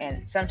me,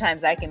 and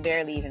sometimes I can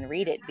barely even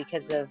read it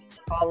because of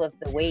all of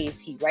the ways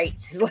he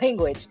writes his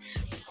language.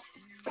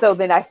 So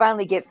then I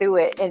finally get through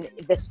it, and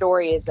the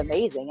story is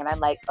amazing, and I'm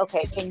like,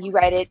 okay, can you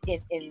write it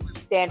in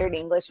standard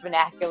English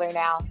vernacular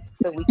now,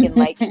 so we can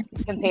like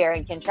compare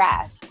and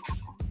contrast?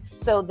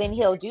 So then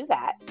he'll do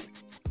that,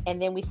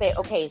 and then we say,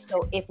 okay,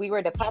 so if we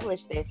were to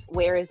publish this,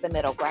 where is the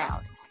middle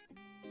ground?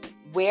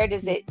 Where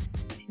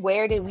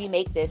do we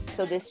make this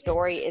so this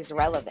story is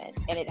relevant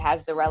and it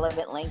has the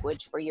relevant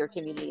language for your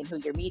community and who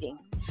you're meeting,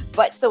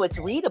 but so it's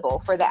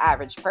readable for the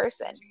average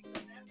person?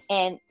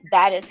 And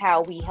that is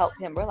how we help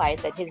him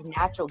realize that his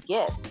natural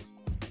gifts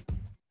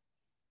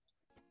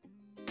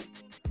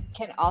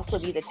can also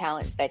be the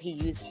talents that he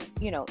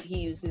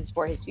uses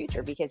for his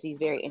future, because he's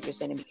very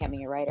interested in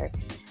becoming a writer.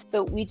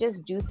 So we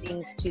just do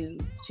things to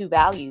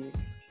value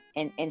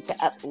and to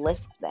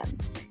uplift them.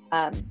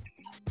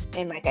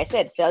 And like I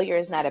said, failure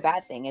is not a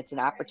bad thing. It's an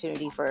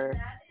opportunity for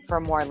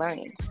more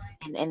learning.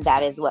 And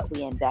that is what we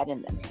embed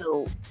in them.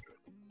 So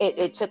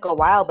it took a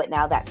while, but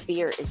now that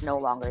fear is no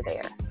longer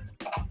there.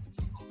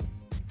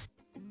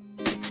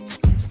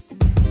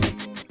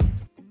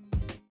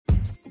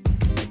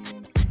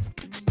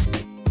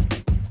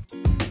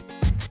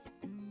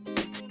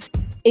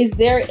 Is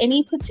there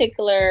any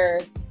particular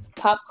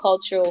pop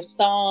cultural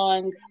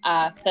song,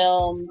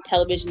 film,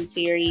 television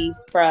series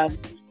from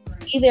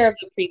either of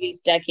the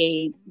previous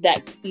decades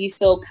that you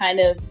feel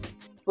kind of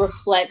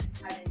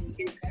reflects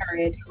your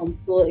current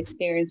homeschool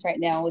experience right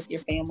now with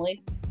your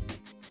family?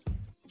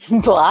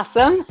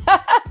 Blossom.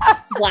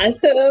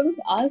 Blossom.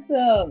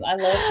 Awesome. I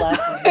love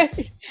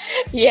Blossom.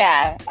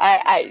 Yeah.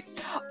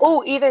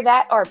 Either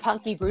that or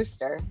Punky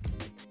Brewster.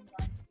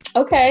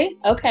 Okay.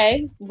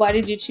 Why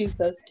did you choose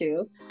those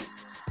two?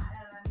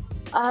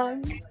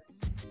 I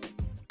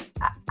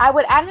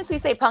would honestly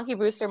say Punky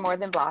Brewster more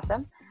than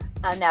Blossom,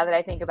 now that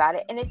I think about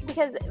it. And it's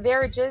because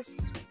they're just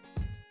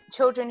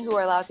children who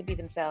are allowed to be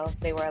themselves.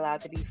 They were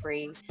allowed to be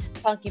free.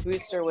 Punky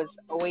Brewster was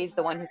always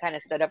the one who kind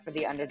of stood up for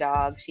the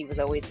underdog. She was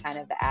always kind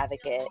of the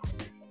advocate.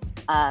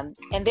 And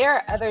there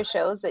are other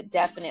shows that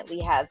definitely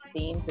have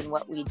themes in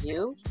what we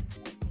do,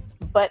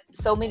 but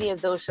so many of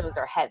those shows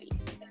are heavy,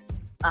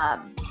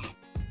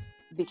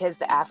 because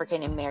the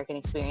African American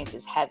experience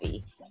is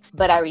heavy.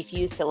 But I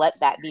refuse to let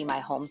that be my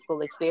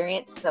homeschool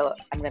experience. So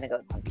I'm going to go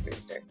with Punky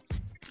Brewster.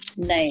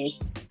 Nice.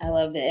 I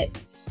love it.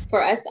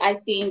 For us, I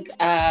think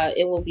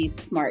it will be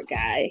Smart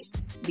Guy,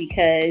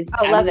 because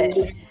I love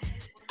it.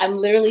 I'm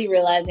literally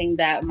realizing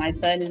that my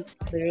son is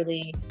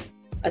literally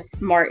a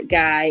smart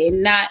guy,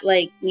 and not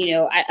like,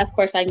 of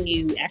course I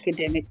knew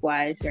academic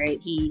wise, right?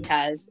 He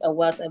has a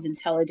wealth of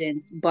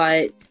intelligence,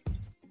 but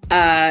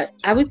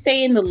I would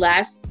say in the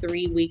last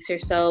 3 weeks or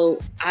so,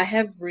 I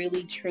have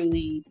really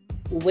truly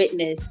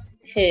witnessed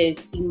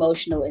his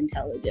emotional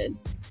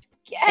intelligence.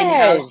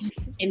 Yes.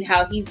 and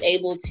how he's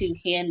able to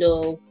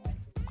handle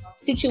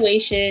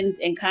situations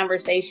and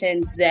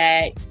conversations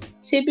that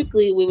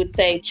typically we would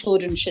say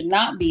children should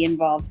not be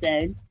involved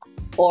in,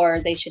 or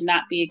they should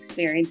not be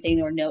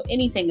experiencing or know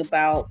anything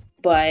about.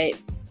 But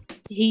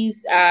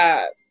he's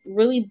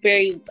really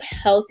very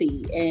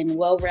healthy and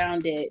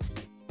well-rounded,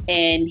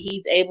 and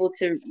he's able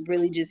to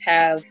really just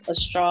have a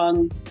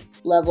strong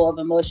level of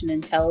emotional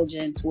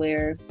intelligence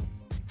where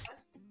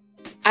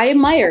I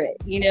admire it,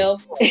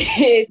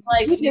 It's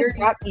like, you just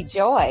brought me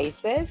joy,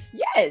 sis.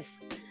 Yes.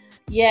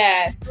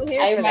 Yeah,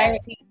 I admire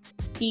it.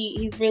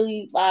 He's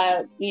really,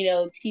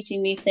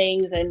 teaching me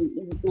things.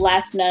 And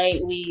last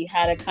night we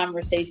had a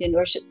conversation,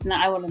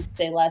 I want to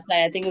say last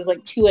night. I think it was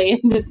like 2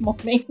 a.m. this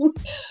morning.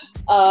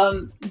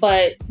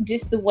 But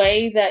just the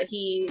way that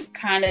he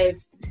kind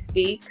of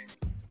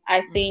speaks,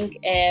 I think,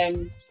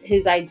 and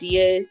his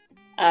ideas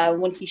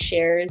when he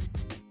shares,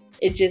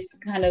 it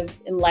just kind of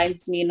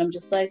enlightens me, and I'm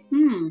just like,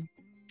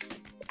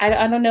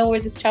 I don't know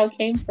where this child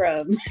came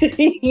from.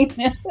 You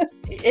know?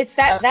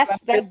 That's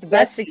the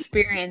best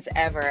experience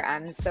ever.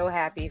 I'm so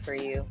happy for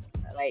you.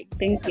 Like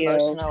Thank you.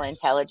 emotional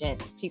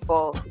intelligence,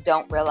 people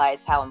don't realize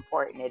how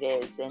important it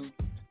is, and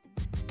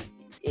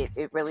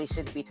it really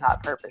should be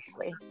taught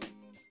purposely.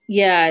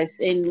 Yes,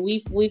 and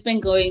we've been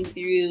going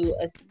through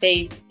a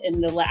space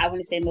in I want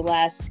to say in the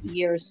last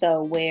year or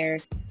so where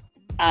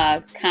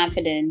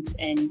confidence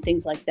and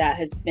things like that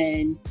has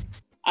been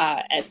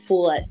at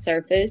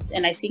surface,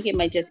 and I think it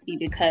might just be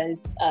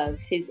because of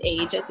his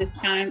age at this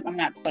time. I'm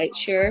not quite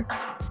sure,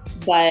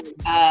 but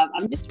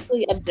I'm just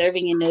really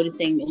observing and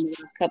noticing in the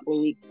last couple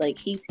of weeks, like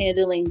he's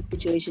handling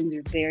situations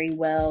very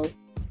well.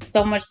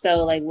 So much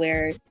so, like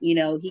where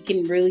he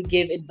can really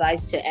give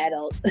advice to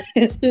adults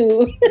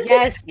who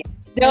Yes,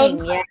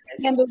 don't yes.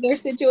 handle their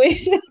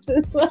situations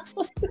as well.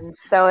 I'm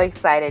so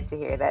excited to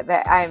hear that.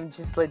 That I'm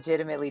just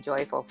legitimately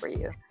joyful for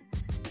you.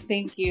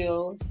 Thank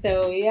you.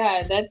 So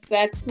yeah,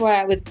 that's why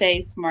I would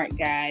say smart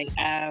guy.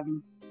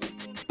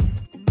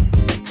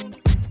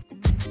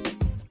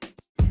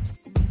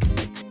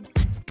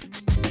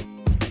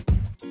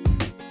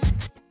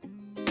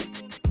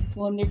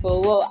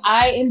 Wonderful. Well,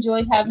 I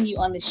enjoyed having you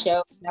on the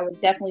show. I would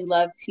definitely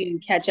love to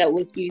catch up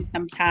with you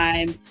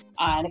sometime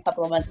in a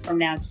couple of months from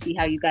now to see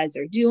how you guys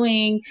are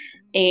doing.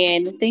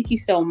 And thank you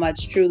so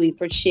much, truly,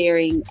 for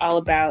sharing all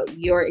about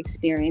your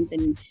experience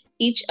and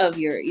each of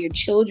your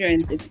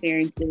children's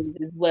experiences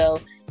as well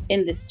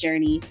in this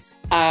journey.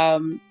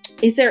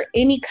 Is there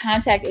any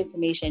contact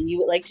information you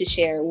would like to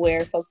share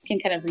where folks can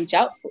kind of reach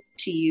out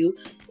to you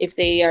if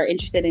they are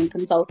interested in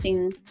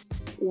consulting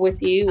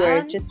with you,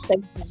 or just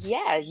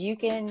yeah, you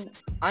can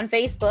on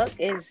Facebook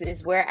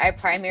is where I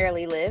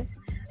primarily live.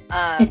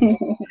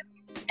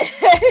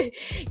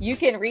 You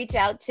can reach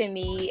out to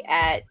me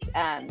at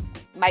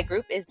my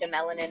group is the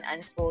Melanin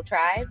Unschooled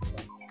Tribe.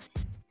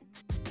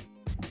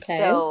 Okay.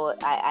 So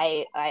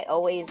I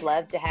always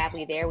love to have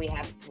you there. We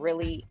have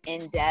really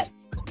in-depth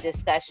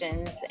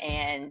discussions,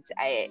 and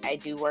I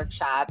do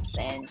workshops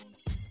and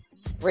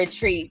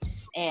retreats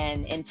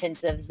and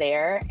intensives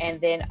there.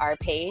 And then our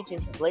page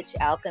is Glitch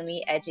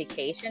Alchemy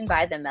Education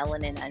by the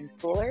Melanin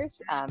Unschoolers.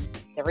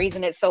 The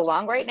reason it's so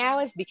long right now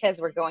is because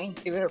we're going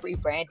through a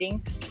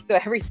rebranding. So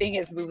everything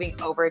is moving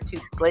over to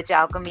Glitch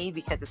Alchemy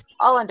because it's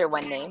all under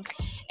one name.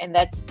 And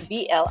that's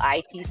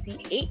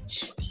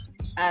BLITCH,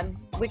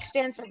 which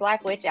stands for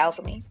Black Witch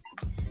Alchemy.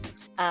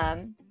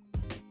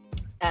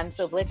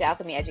 So Glitch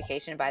Alchemy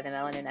Education by the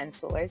Melanin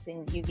Unschoolers.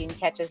 And you can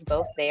catch us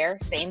both there.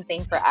 Same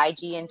thing for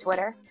IG and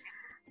Twitter.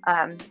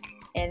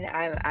 And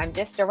I'm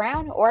just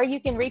around, or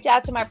you can reach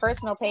out to my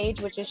personal page,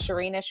 which is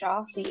Cherina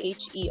Shaw,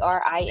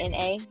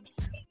 CHERINA,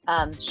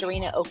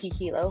 Cherina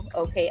Okikilo,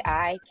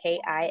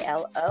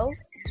 OKIKILO,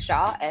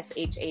 Shaw,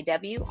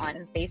 SHAW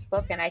on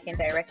Facebook, and I can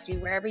direct you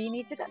wherever you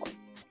need to go.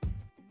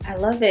 I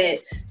love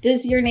it.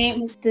 Does your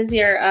name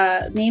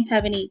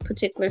have any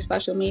particular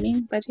special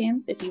meaning by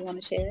chance, if you want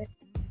to share it?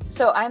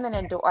 So I'm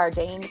an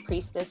ordained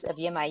priestess of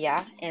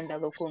Yemaya in the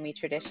Lukumi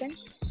tradition.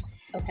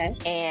 Okay.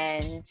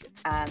 And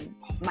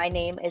my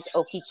name is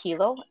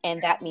Okikilo,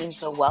 and that means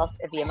the wealth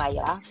of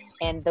Yemaya.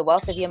 And the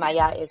wealth of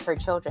Yemaya is her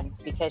children,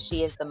 because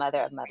she is the mother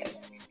of mothers.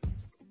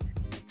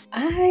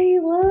 I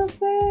love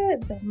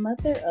that. The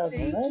mother of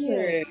Thank mothers.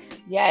 You.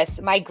 Yes,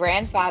 my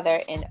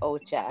grandfather in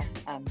Ocha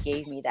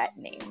gave me that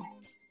name.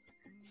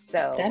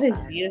 So that is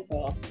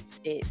beautiful.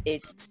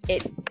 It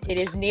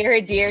is near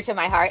and dear to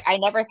my heart. I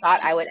never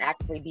thought I would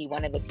actually be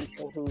one of the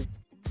people who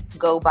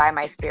go by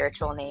my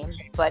spiritual name,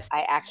 but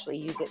I actually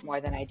use it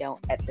more than I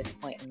don't at this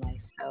point in life.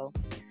 So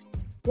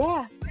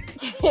yeah,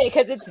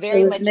 because it's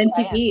very much meant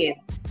to be.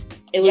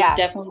 It was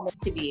definitely meant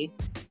to be.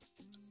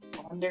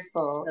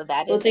 Wonderful. So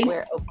that is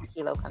where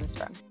Okikilo comes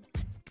from.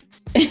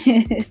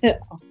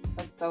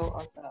 That's so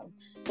awesome.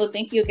 Well,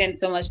 thank you again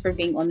so much for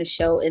being on the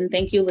show, and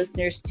thank you,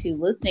 listeners, to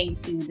listening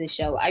to the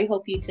show. I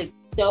hope you took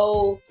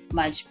so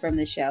much from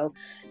the show.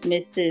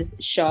 Mrs.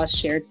 Shaw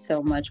shared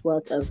so much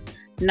wealth of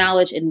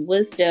knowledge and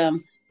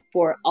wisdom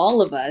for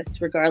all of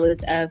us,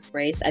 regardless of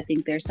race. I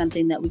think there's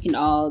something that we can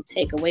all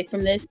take away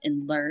from this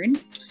and learn.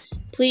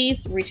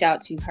 Please reach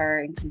out to her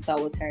and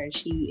consult with her.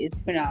 She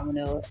is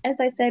phenomenal. As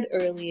I said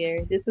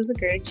earlier, this was a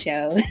great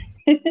show.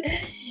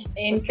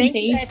 And thank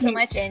you guys so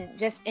much, and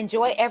just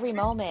enjoy every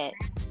moment.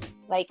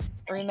 Like,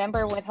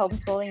 remember, with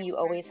homeschooling, you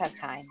always have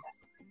time.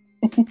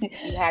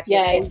 You have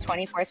your kids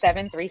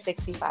 24/7,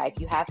 365.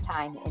 You have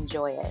time.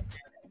 Enjoy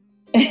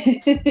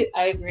it.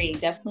 I agree.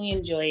 Definitely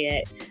enjoy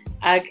it.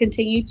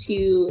 Continue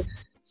to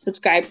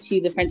subscribe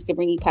to the Friends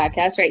Cabrini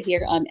podcast right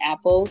here on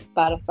Apple,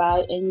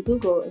 Spotify, and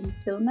Google.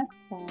 Until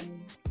next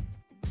time.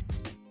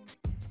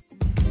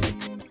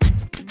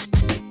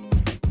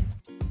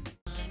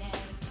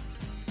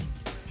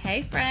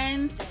 Hey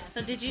friends,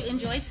 so did you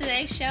enjoy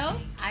today's show?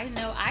 I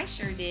know I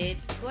sure did.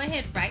 Go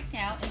ahead right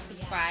now and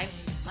subscribe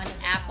on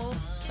Apple,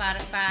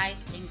 Spotify,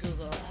 and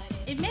Google.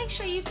 And make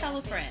sure you tell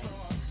a friend.